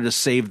in order to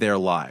save their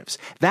lives.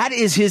 That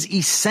is his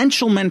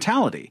essential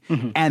mentality.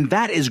 And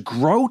that is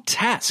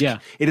grotesque. Yeah.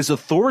 It is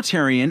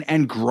authoritarian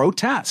and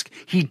grotesque.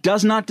 He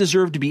does not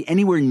deserve to be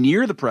anywhere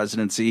near the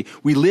presidency.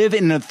 We live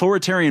in an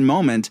authoritarian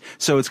moment,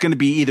 so it's going to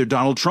be either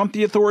Donald Trump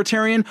the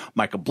authoritarian,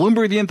 Michael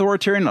Bloomberg the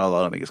authoritarian, although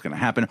I don't think it's going to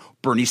happen,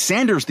 Bernie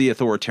Sanders the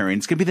authoritarian.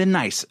 It's going to be the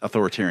nice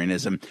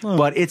authoritarianism,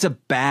 but it's a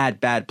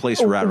bad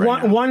place we're at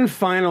right now. One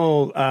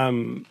final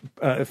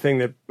thing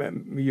that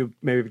you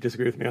maybe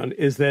disagree with me on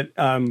is that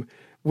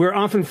we're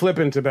often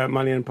flippant about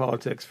money in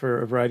politics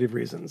for a variety of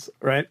reasons,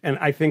 right? And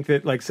I think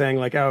that like saying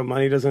like, oh,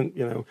 money doesn't,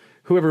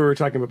 whoever we were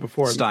talking about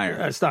before.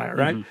 Steyer,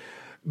 right?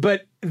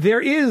 But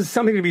there is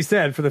something to be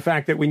said for the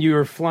fact that when you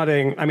are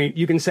flooding, I mean,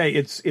 you can say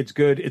it's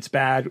good, it's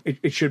bad,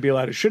 it should be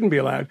allowed, it shouldn't be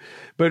allowed.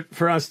 But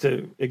for us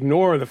to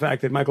ignore the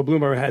fact that Michael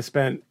Bloomberg has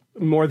spent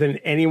more than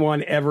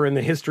anyone ever in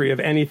the history of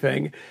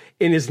anything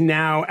and is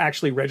now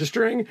actually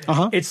registering,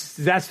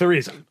 that's the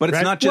reason. But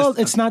it's not just... Well,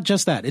 it's not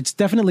just that. It's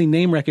definitely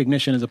name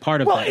recognition as a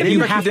part of that. You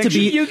have to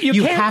be,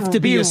 you have to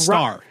be a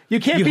star. You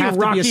can't be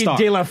Rocky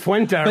De La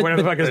Fuente or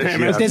whatever the fuck his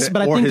name is.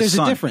 But I think there's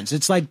a difference.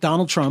 It's like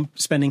Donald Trump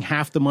spending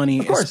half the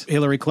money as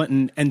Hillary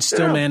Clinton and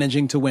still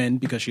managing to win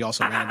because she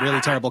also ran a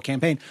really terrible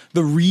campaign.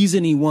 The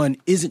reason he won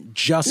isn't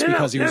just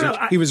because he was rich.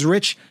 He was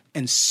rich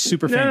and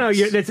super famous.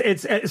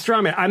 It's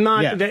straw man. I'm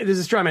not. This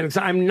is straw man.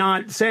 I'm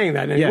not saying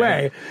that in any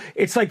way.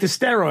 It's like the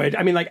steroid.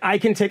 I mean, like I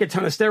can take a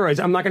ton of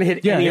steroids. I'm not going to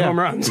hit any home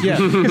runs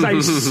because I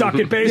suck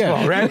at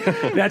baseball. Right?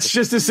 That's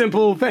just a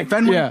simple thing.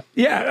 Fenway.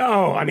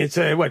 Oh, I mean, it's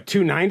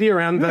 290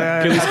 around the.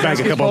 At least back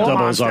a couple of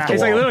doubles off the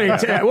It's wall. like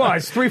literally,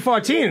 it's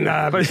 314,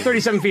 but it's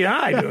 37 feet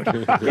high, dude.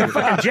 Yeah,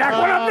 fucking jack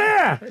one up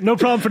there. No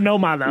problem for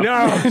Noma, though.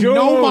 No, dude.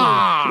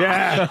 Noma.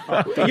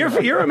 Yeah,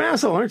 you're a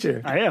masshole, aren't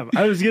you? I am.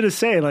 I was gonna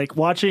say, like,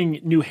 watching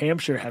New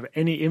Hampshire have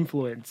any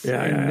influence in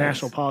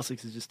national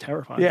politics is just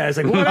terrifying. Yeah, it's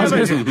like what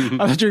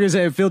happened? I thought you were gonna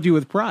say it filled you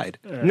with pride.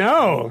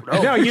 No.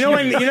 You know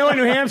what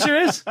New Hampshire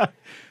is?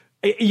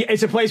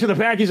 It's a place where the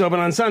Packies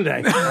open on Sunday.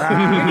 You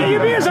get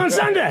your beers on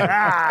Sunday.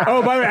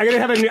 Oh, by the way, I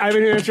have a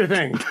New Hampshire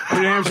thing.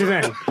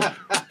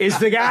 Is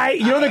the guy,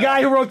 the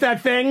guy who wrote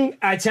that thing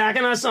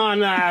attacking us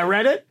on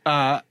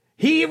Reddit?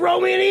 He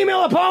wrote me an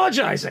email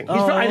apologizing.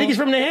 I think he's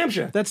from New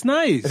Hampshire. That's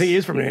nice. I think he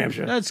is from New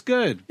Hampshire. That's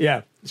good.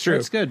 Yeah, it's true.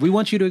 That's good. We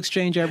want you to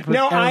exchange our.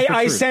 No,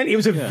 I sent. It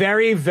was a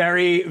very,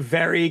 very,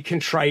 very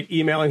contrite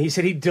email, and he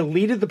said he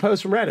deleted the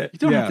post from Reddit. You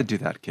don't have to do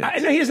that, kid. No,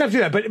 he doesn't have to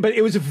do that. But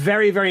it was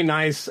very, very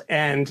nice,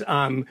 and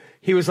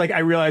he was like, "I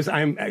realize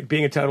I'm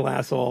being a total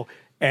asshole."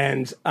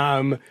 And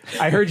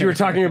I heard you were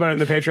talking about it in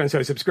the Patreon, so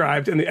I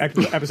subscribed, and the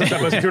episode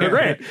that wasn't doing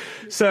great.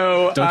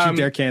 So don't you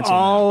dare cancel.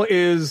 All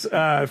is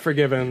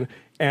forgiven.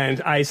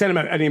 And I sent him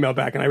an email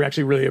back, and I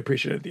actually really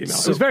appreciated the email.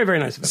 It was very, very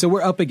nice of him. So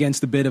we're up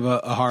against a bit of a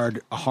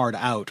hard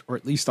out, or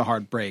at least a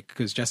hard break,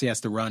 because Jesse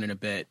has to run in a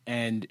bit.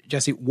 And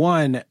Jesse,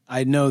 one,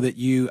 I know that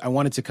I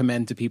wanted to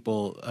commend to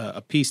people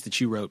a piece that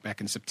you wrote back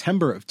in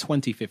September of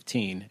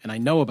 2015, and I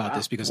know about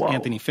this because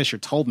Anthony Fisher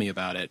told me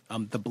about it.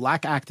 The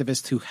black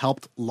activist who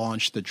helped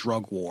launch the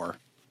drug war.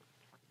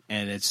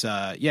 And it's, New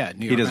York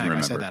He doesn't Mag. remember.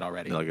 I said that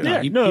already. He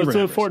it's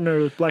a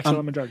Fortner Black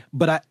Solomon drug.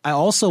 But I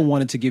also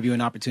wanted to give you an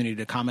opportunity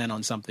to comment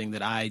on something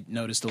that I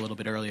noticed a little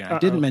bit earlier. I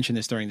didn't mention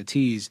this during the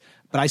tease,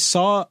 but I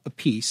saw a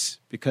piece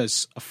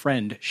because a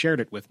friend shared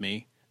it with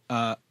me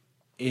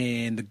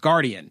in The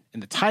Guardian,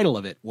 and the title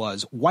of it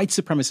was "White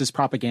Supremacist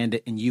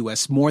Propaganda in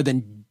U.S. More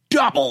Than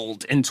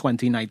Doubled in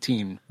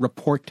 2019,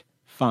 Report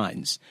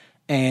Finds."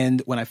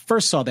 And when I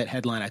first saw that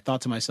headline, I thought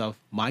to myself,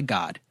 my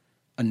God,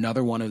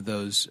 another one of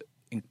those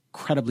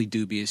incredibly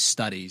dubious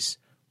studies.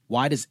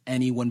 Why does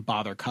anyone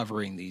bother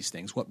covering these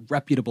things? What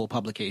reputable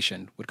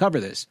publication would cover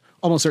this?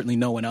 Almost certainly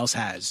no one else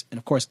has. And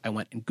of course, I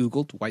went and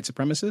Googled white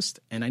supremacist,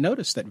 and I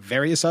noticed that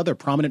various other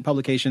prominent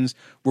publications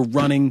were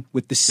running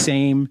with the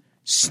same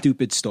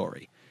stupid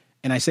story.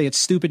 And I say it's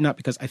stupid not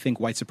because I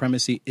think white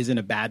supremacy isn't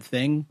a bad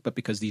thing, but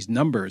because these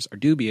numbers are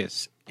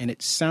dubious. And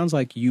it sounds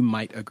like you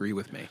might agree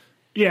with me.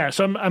 Yeah,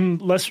 so I'm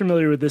less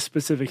familiar with this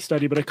specific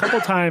study, but a couple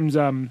times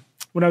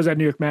when I was at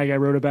New York Mag, I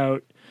wrote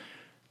about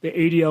the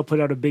ADL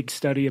put out a big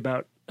study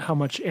about how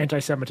much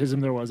anti-Semitism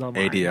there was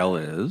online.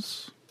 ADL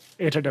is?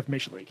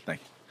 Anti-Defamation League.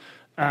 Thank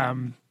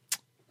you.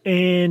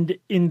 And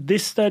in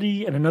this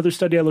study and another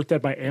study I looked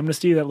at by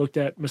Amnesty that looked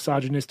at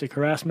misogynistic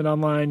harassment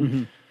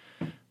online,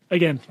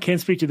 again,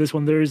 can't speak to this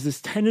one. There is this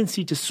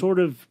tendency to sort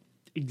of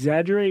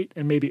exaggerate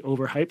and maybe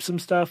overhype some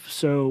stuff.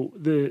 So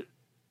the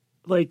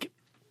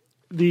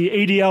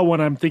ADL one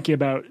I'm thinking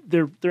about,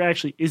 there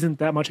actually isn't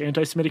that much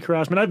anti-Semitic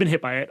harassment. I've been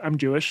hit by it. I'm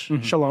Jewish.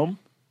 Shalom.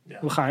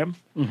 L'chaim.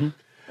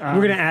 We're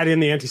going to add in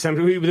the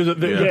anti-Semitism. Do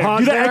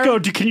the echo.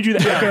 Can you do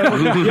the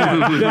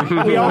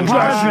echo? We all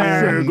pause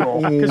there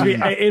because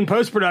in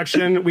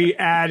post-production we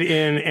add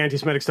in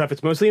anti-Semitic stuff.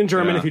 It's mostly in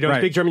German. If you don't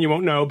speak German, you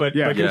won't know. But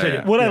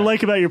continue. What I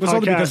like about your podcast, it's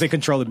only because they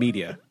control the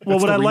media. Well,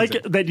 what I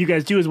like that you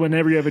guys do is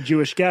whenever you have a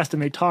Jewish guest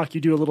and they talk,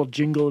 you do a little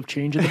jingle of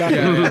change in the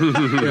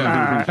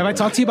back. Have I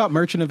talked to you about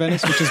Merchant of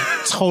Venice, which is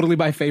totally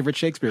my favorite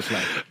Shakespeare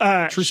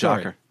play? True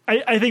story.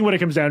 I think what it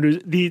comes down to is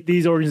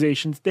these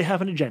organizations, they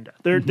have an agenda.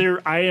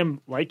 I am,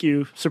 like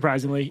you,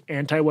 surprisingly,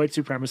 anti-white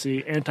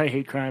supremacy,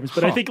 anti-hate crimes.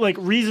 But I think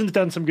Reason's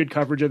done some good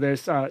coverage of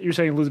this. You're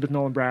saying Elizabeth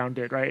Nolan Brown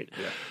did, right?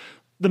 Yeah.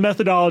 The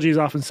methodology is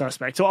often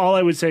suspect. So all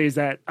I would say is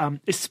that,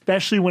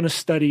 especially when a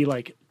study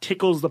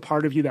tickles the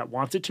part of you that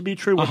wants it to be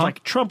true, when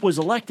Trump was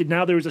elected,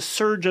 now there was a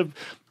surge of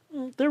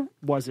there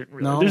wasn't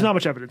really. No. There's not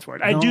much evidence for it.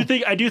 No.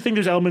 I do think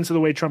there's elements of the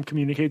way Trump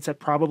communicates that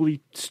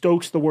probably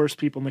stokes the worst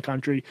people in the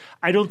country.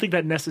 I don't think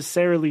that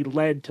necessarily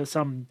led to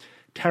some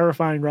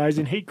terrifying rise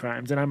in hate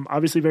crimes, and I'm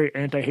obviously very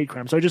anti-hate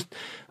crime. So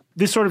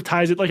this sort of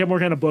ties it. I'm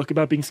working on a book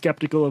about being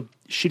skeptical of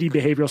shitty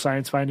behavioral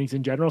science findings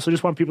in general. So I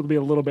just want people to be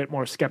a little bit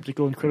more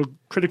skeptical and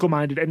critical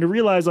minded, and to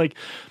realize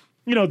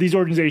these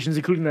organizations,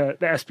 including the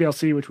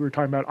SPLC, which we were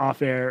talking about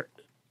off air,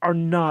 are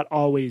not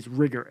always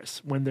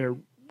rigorous when they're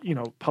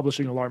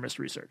publishing alarmist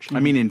research. I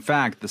mean, in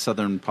fact, the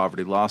Southern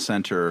Poverty Law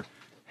Center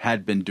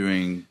had been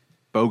doing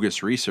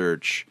bogus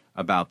research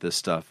about this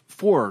stuff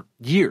for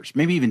years,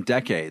 maybe even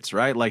decades,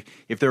 right?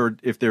 If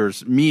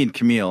there's me and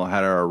Camille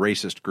had our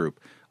racist group,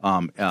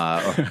 and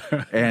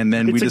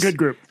then it's a good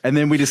group, and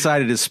then we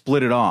decided to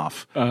split it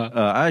off.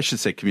 I should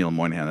say Camille and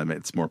Moynihan.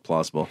 It's more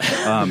plausible.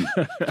 And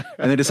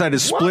they decided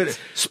to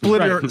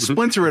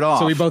splinter it off.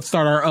 So we both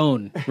start our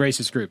own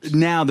racist groups.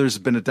 Now there's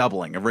been a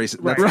doubling of racist.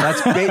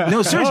 Right.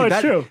 No, seriously,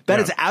 true. That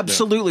is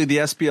absolutely the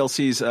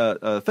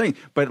SPLC's thing.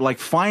 But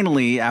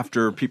finally,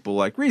 after people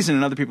like Reason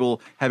and other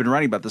people have been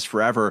writing about this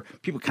forever,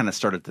 people kind of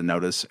started to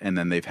notice, and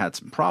then they've had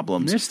some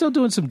problems. They're still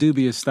doing some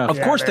dubious stuff.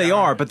 Of course they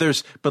are, but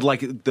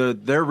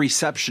their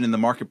reception in the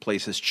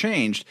marketplace has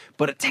changed,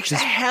 but it takes a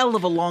hell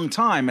of a long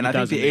time, and I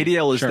think the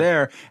ADL is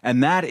there,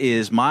 and that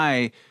is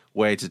my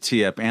way to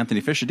tee up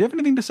Anthony Fisher. Do you have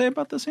anything to say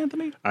about this,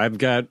 Anthony? I've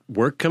got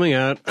work coming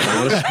out. I don't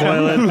want to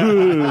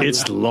spoil it.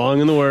 It's long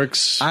in the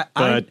works.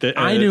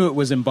 I knew it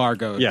was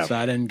embargoed, so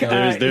I didn't go.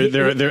 I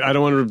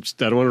don't want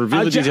to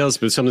reveal the details,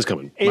 but something's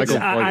coming. Michael,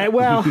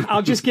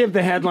 I'll just give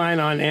the headline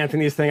on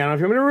Anthony's thing. I don't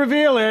know if I'm going to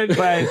reveal it,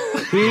 but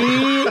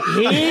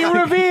he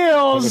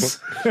reveals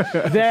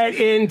that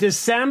in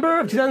December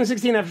of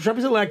 2016, after Trump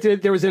was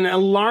elected, there was an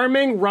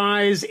alarming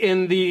rise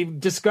in the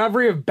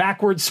discovery of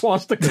backwards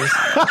swastikas.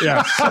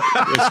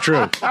 It's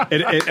true.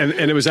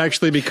 And it was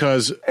actually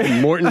because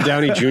Morton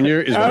Downey Jr.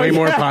 is way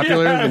more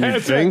popular than you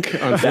think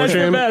on 4chan. That's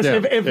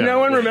the best. If no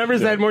one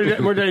remembers that Morton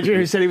Downey Jr.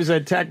 who said he was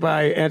attacked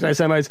by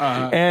anti-Semites,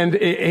 and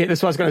the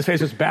swastika on his face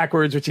was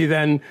backwards, which he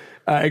then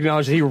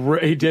acknowledged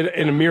he did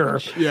in a mirror.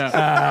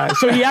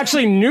 So he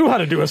actually knew how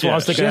to do a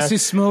swastika. Jesse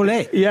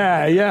Smollett.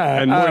 Yeah.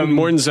 And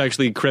Morton's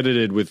actually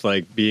credited with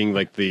being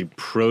the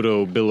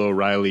proto Bill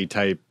O'Reilly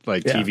type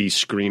TV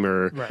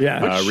screamer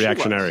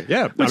reactionary.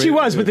 Which he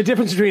was, but the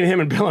difference between him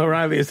and Bill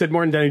O'Reilly is that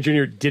Morton Downey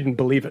Jr. didn't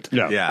believe it.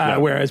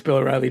 Whereas Bill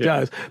O'Reilly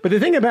does. But the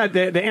thing about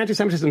the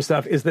anti-Semitism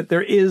stuff is that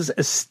there is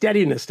a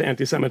steadiness to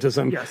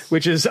anti-Semitism,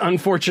 which is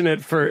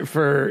unfortunate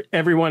for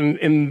everyone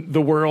in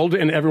the world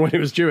and everyone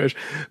who is Jewish.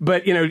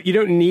 But you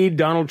don't need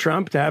Donald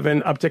Trump to have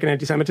an uptick in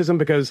anti-Semitism,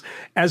 because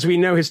as we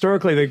know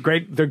historically,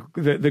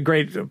 the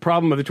great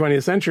problem of the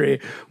 20th century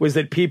was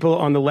that people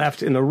on the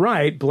left and the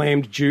right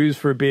blamed Jews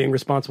for being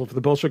responsible for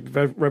the Bolshevik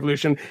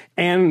Revolution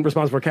and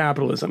responsible for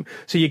capitalism.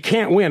 So you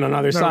can't win on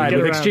either side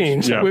with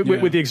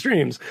the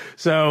extremes.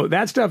 So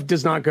that stuff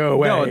does not go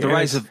away. No, the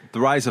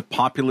rise of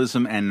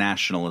populism and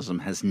nationalism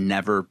has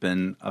never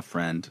been a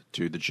friend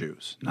to the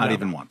Jews, not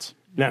even once.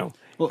 No.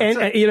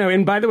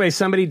 And by the way,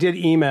 somebody did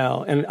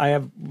email, and I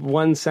have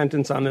one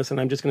sentence on this,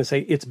 and I'm just going to say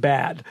it's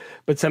bad.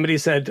 But somebody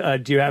said,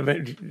 "Do you have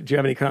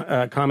any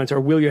comments, or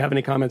will you have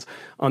any comments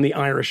on the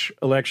Irish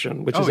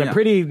election?" Which is a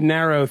pretty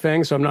narrow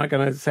thing, so I'm not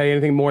going to say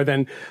anything more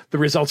than the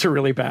results are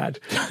really bad.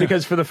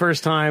 Because for the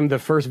first time,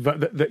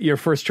 your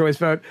first choice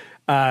vote,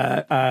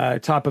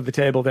 top of the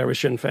table, there was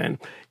Sinn Féin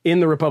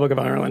in the Republic of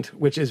Ireland,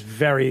 which is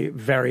very,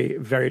 very,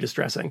 very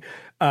distressing.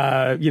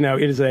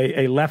 It is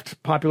a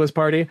left populist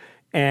party.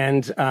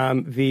 And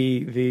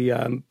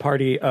the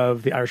party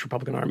of the Irish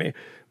Republican Army,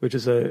 which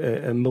is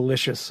a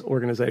malicious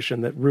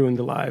organization that ruined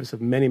the lives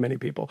of many, many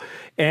people.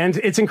 And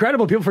it's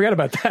incredible. People forget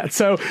about that.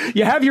 So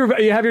you have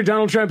your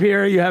Donald Trump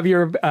here. You have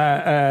your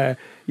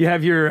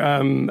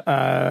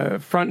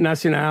Front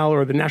National,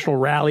 or the National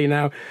Rally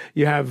now.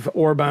 You have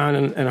Orban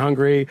and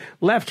Hungary.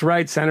 Left,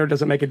 right, center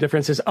doesn't make a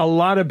difference. There's a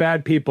lot of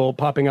bad people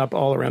popping up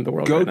all around the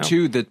world. Go right now.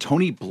 to the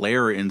Tony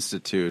Blair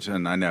Institute,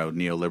 and I know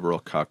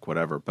neoliberal cuck,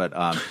 whatever, but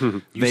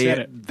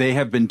they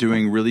have been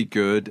doing really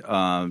good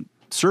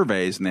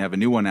surveys, and they have a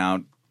new one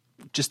out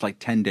just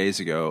 10 days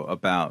ago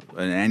about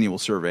an annual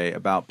survey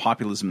about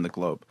populism in the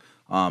globe.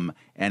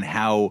 And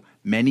how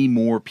many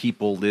more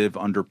people live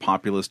under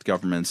populist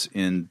governments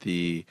in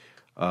the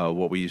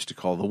what we used to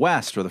call the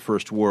West or the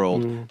First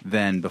World,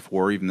 then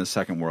before even the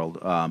Second World.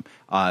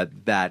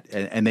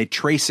 And they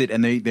trace it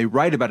and they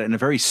write about it in a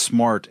very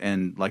smart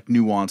and like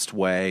nuanced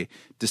way,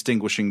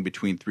 distinguishing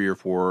between 3 or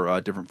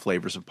 4 different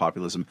flavors of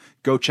populism.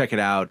 Go check it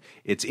out.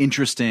 It's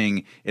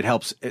interesting. It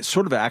helps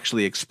sort of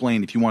actually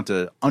explain, if you want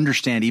to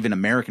understand even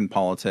American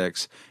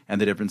politics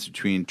and the difference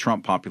between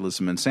Trump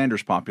populism and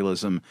Sanders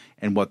populism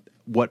and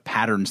what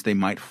patterns they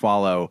might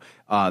follow.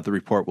 The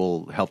report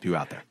will help you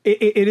out there.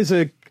 It is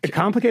a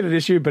complicated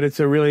issue, but it's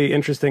a really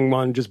interesting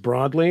one just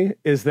broadly,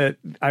 is that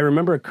I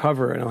remember a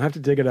cover, and I'll have to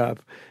dig it up.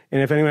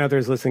 And if anyone out there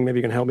is listening, maybe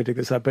you can help me dig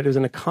this up. But it was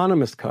an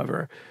Economist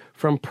cover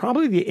from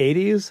probably the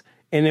 80s,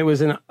 and it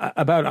was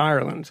about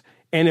Ireland.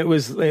 And it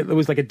was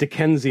like a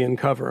Dickensian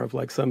cover of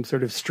like some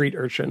sort of street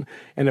urchin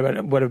and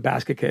about what a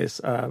basket case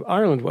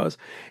Ireland was.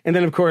 And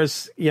then, of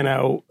course,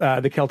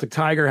 the Celtic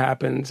Tiger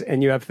happened,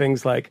 and you have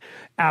things like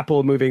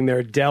Apple moving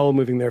Dell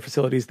moving their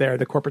facilities there,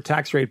 the corporate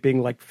tax rate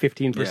being like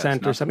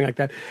 15% or something like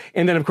that.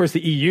 And then, of course, the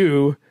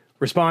EU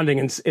responding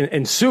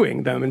and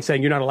suing them and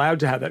saying you're not allowed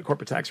to have that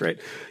corporate tax rate.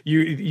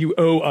 You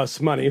owe us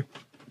money.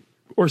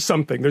 Or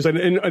something. There's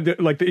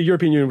like the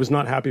European Union was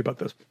not happy about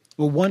this.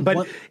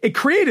 But it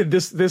created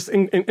this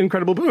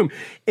incredible boom.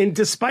 And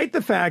despite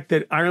the fact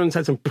that Ireland's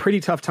had some pretty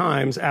tough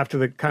times after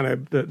the kind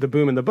of the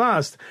boom and the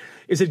bust,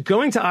 is it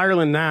going to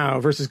Ireland now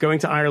versus going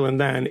to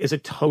Ireland then is a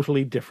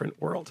totally different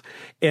world.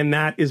 And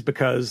that is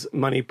because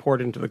money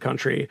poured into the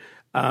country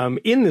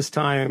in this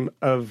time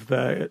of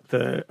the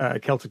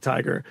Celtic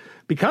Tiger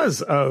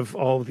because of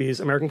all of these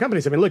American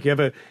companies. I mean, look, you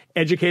have an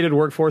educated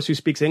workforce who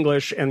speaks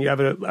English, and you have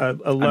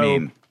a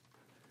low.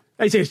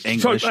 I say,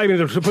 English. I mean,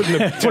 putting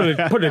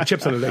the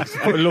chips on the legs.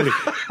 Lovely.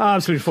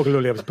 Absolutely fucking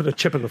lovely. I was putting a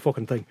chip in the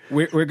fucking thing.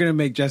 We're going to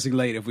make Jesse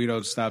late if we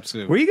don't stop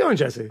soon. Where are you going,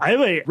 Jesse? I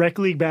have a rec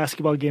league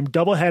basketball game,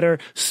 doubleheader,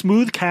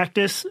 Smooth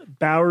Cactus,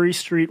 Bowery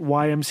Street,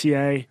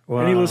 YMCA.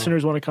 Wow. Any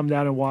listeners want to come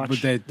down and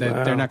watch? But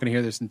they're not going to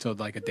hear this until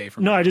like a day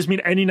from now. No, I just mean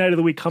any night of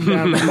the week, come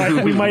down.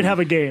 we might have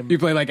a game. You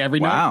play like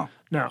every night? Wow.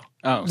 No.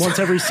 Oh. Once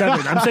every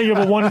 7. I'm saying you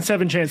have a 1 in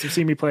 7 chance of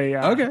seeing me play.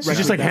 Okay. So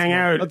just like hang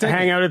out at the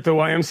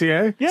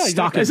YMCA? Yeah,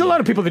 exactly. There's a lot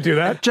of people that do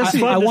that.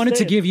 Jesse, I wanted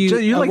to give you.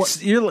 You're like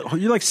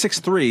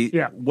 6'3".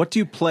 Yeah. What do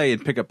you play in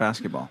pickup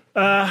basketball?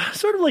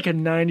 Sort of like a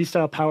 90s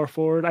style power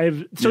forward.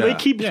 They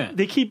keep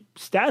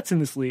stats in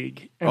this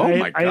league. And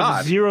my I God.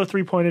 have 0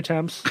 3-point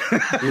attempts.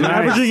 I'm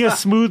averaging a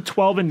smooth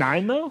 12 and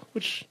 9 though,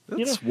 which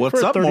What's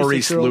for a up,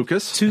 Maurice 36-year-old.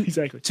 Lucas?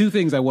 Exactly. 2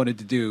 things I wanted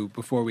to do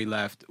before we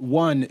left.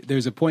 One,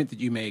 there's a point that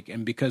you make,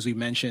 and because we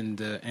mentioned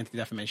the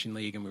Anti-Defamation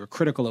League and we were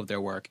critical of their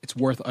work, it's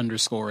worth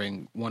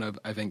underscoring one of,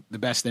 I think, the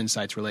best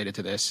insights related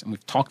to this. And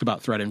we've talked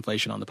about threat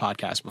inflation on the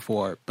podcast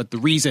before, but the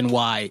reason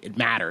why it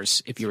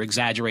matters if you're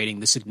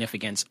exaggerating the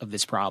significance of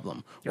this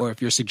problem, or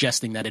if you're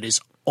suggesting that it is,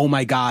 oh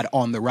my God,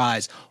 on the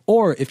rise,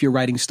 or if you're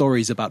writing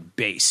stories about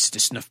BASE,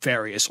 this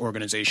nefarious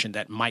organization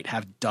that might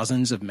have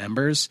dozens of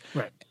members.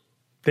 Right.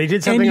 They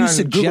did something and you on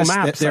Google suggest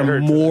Maps. that they're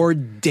more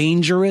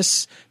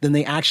dangerous than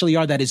they actually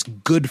are. That is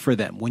good for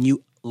them. When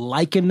you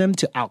liken them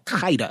to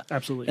Al-Qaeda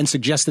Absolutely. and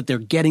suggest that they're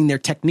getting their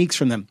techniques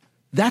from them,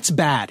 that's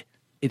bad.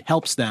 It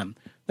helps them.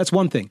 That's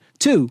one thing.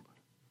 2,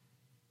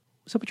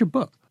 what's up with your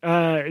book?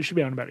 It should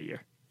be out in about a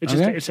year. It's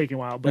just it's taking a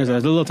while. But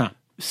There's a little time.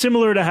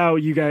 similar to how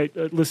you guys,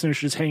 listeners,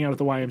 should just hang out at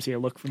the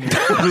YMCA. Look for me.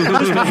 Just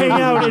hang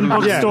out in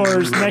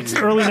bookstores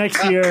early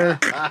next year.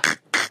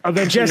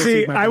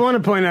 Jesse, I want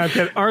to point out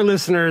that our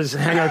listeners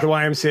hang out at the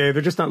YMCA.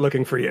 They're just not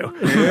looking for you.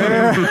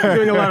 They're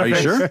doing a lot of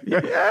things. Are you sure?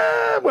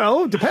 Yeah,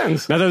 well, it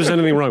depends. Not that there's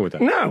anything wrong with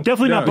that. No.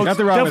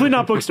 Definitely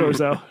not bookstores,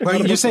 though.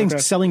 Well, you're saying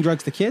selling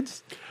drugs to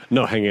kids?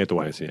 No, hanging at the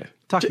YMCA.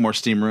 Talk more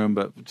steam room,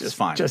 but just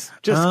fine. Just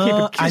keep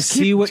it. I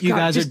see what you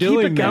guys are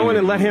doing. Keep it going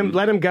and let him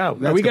go.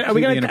 Are we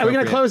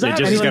gonna close out?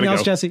 Anything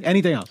else, Jesse?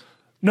 Anything else?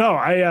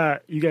 No,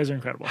 you guys are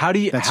incredible. How do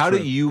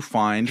you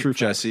find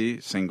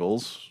Jesse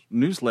Singal's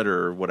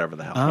newsletter or whatever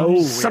the hell?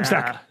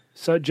 Substack.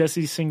 So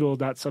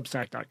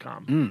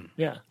jessesingle.substack.com.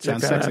 Yeah.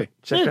 Sounds sexy.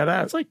 Check that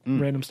out. It's like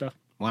random stuff.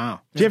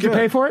 Wow. Do you have to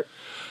pay for it?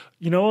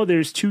 You know,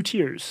 there's 2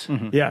 tiers.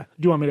 Mm-hmm. Yeah.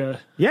 Do you want me to?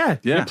 Yeah.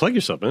 Plug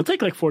yourself, man. It'll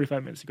take like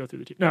 45 minutes to go through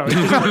the tier. No, it's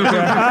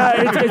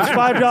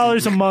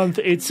 $5 a month.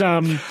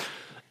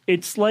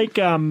 It's like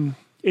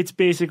it's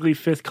basically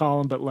Fifth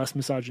Column, but less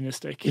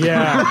misogynistic.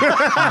 Yeah.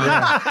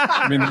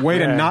 I mean, way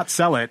to not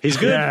sell it. He's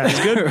good. Yeah.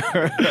 He's good.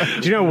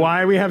 Do you know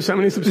why we have so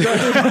many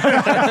subscribers?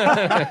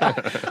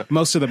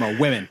 Most of them are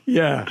women.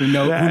 Yeah. Who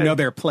know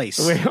their place.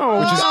 Which is in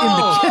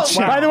the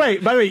kitchen. By the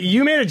way,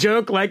 you made a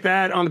joke like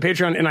that on the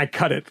Patreon, and I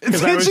cut it.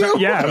 Did you?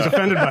 Yeah, I was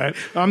offended by it.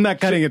 I'm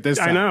not cutting it this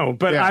time. I know,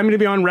 but I'm going to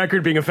be on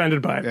record being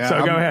offended by it. Yeah,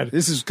 so go ahead.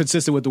 This is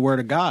consistent with the word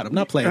of God. I'm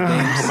not playing games.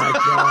 Oh, my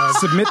God.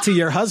 Submit to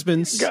your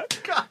husbands.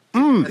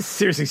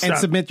 Seriously, stop. And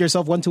submit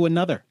yourself one to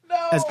another. No.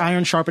 As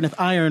iron sharpeneth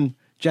iron.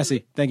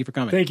 Jesse, thank you for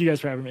coming. Thank you guys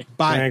for having me.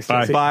 Bye. Thanks,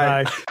 Bye. Jesse.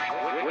 Bye.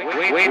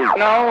 We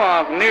know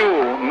of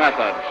new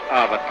methods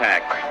of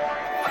attack.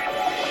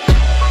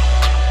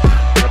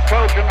 The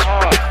Trojan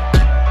horse